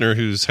a listener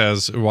who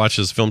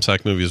watches Film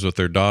Sack movies with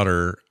their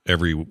daughter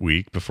every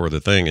week before the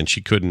thing, and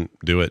she couldn't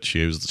do it.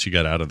 She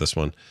got out of this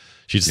one.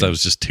 She just thought it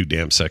was just too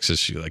damn sexist.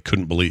 She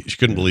couldn't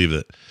believe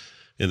that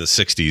in the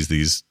 60s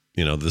this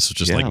was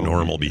just like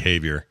normal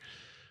behavior.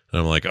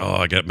 And I'm like,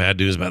 I got bad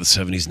news about the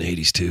 70s and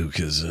 80s too,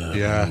 because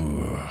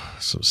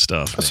some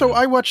stuff. Man. So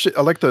I watched it.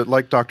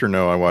 Like Dr.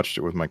 No, I watched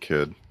it with my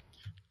kid,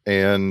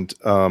 and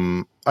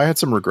I had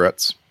some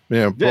regrets.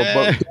 Both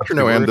Dr.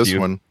 No and this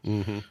one.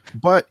 Mm-hmm.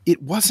 But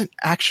it wasn't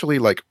actually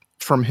like,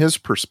 from his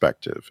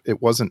perspective,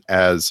 it wasn't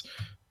as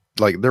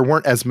like, there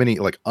weren't as many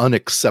like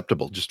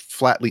unacceptable, just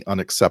flatly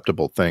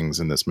unacceptable things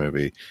in this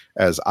movie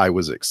as I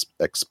was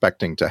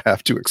expecting to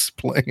have to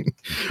explain.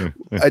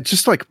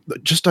 just like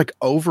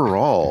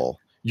overall,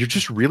 you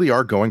just really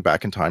are going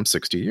back in time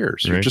 60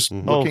 years. You're just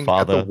looking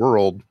at the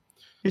world.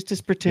 It's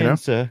just pretend,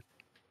 sir.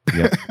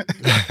 Yeah.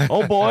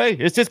 Oh boy,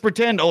 it's just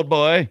pretend, old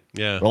boy.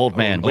 Yeah. Old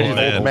man. Old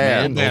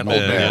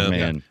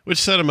man. Which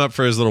set him up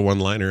for his little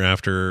one-liner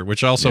after,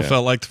 which also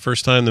felt like the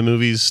first time the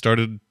movies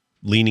started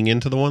leaning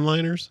into the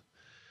one-liners.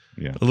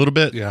 Yeah. A little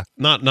bit. Yeah.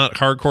 Not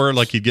hardcore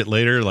like you'd get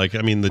later. Like,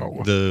 I mean,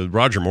 the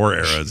Roger Moore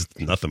era is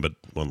nothing but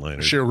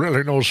one-liners. She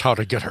really knows how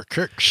to get her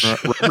kicks.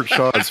 Robert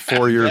Shaw is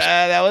 4 years.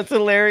 That was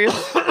hilarious.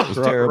 It was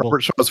terrible.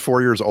 Robert Shaw is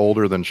 4 years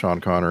older than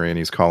Sean Connery, and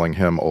he's calling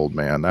him old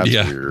man. That's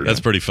weird.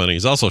 That's pretty funny.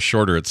 He's also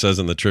shorter. It says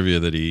in the trivia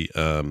that he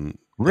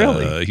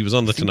really he was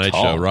on the Tonight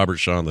Show. Robert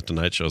Shaw on the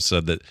Tonight Show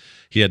said that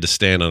he had to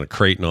stand on a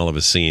crate in all of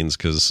his scenes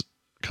because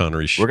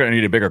Connery's we're going to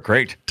need a bigger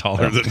crate.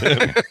 Taller than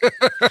him.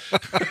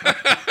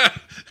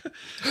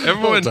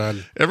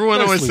 Everyone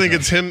always thinks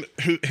it's him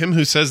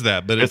who says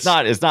that, but it's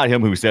not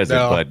him who says it,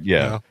 but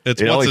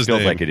it always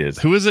feels like it is.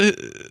 Who is it?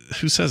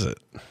 Who says it?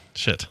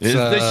 Shit, it's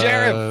the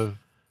sheriff.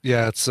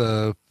 Yeah, it's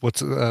not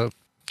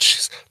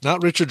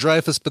Richard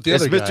Dreyfuss, but the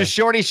other guy. It's Mr.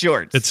 Shorty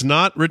Shorts. It's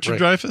not Richard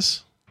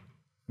Dreyfuss.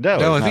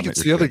 No, I think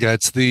it's the other guy.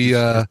 It's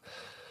the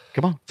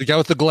come on, the guy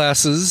with the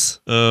glasses.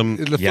 In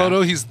the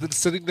photo, he's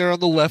sitting there on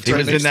the left. He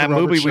was in that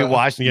movie we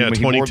watched. Yeah,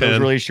 2010. Those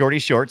really shorty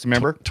shorts.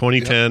 Remember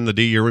 2010,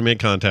 the year we made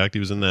contact.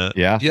 He was in that.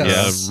 Yeah,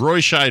 yes. Roy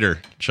Scheider.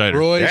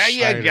 There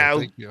you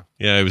go.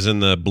 Yeah, he was in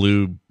the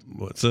blue.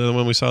 What's the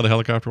one we saw? The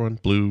helicopter one,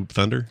 Blue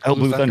Thunder. Oh,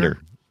 Blue Thunder.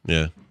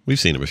 Yeah, we've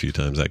seen him a few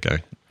times. That guy.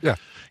 Yeah.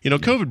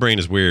 COVID brain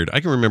is weird. I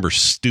can remember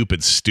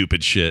stupid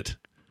shit.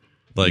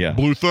 Like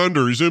Blue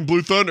Thunder, he's in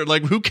Blue Thunder.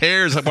 Like, who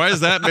cares? Why is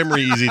that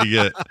memory easy to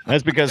get?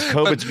 That's because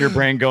COVID's in your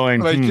brain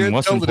going, I can't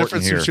what's tell the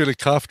important difference here? between a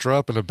cough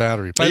drop and a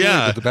battery. By the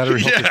way, did the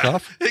battery help the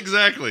cough?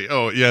 Exactly.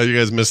 Oh, yeah, you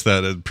guys missed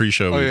that at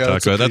pre-show. We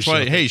talked about. That's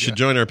why, hey, you should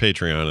join our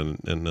Patreon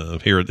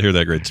and hear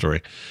that great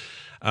story.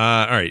 All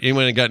right.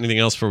 Anyone got anything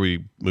else before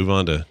we move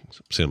on to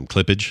some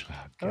clippage?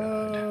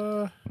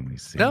 Let me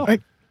see. No.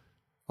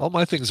 All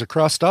my things are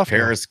crossed off.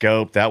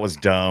 Periscope, that was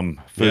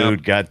dumb.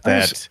 Food, got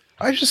that.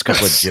 I just got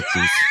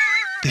gypsies.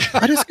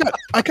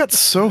 I got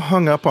so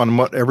hung up on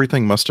what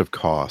everything must have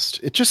cost.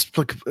 It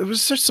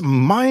was just some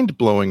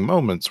mind-blowing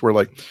moments where,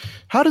 like,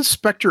 how does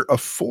Spectre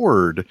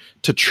afford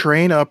to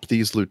train up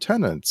these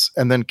lieutenants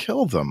and then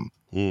kill them?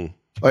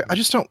 Like, I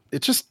just don't.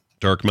 It just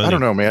dark money. I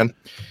don't know, man.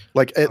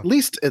 Like, at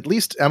least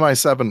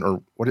MI7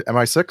 or what?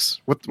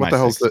 MI6? What the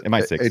hell is the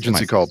MI6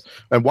 agency called?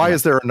 And why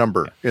is there a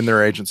number in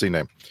their agency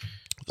name?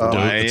 It's all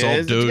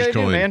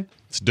Dogecoin. Man.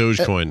 It's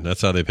Dogecoin.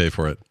 That's how they pay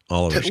for it.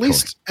 All of it.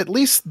 At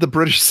least the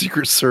British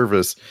Secret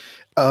Service,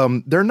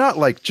 they're not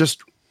like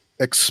just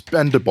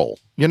expendable.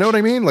 You know what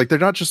I mean? Like, they're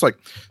not just like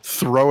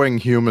throwing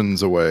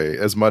humans away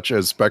as much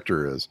as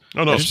Spectre is.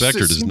 Oh no,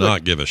 Spectre does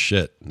not give a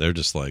shit. They're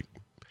just like,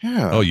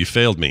 yeah. Oh, you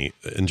failed me.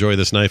 Enjoy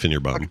this knife in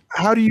your bum.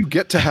 How do you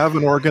get to have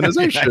an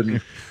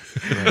organization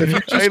if you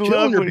just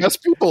kill your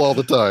best people all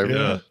the time?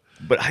 Yeah.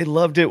 But I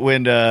loved it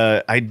when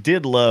I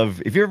did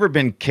love. If you've ever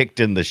been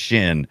kicked in the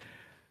shin,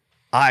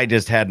 I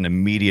just had an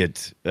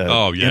immediate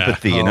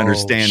empathy and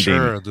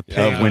understanding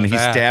of when he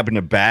stabbed in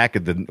the back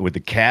with the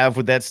calf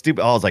with that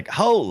stupid. I was like,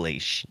 holy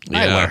shit,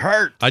 I would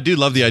hurt. I do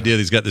love the idea that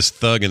he's got this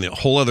thug in the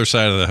whole other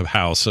side of the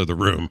house or the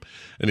room,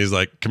 and he's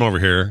like, "Come over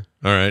here.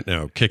 All right,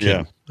 now kick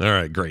him. All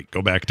right, great.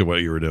 Go back to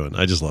what you were doing."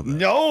 I just love that.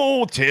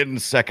 No, 10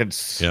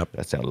 seconds. Yep,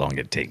 that's how long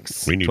it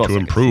takes. We need to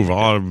improve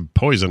our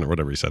poison or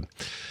whatever he said.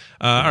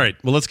 All right,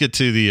 well, let's get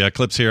to the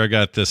clips here. I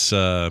got this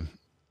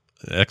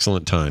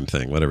excellent time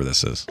thing, whatever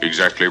this is.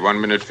 Exactly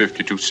 1 minute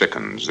 52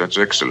 seconds. That's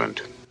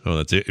excellent. Oh,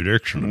 that's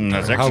excellent.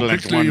 That's excellent. How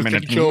quickly you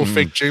can kill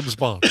fake James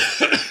Bond.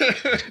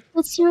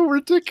 That's so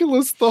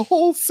ridiculous. The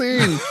whole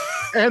scene.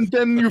 And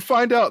then you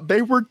find out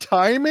they were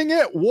timing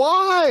it.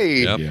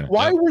 Why? Yep.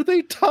 Why were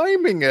they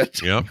timing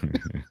it? Yep.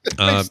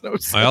 Makes no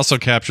sense. I also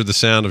captured the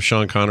sound of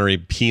Sean Connery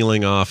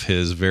peeling off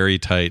his very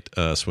tight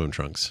swim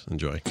trunks.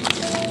 Enjoy.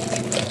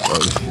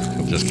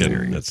 Just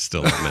kidding. That's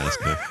still a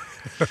mask.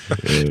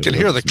 You can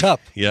hear the cup.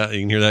 Yeah,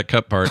 you can hear that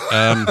cup part.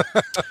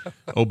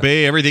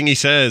 Obey everything he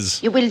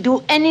says. You will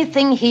do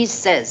anything he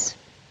says.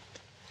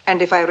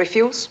 And if I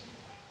refuse?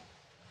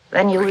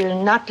 Then you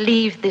will not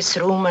leave this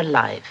room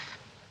alive.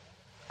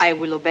 I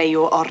will obey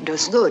your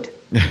orders. Good.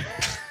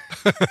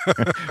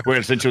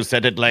 Well, since you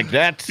said it like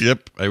that.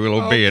 Yep, I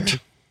will obey it.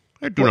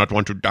 I do not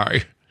want to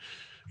die.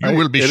 You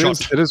will be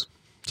shot. It is.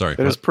 Sorry.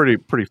 It is pretty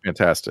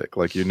fantastic.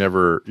 Like you're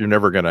never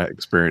gonna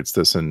experience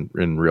this in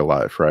real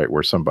life, right?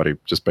 Where somebody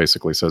just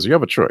basically says you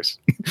have a choice,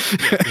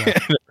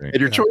 and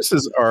your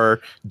choices are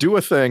do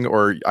a thing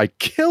or I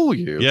kill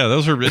you. Yeah,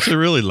 it's a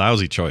really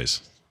lousy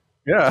choice.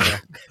 Yeah.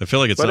 I feel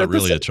like it's But not at the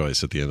really same- a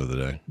choice at the end of the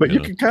day. But you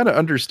know? can kind of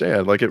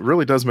understand, like it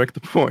really does make the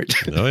point.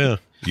 Oh yeah,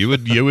 you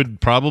would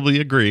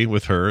probably agree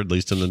with her at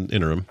least in the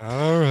interim.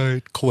 All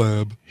right,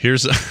 Kleb.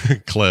 Here's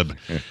Kleb.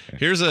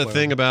 Here's a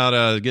thing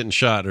about getting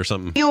shot or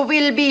something. You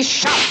will be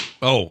shot.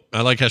 Oh,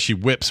 I like how she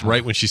whips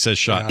right when she says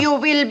shot. You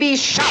will be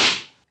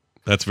shot.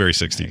 That's very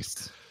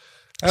 60s.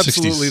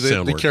 Absolutely, 60s the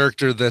sound work.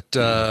 character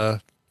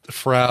that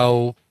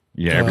Frau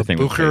Yeah, everything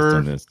was based Booker,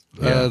 on this.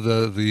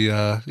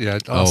 Yeah.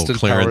 Austin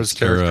Powers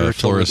character, totally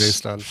Flores,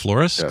 based on.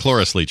 Flores, Yes.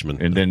 Cloris Leachman.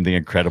 And then The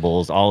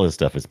Incredibles, all his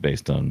stuff is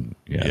based on.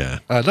 Yeah.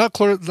 Not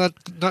Cloris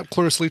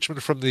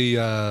Leachman from the.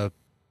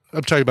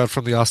 I'm talking about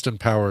from the Austin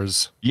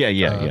Powers.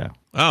 Yeah.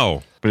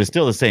 Oh, But it's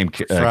still the same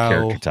Frau-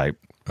 character type.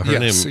 her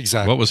Yes, name.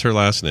 exactly. What was her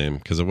last name?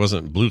 Because it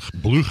wasn't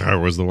Blucher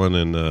was the one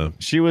in.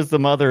 She was the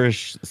mother of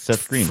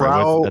Seth Green. right?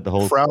 Frau Wasn't that the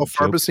whole show?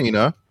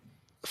 Farbissina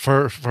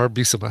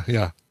Farbissima,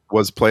 yeah,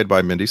 was played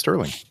by Mindy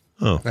Sterling.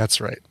 Oh, that's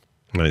right.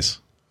 nice.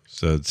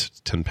 So it's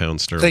 10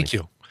 pounds sterling. Thank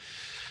you.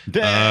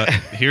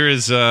 Here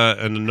is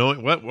an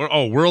annoying. What?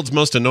 Oh, world's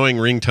most annoying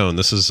ringtone.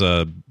 This is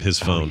his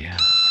phone. Yeah.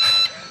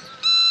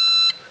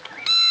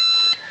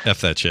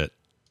 F that shit.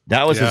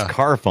 That was Yeah. his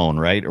car phone,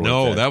 right? Or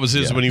No, that was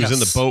his yeah. when he was in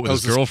the Yes. boat with That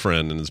his was his-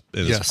 girlfriend and his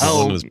Yes.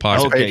 phone in his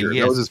pocket. Okay, Pager.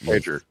 yes. That was his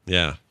pager.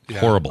 Yeah. Yeah.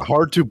 Horrible.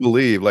 Hard to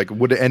believe. Like,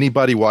 would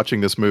anybody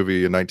watching this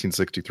movie in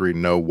 1963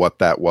 know what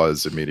that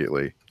was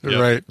immediately? Yep.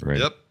 Right. Right.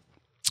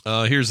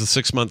 Yep. Here's the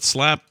 6-month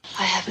slap.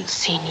 I haven't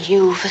seen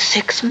you for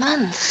 6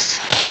 months.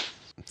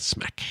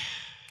 Smack.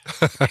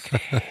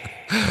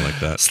 I like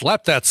that.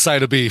 Slap that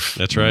side of beef.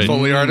 That's right.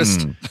 Foley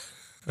artist.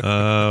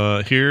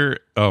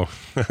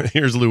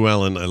 Here's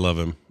Llewellyn. I love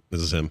him.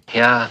 This is him.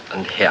 Here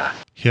and here.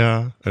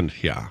 Here and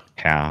here.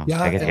 Yeah.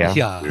 Yeah, I get and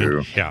yeah.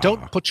 yeah. Here.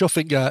 Don't put your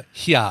finger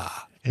here.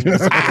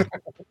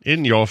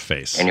 In your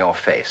face. In your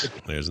face.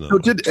 There's So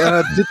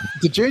another.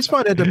 did James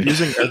Bond end up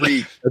using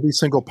every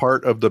single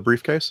part of the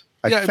briefcase?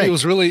 I mean,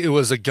 it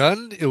was a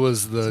gun, it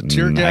was the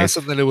tear gas,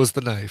 Knife. and then it was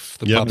the knife.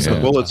 The Yep. pops the out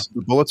the bullets. top.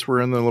 The bullets were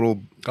in the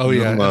little. Oh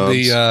yeah, little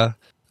and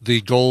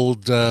the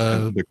gold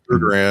the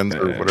Krugerrands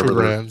or whatever.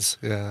 Krugerrands.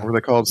 Yeah. What were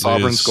they called?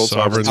 Sovereigns, gold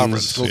sovereigns.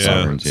 Gold Yeah.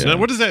 sovereigns, So now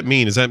what does that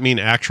mean? Does that mean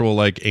actual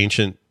like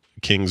ancient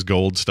king's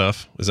gold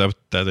stuff? Is that what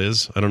that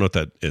is? I don't know what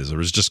that is. Or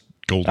is it just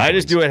gold? I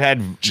just coins? knew it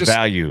had Just-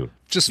 value.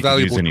 Just You could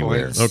use valuable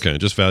anywhere. coins. Okay,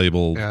 just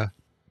valuable Yeah.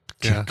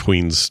 Yeah.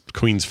 queen's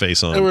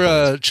face on. There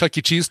were Chuck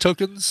E. Cheese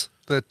tokens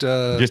that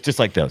Just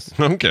like those.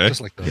 okay.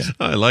 just like those.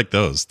 I like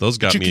those. Those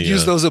got You me. could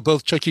use those at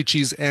both Chuck E.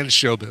 Cheese and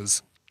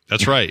Showbiz.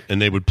 That's right. And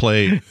they would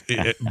play,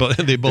 but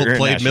they both They're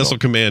played international. Missile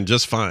Command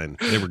just fine.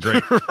 They were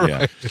great.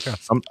 Yeah.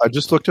 I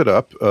just looked it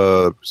up.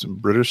 Some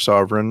British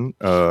sovereign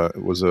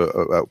was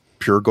a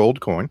pure gold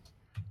coin.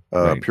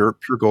 Right. Pure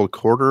gold,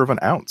 quarter of an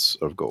ounce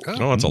of gold.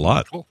 Oh, it's a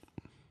lot. Cool.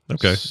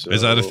 Okay.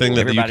 Is that a thing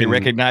that you Everybody can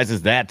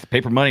recognizes that.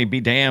 Paper money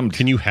be damned.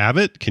 Can you have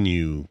it? Can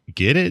you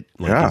get it?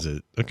 Like, Yeah. Is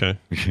it okay?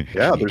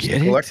 Yeah, there's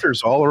get it?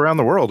 collectors all around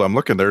the world. I'm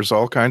looking. There's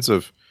all kinds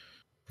of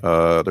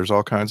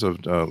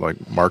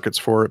like markets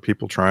for it.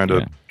 People trying to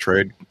Yeah.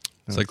 trade.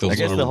 It's like those. I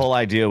guess the little- whole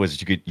idea was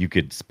that you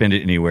could spend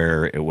it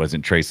anywhere. It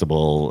wasn't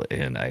traceable,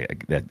 and I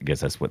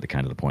guess that's what the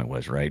kind of the point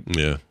was, right?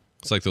 Yeah.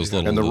 It's like those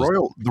little. And the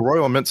those-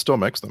 Royal Mint still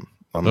makes them.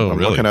 I'm Oh,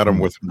 really? looking at them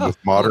with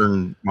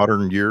modern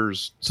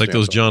years. It's like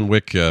those stamps John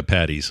Wick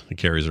patties he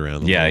carries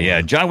around. Yeah,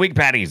 yeah. John Wick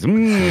patties.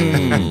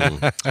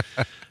 Mm.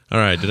 All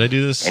right. Did I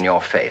do this? In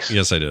your face.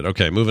 Yes, I did.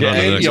 Okay. Moving on to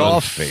the In next your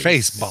one.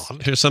 face,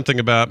 Bond. Here's something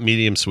about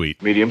medium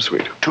sweet. Medium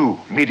sweet. 2.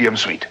 Medium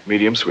sweet.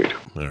 Medium sweet.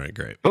 All right.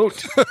 Great.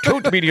 Toot,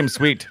 toot, medium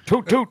sweet.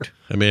 Toot, toot.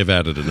 I may have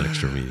added an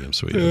extra medium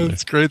sweet. in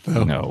It's great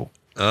though. No.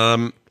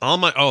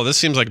 there. This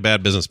seems like a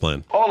bad business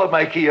plan. All of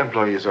my key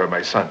employees are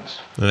my sons.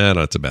 No,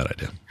 it's a bad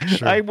idea.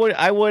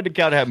 I would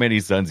count how many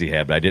sons he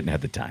had, but I didn't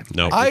have the time.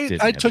 No. just I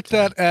didn't have took the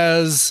time. that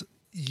as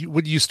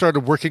when you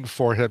started working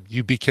for him,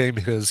 you became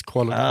his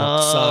quote unquote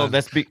Oh, son.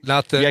 that's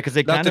not that. yeah, 'cause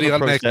they not kind that of he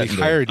approached automatically that in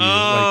the- hired you.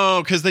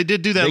 Oh, because they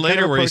did do that They later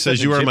kinda where he approached says,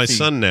 that "You in are my Gypsy.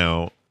 son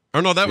now."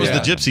 Or no, that was Yeah.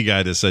 the gypsy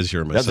guy that says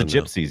you're my That's the son.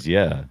 now. gypsies,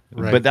 yeah.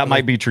 Right. But that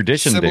might be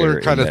tradition similar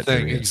there kind in of that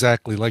thing, area.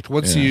 exactly. Like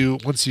once Yeah.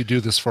 you do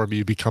this for me,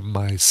 you become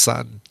my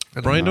son.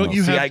 And Brian, don't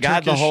you See, have I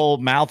got the Turkish- whole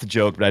mouth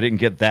joke, but I didn't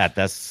get that.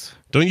 That's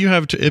Don't you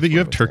have? You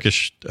have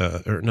Turkish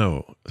or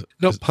no?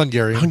 Nope,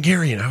 Hungarian.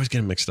 Hungarian. I always get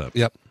them mixed up.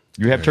 Yep.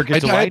 you have Turkish I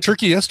delight. had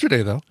turkey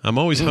yesterday though. I'm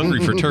always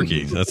hungry for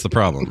turkey. That's the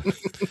problem.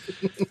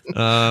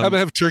 I'm gonna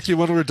have turkey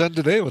when we're done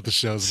today with the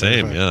show. as a matter of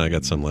Same. fact. Yeah, I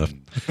got some left.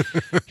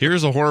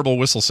 Here's a horrible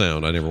whistle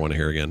sound I never want to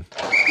hear again.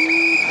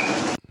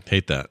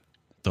 Hate that.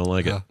 Don't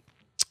like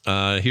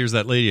it. Here's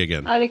that lady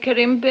again. Ali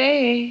Karim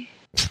Bey.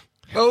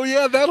 Oh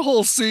yeah, that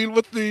whole scene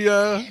with the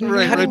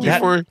right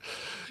before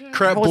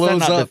crap How was that blows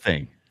not the up.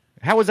 thing?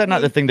 How was that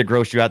not the thing that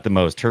grossed you out the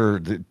most?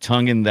 The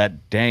tongue in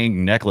that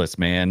dang necklace,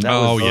 man. That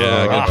Oh was,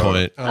 yeah, good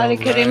point. Ali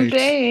Karim right.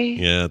 Bey.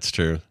 Yeah, it's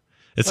true.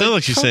 It sounds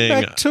like she's Come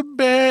saying. back to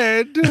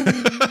bed.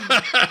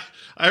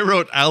 I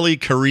wrote Ali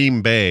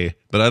Karim Bey,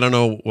 but I don't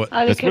know what.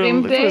 Ali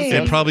Karim Bey.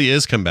 It probably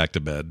is come back to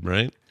bed,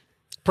 right?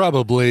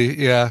 Probably,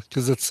 yeah,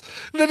 because it's.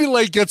 And then he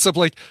like gets up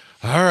like,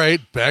 all right,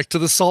 back to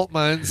the salt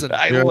mines. And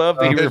I love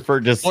that he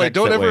referred to sex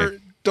don't that ever. way.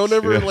 Don't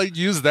ever like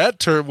use that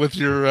term with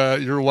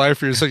your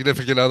wife or your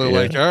significant other. Yeah.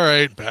 Like, all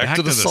right, back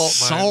to the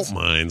salt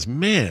mines,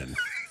 man.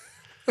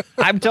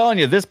 I'm telling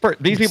you, these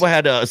people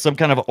had some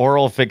kind of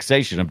oral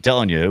fixation. I'm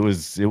telling you, it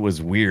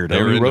was weird. They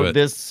I were into wrote it.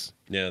 this,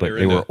 Yeah, but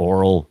they were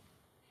oral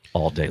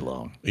all day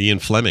long. Ian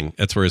Fleming.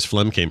 That's where his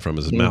phlegm came from,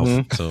 his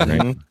mouth. So,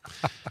 Right.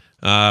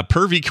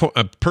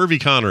 Pervy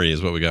Connery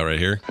is what we got right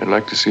here. I'd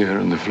like to see her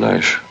in the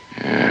flesh.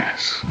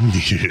 Yes.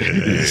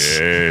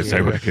 Yes,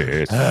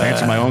 I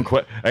answer my own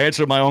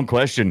answer my own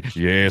question.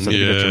 Yes, I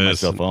think I turned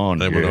myself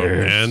on. I will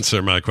Yes.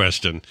 answer my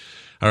question.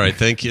 All right,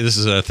 thank you. This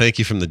is a thank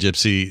you from the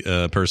gypsy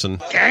person.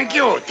 Thank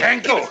you.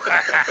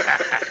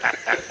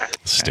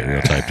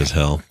 Stereotyped as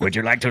hell. Would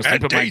you like to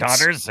sleep with my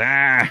daughters?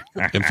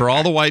 And for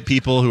all the white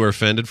people who are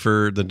offended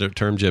for the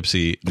term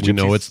gypsy, we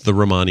know it's the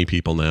Romani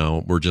people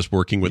now. We're just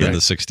working within the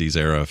 60s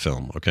era of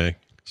film, okay?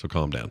 So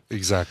calm down.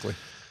 Exactly.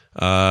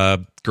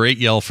 Great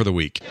yell for the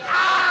week.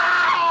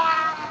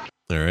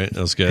 All right,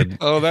 that was good.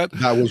 Oh, that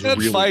was that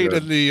really fight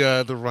good. in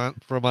the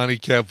Romani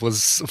camp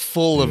was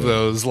full of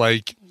those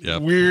like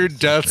weird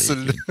deaths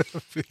and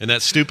And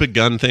that stupid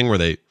gun thing where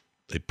they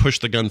push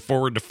the gun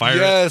forward to fire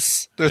it.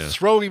 yes, they're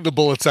throwing the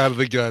bullets out of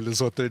the gun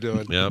is what they're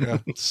doing. Yep. Yeah.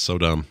 It's so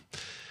dumb.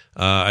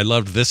 I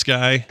loved this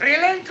guy.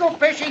 Trilenko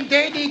patient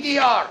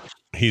DDR.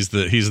 He's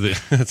the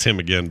that's him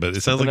again, but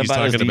it sounds Something like he's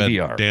about his talking about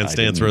DVR. Dance I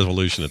Dance didn't-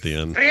 Revolution at the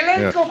end.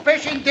 Trilenko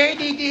patient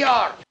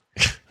DDR.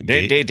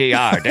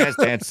 DDR,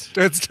 dance.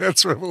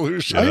 Dance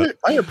Revolution.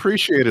 I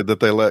appreciated that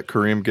they let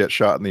Kareem get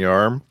shot in the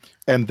arm,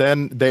 and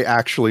then they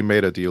actually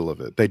made a deal of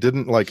it. They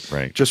didn't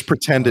just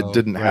pretend it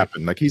didn't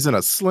happen. Like he's in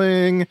a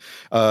sling.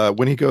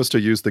 When he goes to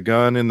use the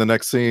gun in the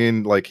next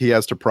scene, like he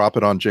has to prop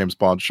it on James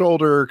Bond's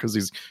shoulder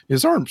because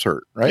his arm's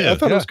hurt. Right? I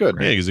thought it was good.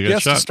 Yeah, because he He got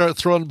has shot. to start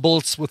throwing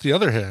bullets with the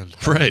other hand.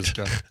 Right.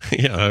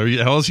 Yeah.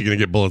 How else are you going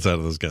to get bullets out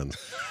of those guns?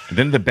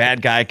 Then the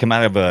bad guy come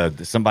out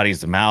of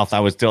somebody's mouth. I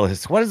was still,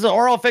 what is the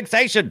oral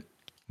fixation?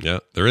 Yeah,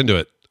 they're into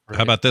it.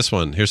 How about this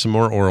one? Here's some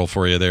more oral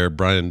for you there,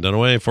 Brian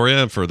Dunaway, for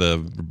you for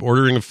the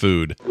ordering of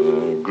food.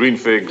 Green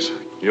figs,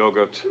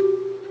 yogurt,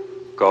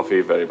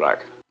 coffee, very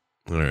black.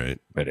 All right.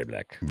 Very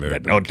black. Very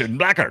No,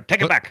 blacker.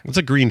 Take it back. What's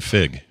a green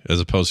fig as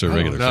opposed to a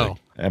regular No.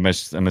 fig?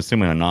 I'm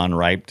assuming a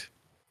non-ripe.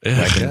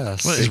 Yeah.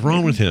 Yes. What is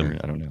wrong with him?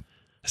 I don't know.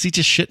 Is he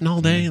just shitting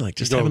all day? Like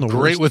just Go having the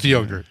great worst? with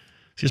yogurt.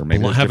 Just Or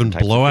maybe there's having different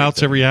types of blowouts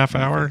figs. every half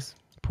hour?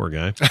 Poor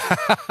guy.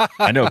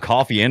 I know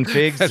coffee and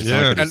figs.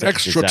 Yeah. An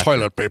extra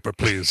toilet paper,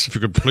 please. If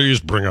you could please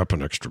bring up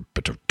an extra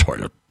bit of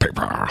toilet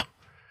paper.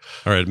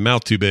 All right,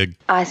 mouth too big.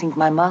 I think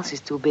my mouth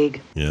is too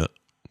big. Yeah.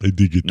 I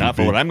dig it too Not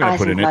for big. what I'm going I to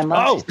put think in my it.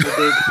 mouth is Oh,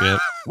 too big. Yeah.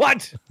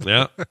 what?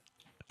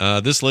 Yeah.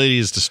 This lady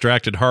is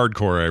distracted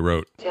hardcore, I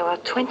wrote. There are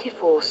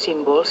 24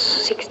 symbols,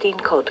 16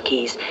 code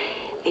keys.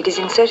 It is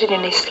inserted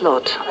in a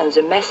slot, and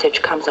the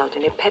message comes out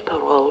in a paper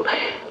roll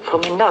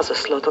from another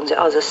slot on the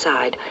other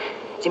side.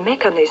 The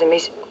mechanism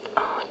is...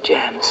 Oh,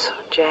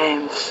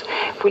 James,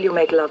 will you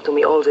make love to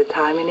me all the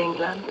time in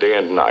England? Day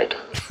and night.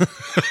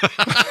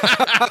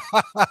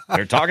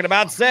 They're talking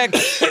about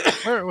sex.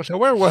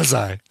 Where was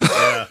I?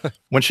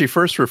 When she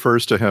first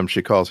refers to him,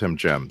 she calls him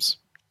Gems.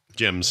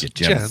 Gems.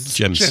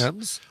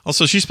 Gems.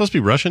 Also, she's supposed to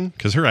be Russian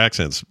because her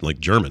accent's like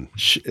German.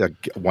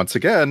 Once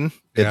again,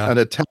 Yeah. an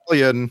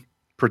Italian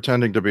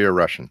pretending to be a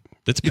Russian.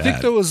 It's You bad.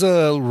 think there was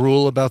a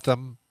rule about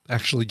them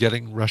actually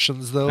getting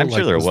Russians, though? I'm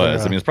sure there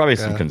was. I mean, there's probably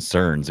some yeah.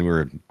 concerns. We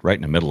were right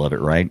in the middle of it,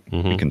 right?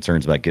 Mm-hmm.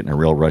 Concerns about getting a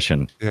real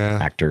Russian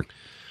actor.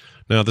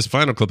 Now, this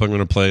final clip I'm going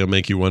to play will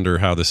make you wonder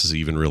how this is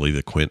even really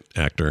the Quint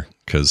actor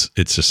because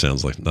it just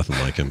sounds like nothing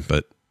like him.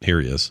 But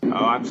here he is. Oh,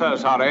 I'm so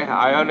sorry.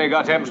 I only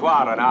got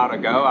Emsoir an hour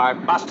ago. I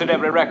busted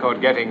every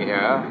record getting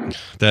here.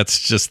 That's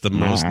just the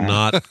most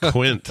not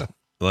Quint.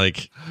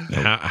 Like,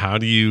 how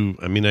do you?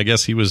 I mean, I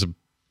guess he was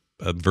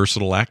a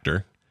versatile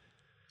actor.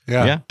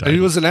 Yeah. He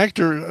was an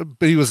actor,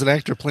 but he was an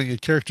actor playing a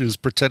character who's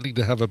pretending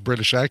to have a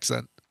British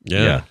accent.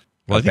 Yeah.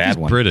 Well, I think he's bad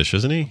one. British,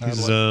 isn't he?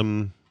 He's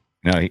No,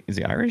 is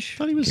he Irish? I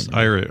thought he was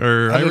Irish.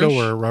 Or I don't know Irish?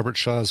 where Robert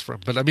Shaw's from,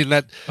 but I mean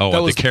that Oh, that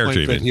the was the character,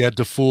 point you that mean. he had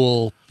to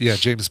fool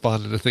James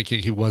Bond into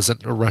thinking he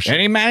wasn't a Russian.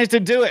 And he managed to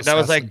do it. I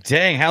was Assassin. like,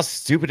 dang, how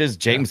stupid is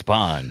James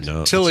Bond?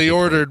 No, Till that's he a good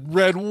ordered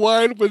red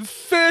wine with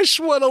fish.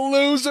 What a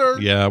loser.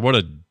 point. Yeah,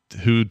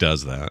 who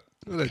does that?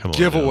 What a Come on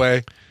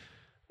giveaway.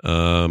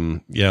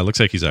 Yeah, it looks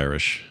like he's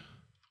Irish,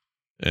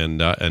 and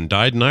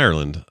died in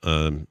Ireland.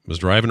 Was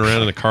driving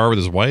around in a car with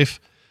his wife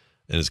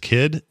and his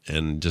kid,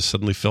 and just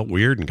suddenly felt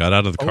weird and got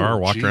out of the car,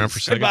 walked around for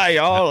a second, Goodbye,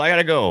 y'all. I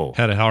gotta go.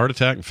 had a heart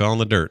attack, and fell in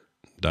the dirt,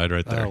 died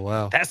right there. Oh,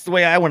 wow. That's the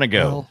way I want to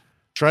go. Well,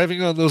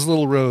 driving on those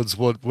little roads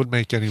would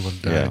make anyone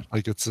die. Yeah.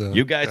 Like it's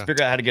You guys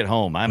figure out how to get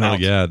home. I'm Oh out.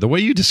 yeah, the way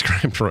you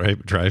described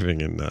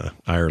driving in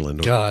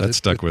Ireland, that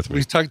stuck with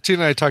me. Tina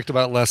and I talked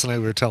about it last night.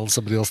 We were telling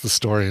somebody else the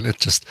story, and it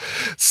just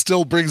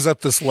still brings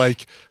up this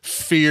like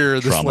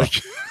fear, this Trauma.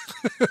 like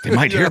They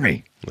might hear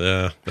me.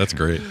 Yeah, that's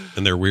great.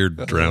 And their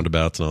weird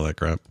roundabouts and all that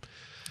crap.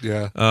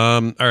 Yeah.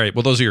 All right.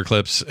 Well, those are your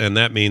clips, and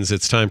that means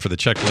it's time for the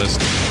checklist.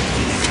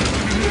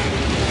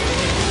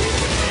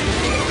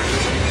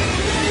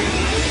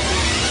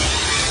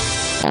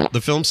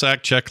 The Film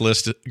Sack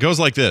checklist goes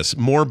like this: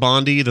 more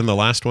Bondy than the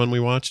last one we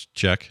watched.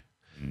 Check.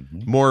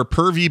 More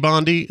pervy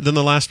Bondy than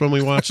the last one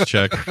we watched.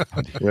 Check.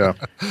 Yeah.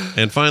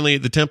 And finally,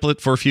 the template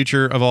for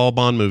future of all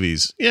Bond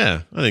movies.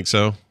 Yeah, I think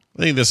so.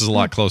 I think this is a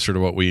lot closer to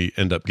what we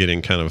end up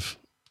getting kind of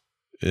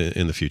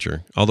in the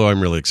future. Although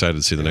I'm really excited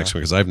to see the next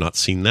one because I've not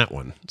seen that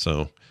one.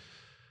 So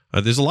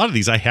there's a lot of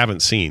these I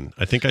haven't seen.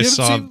 I think you've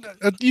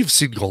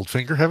seen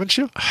Goldfinger, haven't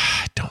you?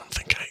 I don't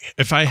think I.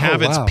 If I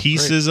have, it's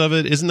pieces of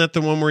it. Isn't that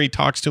the one where he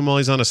talks to him while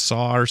he's on a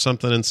saw or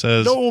something and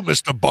says, "No,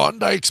 Mr.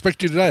 Bond, I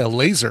expect you to die." A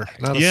laser,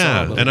 not a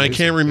saw. And I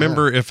can't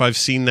remember if I've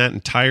seen that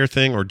entire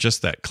thing or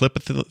just that clip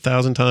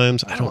 1,000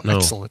 times. I don't know.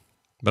 Excellent.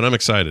 But I'm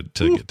excited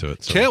to get to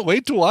it. So. Can't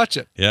wait to watch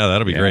it. Yeah,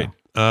 that'll be great.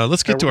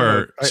 Let's get to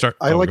our start.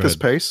 I like this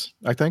pace.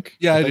 I think.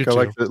 Yeah, I do too. I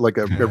like it, like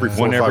every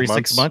 4 or 5 months.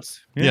 6 months.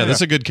 Yeah,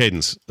 that's a good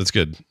cadence. That's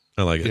good.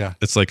 I like it. Yeah.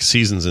 It's like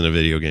seasons in a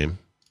video game.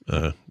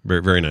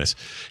 Very, very nice.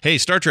 Hey,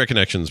 Star Trek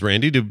Connections,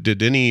 Randy.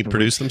 Did any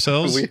produce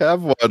themselves? We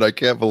have one. I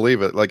can't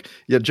believe it. Like,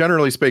 yeah,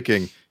 generally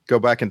speaking, go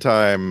back in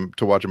time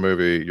to watch a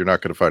movie, you're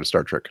not going to find a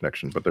Star Trek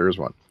connection, but there is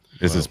one.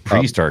 This is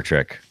pre-Star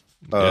Trek.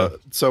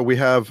 So we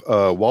have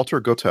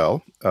Walter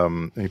Gotell.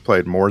 He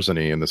played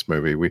Morzani in this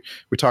movie. We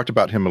talked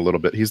about him a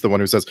little bit. He's the one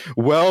who says,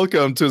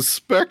 "Welcome to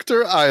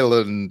Spectre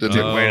Island."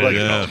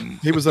 And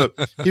he's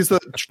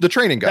the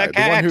training guy,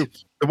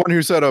 the one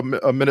who said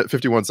a minute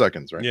 51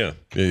 seconds, right? Yeah.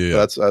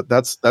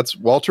 That's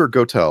Walter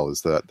Gotell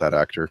is that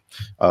actor.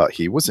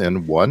 He was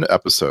in one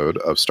episode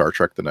of Star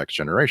Trek: The Next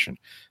Generation.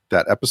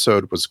 That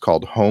episode was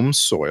called Home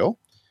Soil.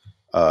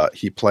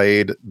 He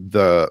played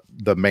the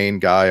main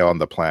guy on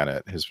the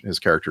planet. His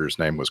character's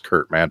name was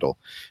Kurt Mandel.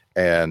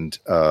 And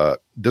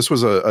this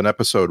was an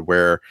episode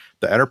where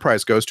the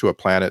Enterprise goes to a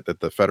planet that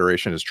the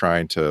Federation is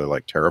trying to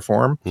like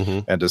terraform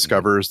and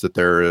discovers that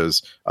there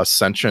is a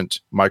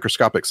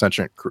microscopic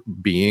sentient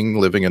being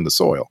living in the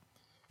soil.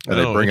 And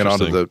they bring it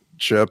onto the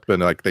ship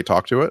and like they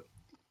talk to it.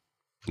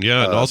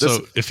 Yeah, and also,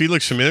 if he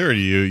looks familiar to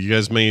you, you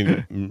guys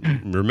may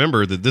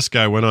remember that this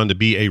guy went on to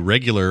be a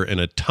regular in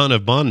a ton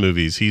of Bond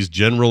movies. He's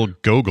General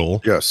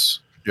Gogol. Yes,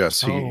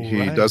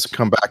 he does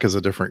come back as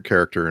a different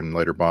character in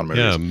later Bond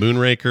movies. Yeah,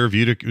 Moonraker,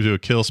 View to a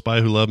Kill,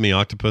 Spy Who Loved Me,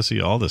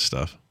 Octopussy, all this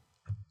stuff.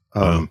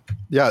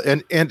 Yeah,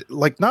 and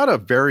like not a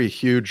very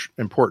huge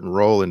important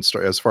role in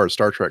as far as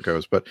Star Trek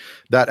goes, but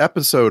that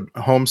episode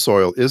Home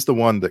Soil is the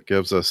one that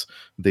gives us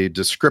the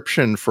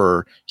description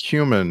for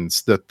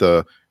humans that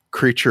the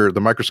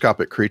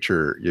microscopic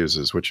creature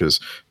uses, which is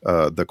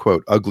the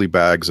quote ugly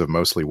bags of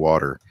mostly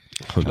water.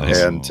 Oh, nice.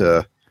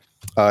 And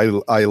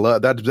I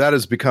love that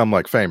has become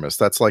like famous.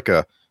 That's like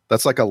a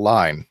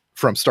line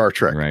from Star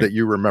Trek that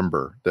you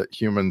remember, that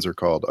humans are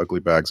called ugly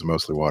bags of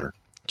mostly water.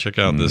 Check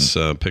out this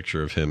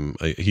picture of him.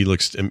 He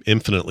looks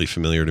infinitely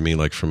familiar to me,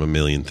 like from a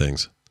million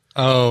things.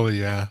 Oh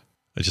yeah,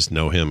 I just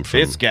know him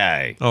from this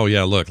guy. Oh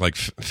yeah, look, like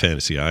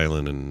Fantasy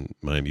Island and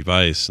Miami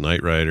Vice,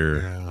 Knight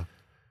Rider. Yeah.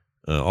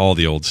 All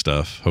the old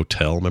stuff.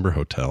 Hotel. Remember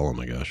Hotel? Oh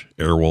my gosh.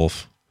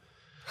 Airwolf.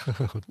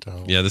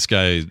 Hotel. Yeah, this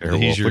guy,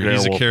 he's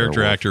a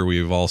character actor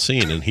we've all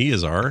seen, and he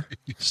is our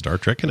Star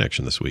Trek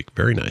connection this week.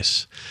 Very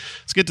nice.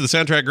 Let's get to the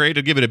soundtrack grade.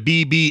 I'll give it a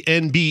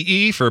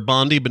BBNBE for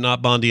Bondy, but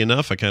not Bondy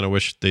enough. I kind of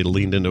wish they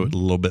leaned into it a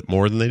little bit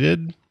more than they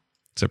did,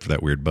 except for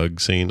that weird bug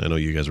scene. I know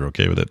you guys are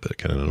okay with it, but it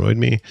kind of annoyed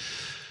me.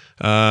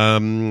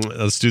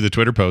 Let's do the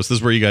Twitter post. This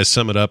is where you guys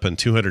sum it up in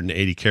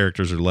 280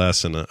 characters or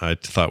less, and I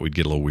thought we'd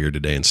get a little weird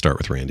today and start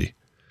with Randy.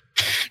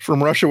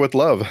 From Russia with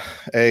Love,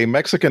 a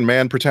Mexican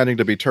man pretending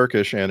to be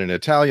Turkish and an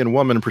Italian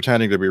woman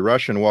pretending to be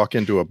Russian walk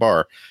into a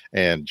bar,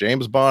 and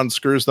James Bond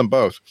screws them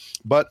both,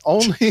 but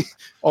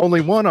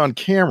only one on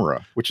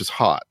camera, which is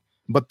hot.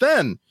 But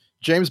then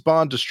James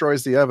Bond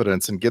destroys the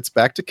evidence and gets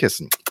back to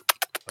kissing.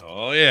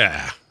 Oh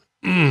yeah,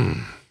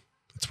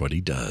 that's what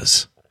he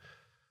does.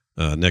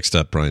 Next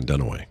up, Brian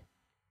Dunaway.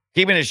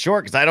 Keeping it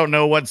short because I don't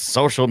know what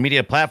social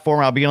media platform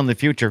I'll be on in the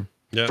future.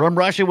 Yeah. From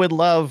Russia with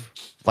Love.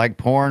 Like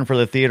porn for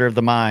the theater of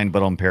the mind,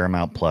 but on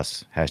Paramount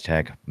Plus.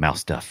 Hashtag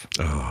mouse stuff.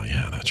 Oh,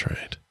 yeah, that's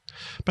right.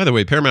 By the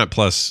way, Paramount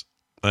Plus,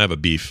 I have a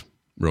beef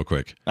real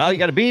quick. Oh, you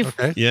got a beef?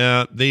 Okay.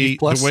 Yeah, the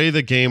way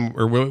the game,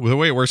 or the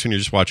way it works when you're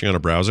just watching on a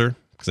browser,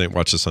 because I didn't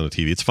watch this on a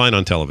TV, it's fine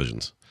on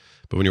televisions.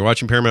 But when you're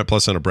watching Paramount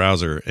Plus on a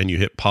browser and you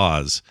hit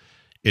pause,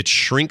 it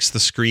shrinks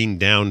the screen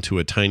down to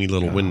a tiny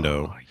little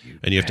window,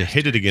 and you have to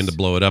hit it again to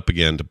blow it up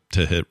again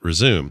to hit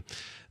resume.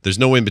 There's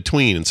no in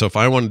between. And so if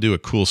I want to do a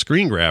cool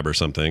screen grab or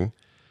something,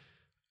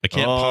 I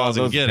can't pause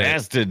and get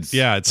bastards. it.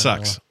 Yeah, it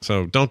sucks.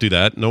 So don't do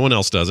that. No one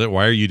else does it.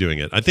 Why are you doing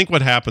it? I think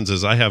what happens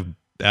is I have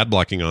ad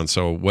blocking on,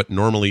 so what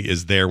normally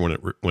is there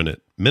when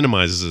it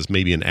minimizes is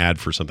maybe an ad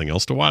for something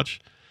else to watch.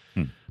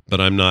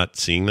 But I'm not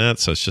seeing that,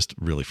 so it's just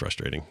really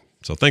frustrating.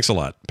 So thanks a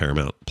lot,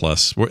 Paramount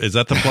Plus. Is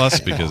that the plus?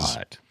 Because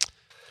I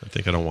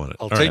think I don't want it.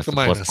 I'll take the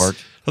minus.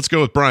 Let's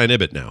go with Brian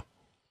Ibbett now.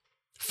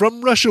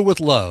 From Russia with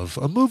Love,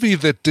 a movie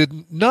that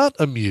did not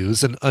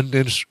amuse and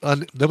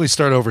let me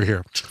start over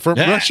here. From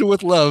Russia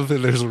with Love,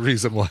 and there's a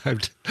reason why.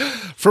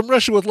 From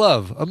Russia with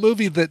Love, a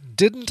movie that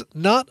didn't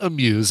not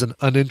amuse and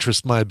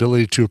uninterest my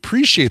ability to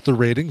appreciate the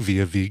rating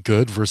via the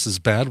good versus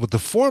bad, with the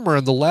former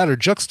and the latter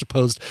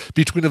juxtaposed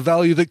between a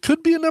value that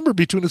could be a number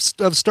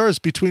of stars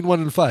between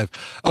 1 and 5.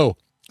 Oh,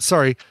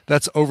 sorry,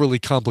 that's overly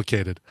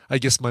complicated. I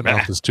guess my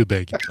mouth is too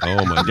big.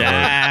 Oh my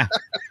God.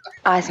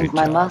 I think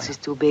my mouth is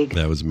too big.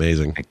 That was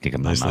amazing. I think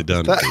Nicely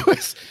done.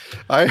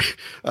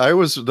 I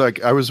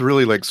was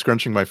really like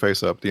scrunching my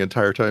face up the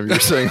entire time you were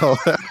saying all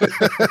that.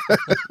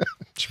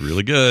 It's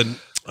really good.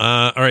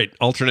 All right,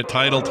 alternate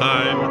title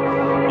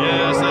time.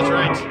 Yes, that's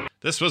right.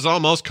 This was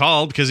almost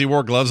called, because he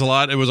wore gloves a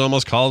lot, it was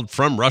almost called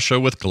From Russia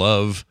with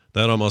Glove.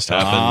 That almost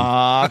happened.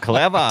 Ah,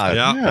 clever.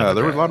 Yeah,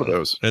 there were a lot of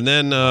those. And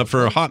then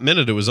for a hot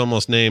minute, it was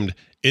almost named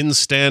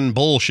Instan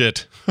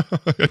Bullshit.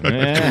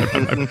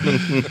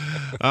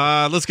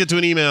 Let's get to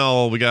an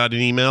email. We got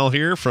an email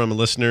here from a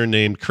listener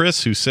named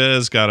Chris who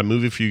says, got a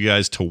movie for you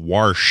guys to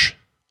warsh.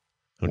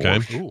 Okay.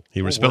 Ooh,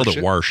 He spelled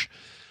it warsh.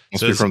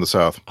 Must be from the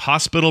South.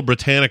 Hospital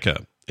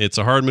Britannica. It's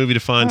a hard movie to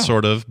find,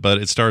 sort of, but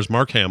it stars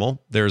Mark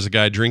Hamill. There's a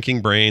guy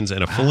drinking brains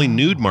and a fully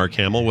nude Mark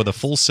Hamill with a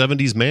full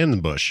 70s man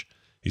bush,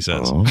 he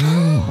says.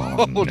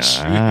 Oh,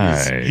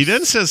 nice. He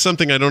then says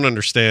something I don't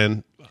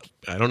understand.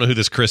 I don't know who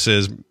this Chris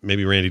is.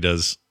 Maybe Randy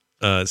does.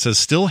 It says,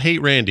 still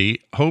hate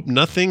Randy. Hope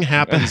nothing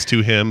happens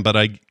to him, but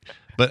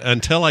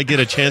until I get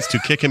a chance to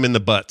kick him in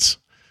the butts.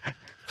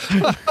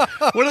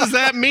 What does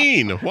that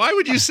mean? Why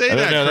would you say I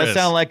that, don't know. Chris?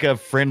 That sounds like a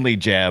friendly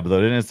jab,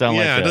 though. Didn't it sound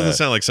like? Yeah, it doesn't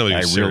sound like somebody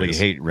I who's really serious.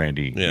 hate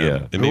Randy.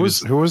 Yeah. Yeah.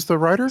 Who was the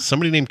writer?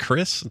 Somebody named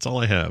Chris? That's all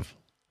I have.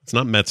 It's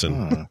not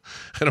Metzen.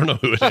 I don't know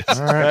who it is.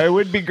 It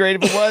would be great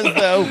if it was,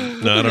 though.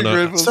 No, I don't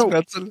know.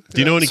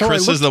 Do you know any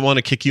Chris's that want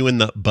to kick you in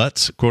the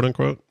butts, quote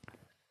unquote?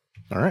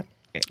 All right.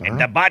 In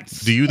the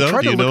butts. Do you,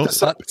 though? Do you know?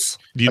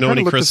 Do you know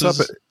any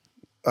Chris's?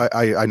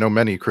 I know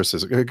many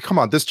Chris's. Come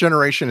on, this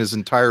generation is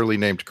entirely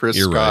named Chris,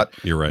 You're Scott,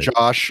 right. You're right.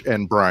 Josh,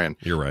 and Brian.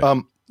 You're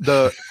right.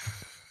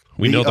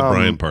 We know the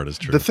Brian part is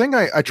true. The thing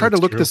I tried to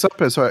look this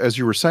up as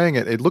you were saying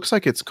it. It looks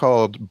like it's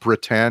called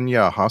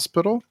Britannia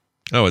Hospital.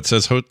 Oh, it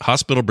says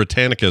Hospital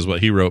Britannica is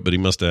what he wrote, but he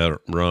must have had it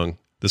wrong.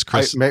 This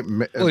Chris.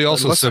 Well, he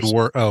also said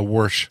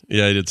Warsh.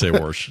 Yeah, he did say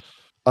Warsh.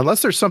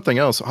 Unless there's something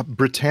else.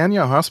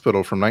 Britannia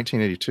Hospital from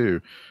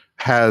 1982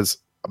 has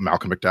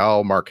Malcolm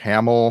McDowell, Mark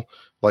Hamill.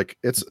 Like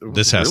this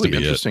has really to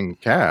be interesting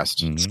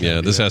cast. Yeah,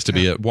 this has to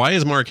be it. Why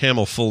is Mark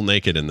Hamill full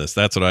naked in this?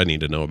 That's what I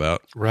need to know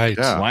about. Right.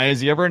 Yeah. Why is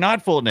he ever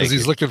not full naked? Because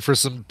he's looking for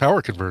some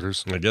power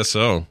converters. I guess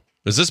so.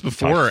 Is this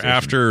before or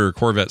after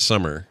Corvette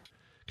Summer?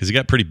 Because he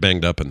got pretty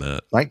banged up in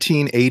that.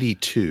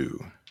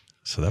 1982.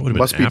 So that would have been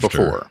Must be after.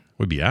 before.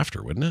 Would be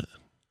after, wouldn't it?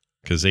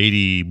 Because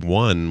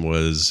 81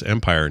 was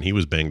Empire, and he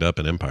was banged up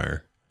in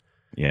Empire.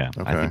 Yeah,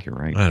 I think you're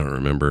right. I don't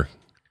remember.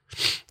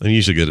 I'm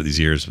usually good at these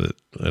years, but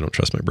I don't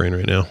trust my brain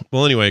right now.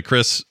 Well, anyway,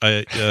 Chris,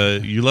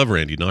 you love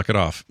Randy. Knock it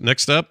off.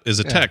 Next up is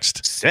a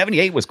text.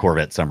 78 was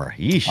Corvette Summer.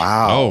 Yeesh.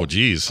 Wow. Oh,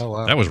 geez.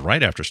 wow. That was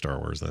right after Star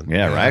Wars then.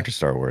 Yeah, right after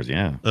Star Wars,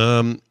 yeah.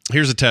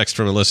 Here's a text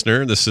from a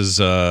listener. This is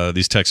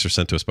these texts are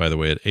sent to us, by the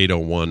way, at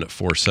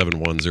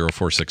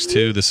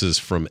 801-471-0462. This is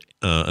from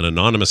an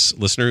anonymous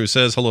listener who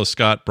says, hello,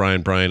 Scott,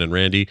 Brian, and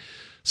Randy.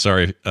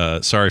 Sorry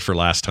for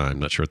last time.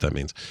 Not sure what that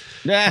means.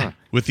 Yeah.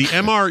 With the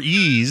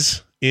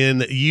MREs in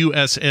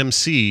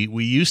USMC,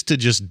 we used to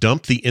just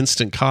dump the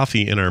instant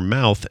coffee in our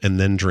mouth and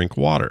then drink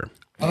water.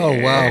 Oh,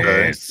 wow.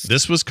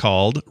 This was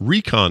called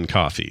Recon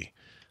coffee.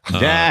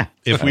 Yeah.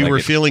 If we were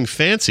feeling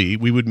fancy,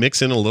 we would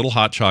mix in a little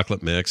hot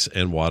chocolate mix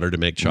and water to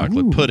make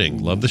chocolate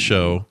pudding. Love the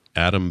show.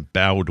 Adam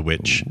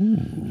Bowdwich.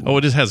 Oh,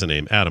 it has a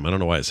name. Adam. I don't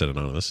know why it said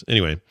anonymous.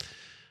 Anyway,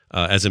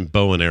 as in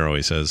bow and arrow,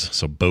 he says.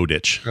 So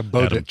Bowditch. Adam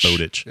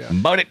Bowditch. Yeah.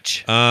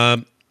 Bowditch.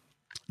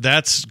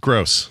 That's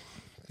gross.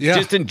 Yeah.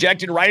 Just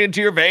injected right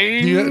into your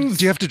veins.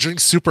 Do you have to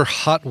drink super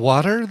hot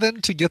water then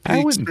to get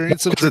the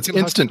experience of It's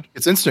instant.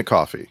 It's instant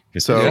coffee.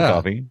 So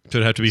coffee.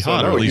 Could it have to be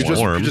hot or no, at least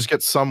warm? you just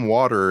get some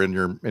water in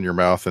your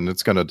mouth, and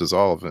it's going to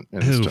dissolve it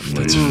Oof, instantly.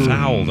 that's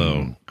foul,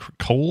 though.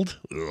 Cold?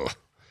 Ugh.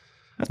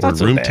 That's Or not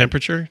so room bad.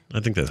 temperature? I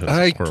think that's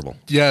horrible.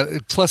 Yeah.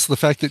 Plus the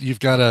fact that you've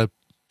got to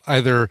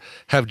either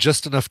have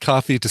just enough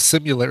coffee to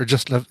simulate or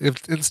just enough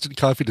instant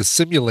coffee to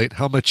simulate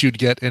how much you'd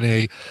get in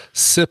a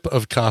sip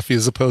of coffee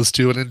as opposed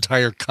to an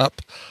entire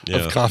cup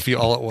of coffee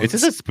all at once.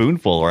 It's just a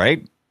spoonful,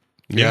 right?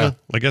 Yeah,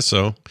 I guess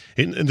so.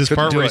 In this Couldn't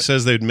part do where he it.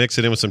 says they'd mix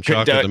it in with some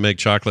Couldn't do chocolate it. to make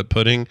chocolate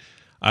pudding,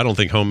 I don't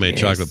think homemade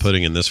chocolate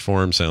pudding in this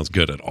form sounds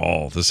good at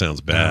all. This sounds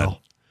bad. No.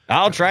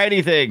 I'll try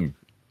anything.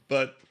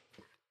 But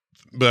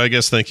I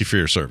guess thank you for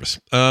your service.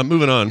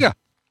 Moving on. Yeah.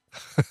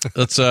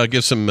 Let's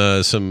give some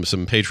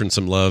patrons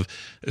some love.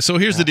 So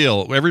here's the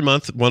deal. Every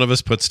month, one of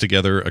us puts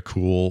together a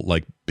cool,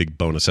 like, big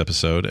bonus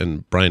episode,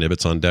 and Brian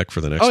Ibbott's on deck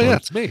for the next one. Oh, yeah,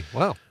 it's me.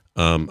 Wow.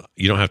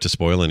 You don't have to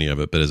spoil any of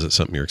it, but is it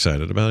something you're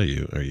excited about?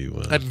 Are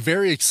you? I'm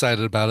very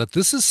excited about it.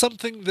 This is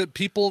something that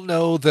people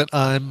know that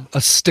I'm a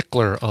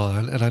stickler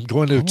on, and I'm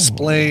going to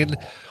explain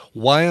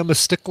why I'm a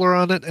stickler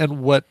on it,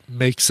 and what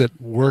makes it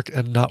work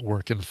and not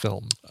work in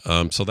film.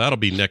 So that'll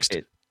be next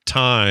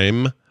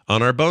time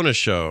on our bonus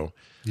show.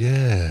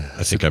 Yeah.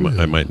 I think I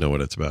might know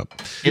what it's about.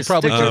 Is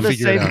probably sticker can the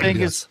figure it same out, thing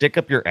yes. as stick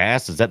up your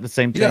ass? Is that the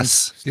same thing?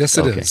 Yes. Yes,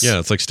 it is. Okay. Yeah,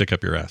 it's like stick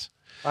up your ass.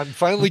 I'm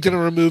finally going to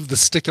remove the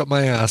stick up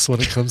my ass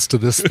when it comes to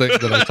this thing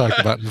that I talk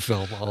about in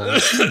film.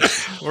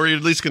 Or you're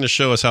at least going to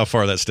show us how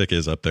far that stick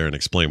is up there and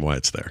explain why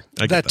it's there.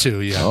 I get That too,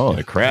 yeah. Oh,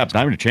 crap.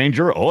 Time to change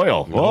your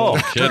oil. Oh,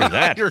 kidding. look at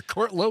that. Your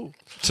court low.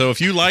 So if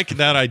you like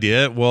that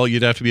idea, well,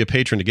 you'd have to be a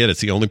patron to get it.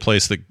 It's the only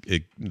place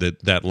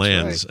that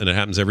lands, and it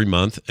happens every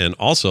month. And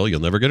also,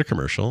 you'll never get a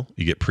commercial.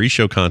 You get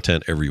pre-show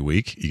content every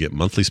week. You get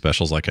monthly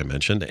specials, like I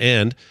mentioned,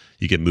 and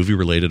you get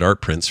movie-related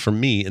art prints from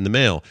me in the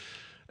mail.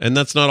 And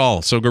that's not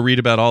all. So go read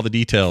about all the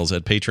details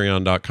at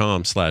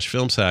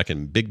patreon.com/filmsack.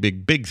 And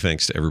big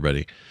thanks to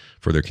everybody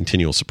for their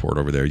continual support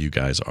over there. You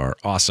guys are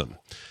awesome.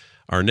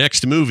 Our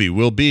next movie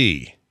will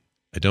be,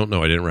 I don't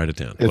know, I didn't write it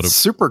down.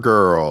 It's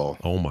Supergirl.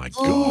 Oh my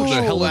gosh.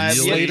 the Helen I've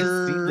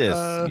Slater. seen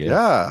this.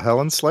 Yeah,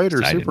 Helen Slater,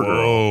 Excited.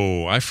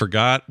 Supergirl. Whoa, I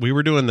forgot we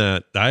were doing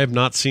that. I have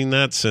not seen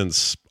that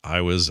since I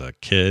was a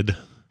kid.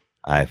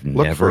 I've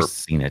Look never for-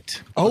 seen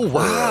it. Oh,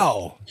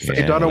 wow.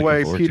 Faye Yeah, Dunaway,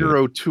 looking forward Peter to it.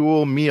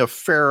 O'Toole, Mia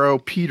Farrow,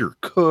 Peter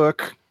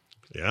Cook.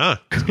 Yeah.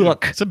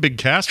 Cook. It's a big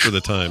cast for the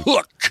time.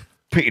 Look.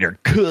 Peter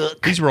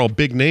Cook. These were all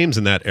big names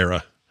in that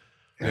era.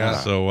 Yeah.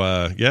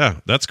 So, yeah,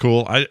 that's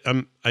cool. I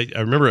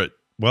remember it.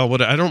 Well,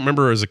 I don't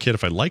remember as a kid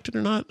if I liked it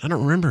or not. I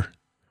don't remember.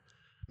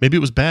 Maybe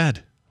it was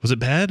bad. Was it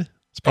bad?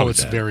 It's Oh, probably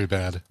it's bad. very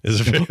bad.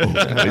 Is it?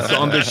 It's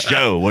on the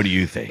show. What do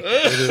you think?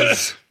 It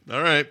is.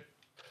 All right.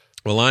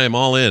 Well, I am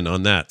all in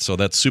on that. So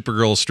that's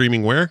Supergirl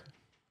streaming where?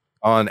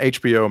 On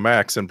HBO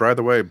Max. And by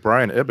the way,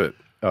 Brian Ibbett,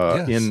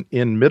 Yes.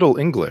 in Middle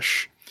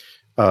English,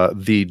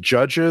 the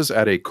judges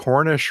at a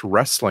Cornish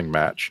wrestling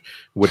match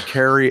would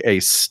carry a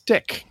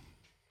stick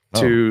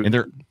to in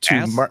their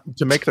ass?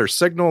 to make their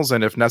signals,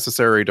 and if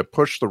necessary, to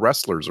push the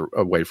wrestlers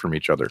away from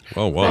each other.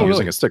 Oh, wow.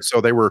 Using a stick. So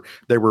they were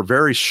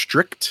very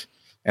strict,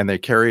 and they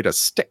carried a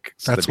stick.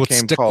 So That's they what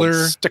became called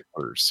stickler-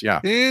 sticklers. Yeah.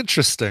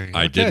 Interesting.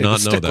 I did Okay, not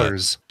the know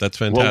sticklers. that. That's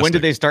fantastic. Well, when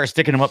did they start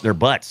sticking them up their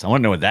butts? I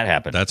want to know when that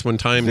happened. That's when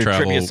time Is there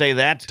travel. trivia say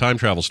that? Time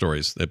travel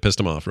stories. It pissed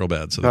them off real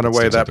bad. So In a way,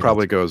 sticks up that their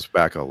probably goes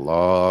back a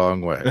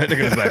long way. That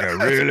goes back a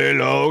really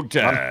long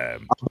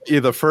time. You're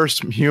the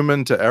first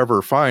human to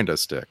ever find a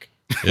stick.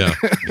 butts.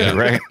 Yeah.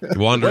 Right.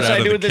 Wandered What should out I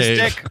of do the with this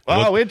cave. stick?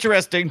 Oh,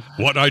 interesting.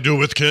 What I do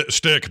with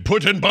stick?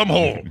 Put in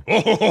bumhole.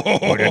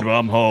 Put it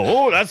bum hole.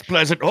 Oh, that's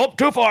pleasant. Oh,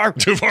 too far.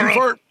 Too far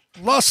up.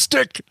 Lost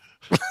stick.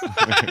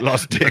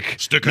 Lost stick.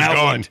 Stick is Now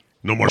gone. what?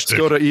 No more Let's stick.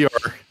 go to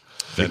ER.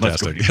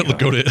 Fantastic.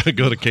 Go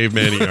to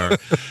Caveman ER.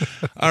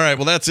 All right.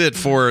 Well, that's it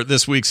for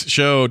this week's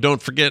show.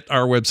 Don't forget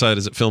our website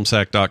is at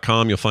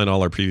filmsack.com. You'll find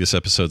all our previous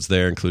episodes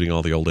there, including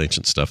all the old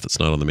ancient stuff that's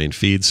not on the main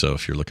feed. So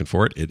if you're looking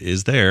for it, it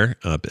is there.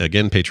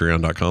 Again,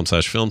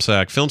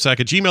 patreon.com/filmsack.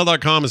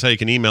 Filmsack@gmail.com is how you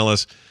can email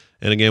us.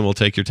 And again, we'll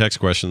take your text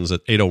questions at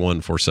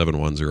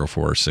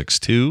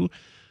 801-471-0462.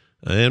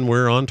 And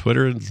we're on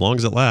Twitter as long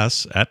as it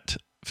lasts at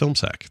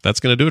Filmsack. That's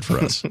going to do it for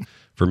us.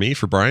 For me,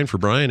 for Brian,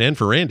 and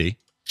for Randy.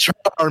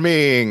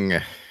 Charming.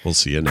 We'll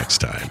see you next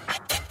time.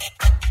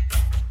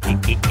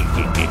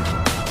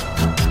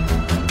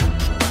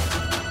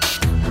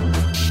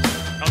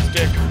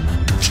 Stick.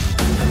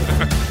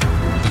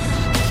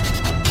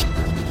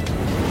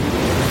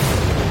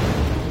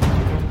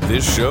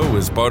 This show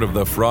is part of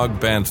the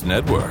Frog Pants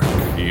Network.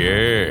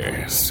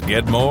 Yes.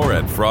 Get more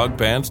at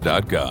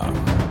frogpants.com.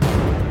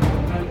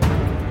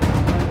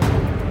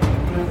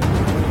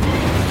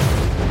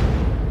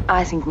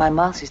 I think my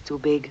mouth is too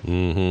big.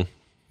 Mm-hmm.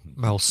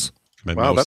 Mouse. My Wow, mouse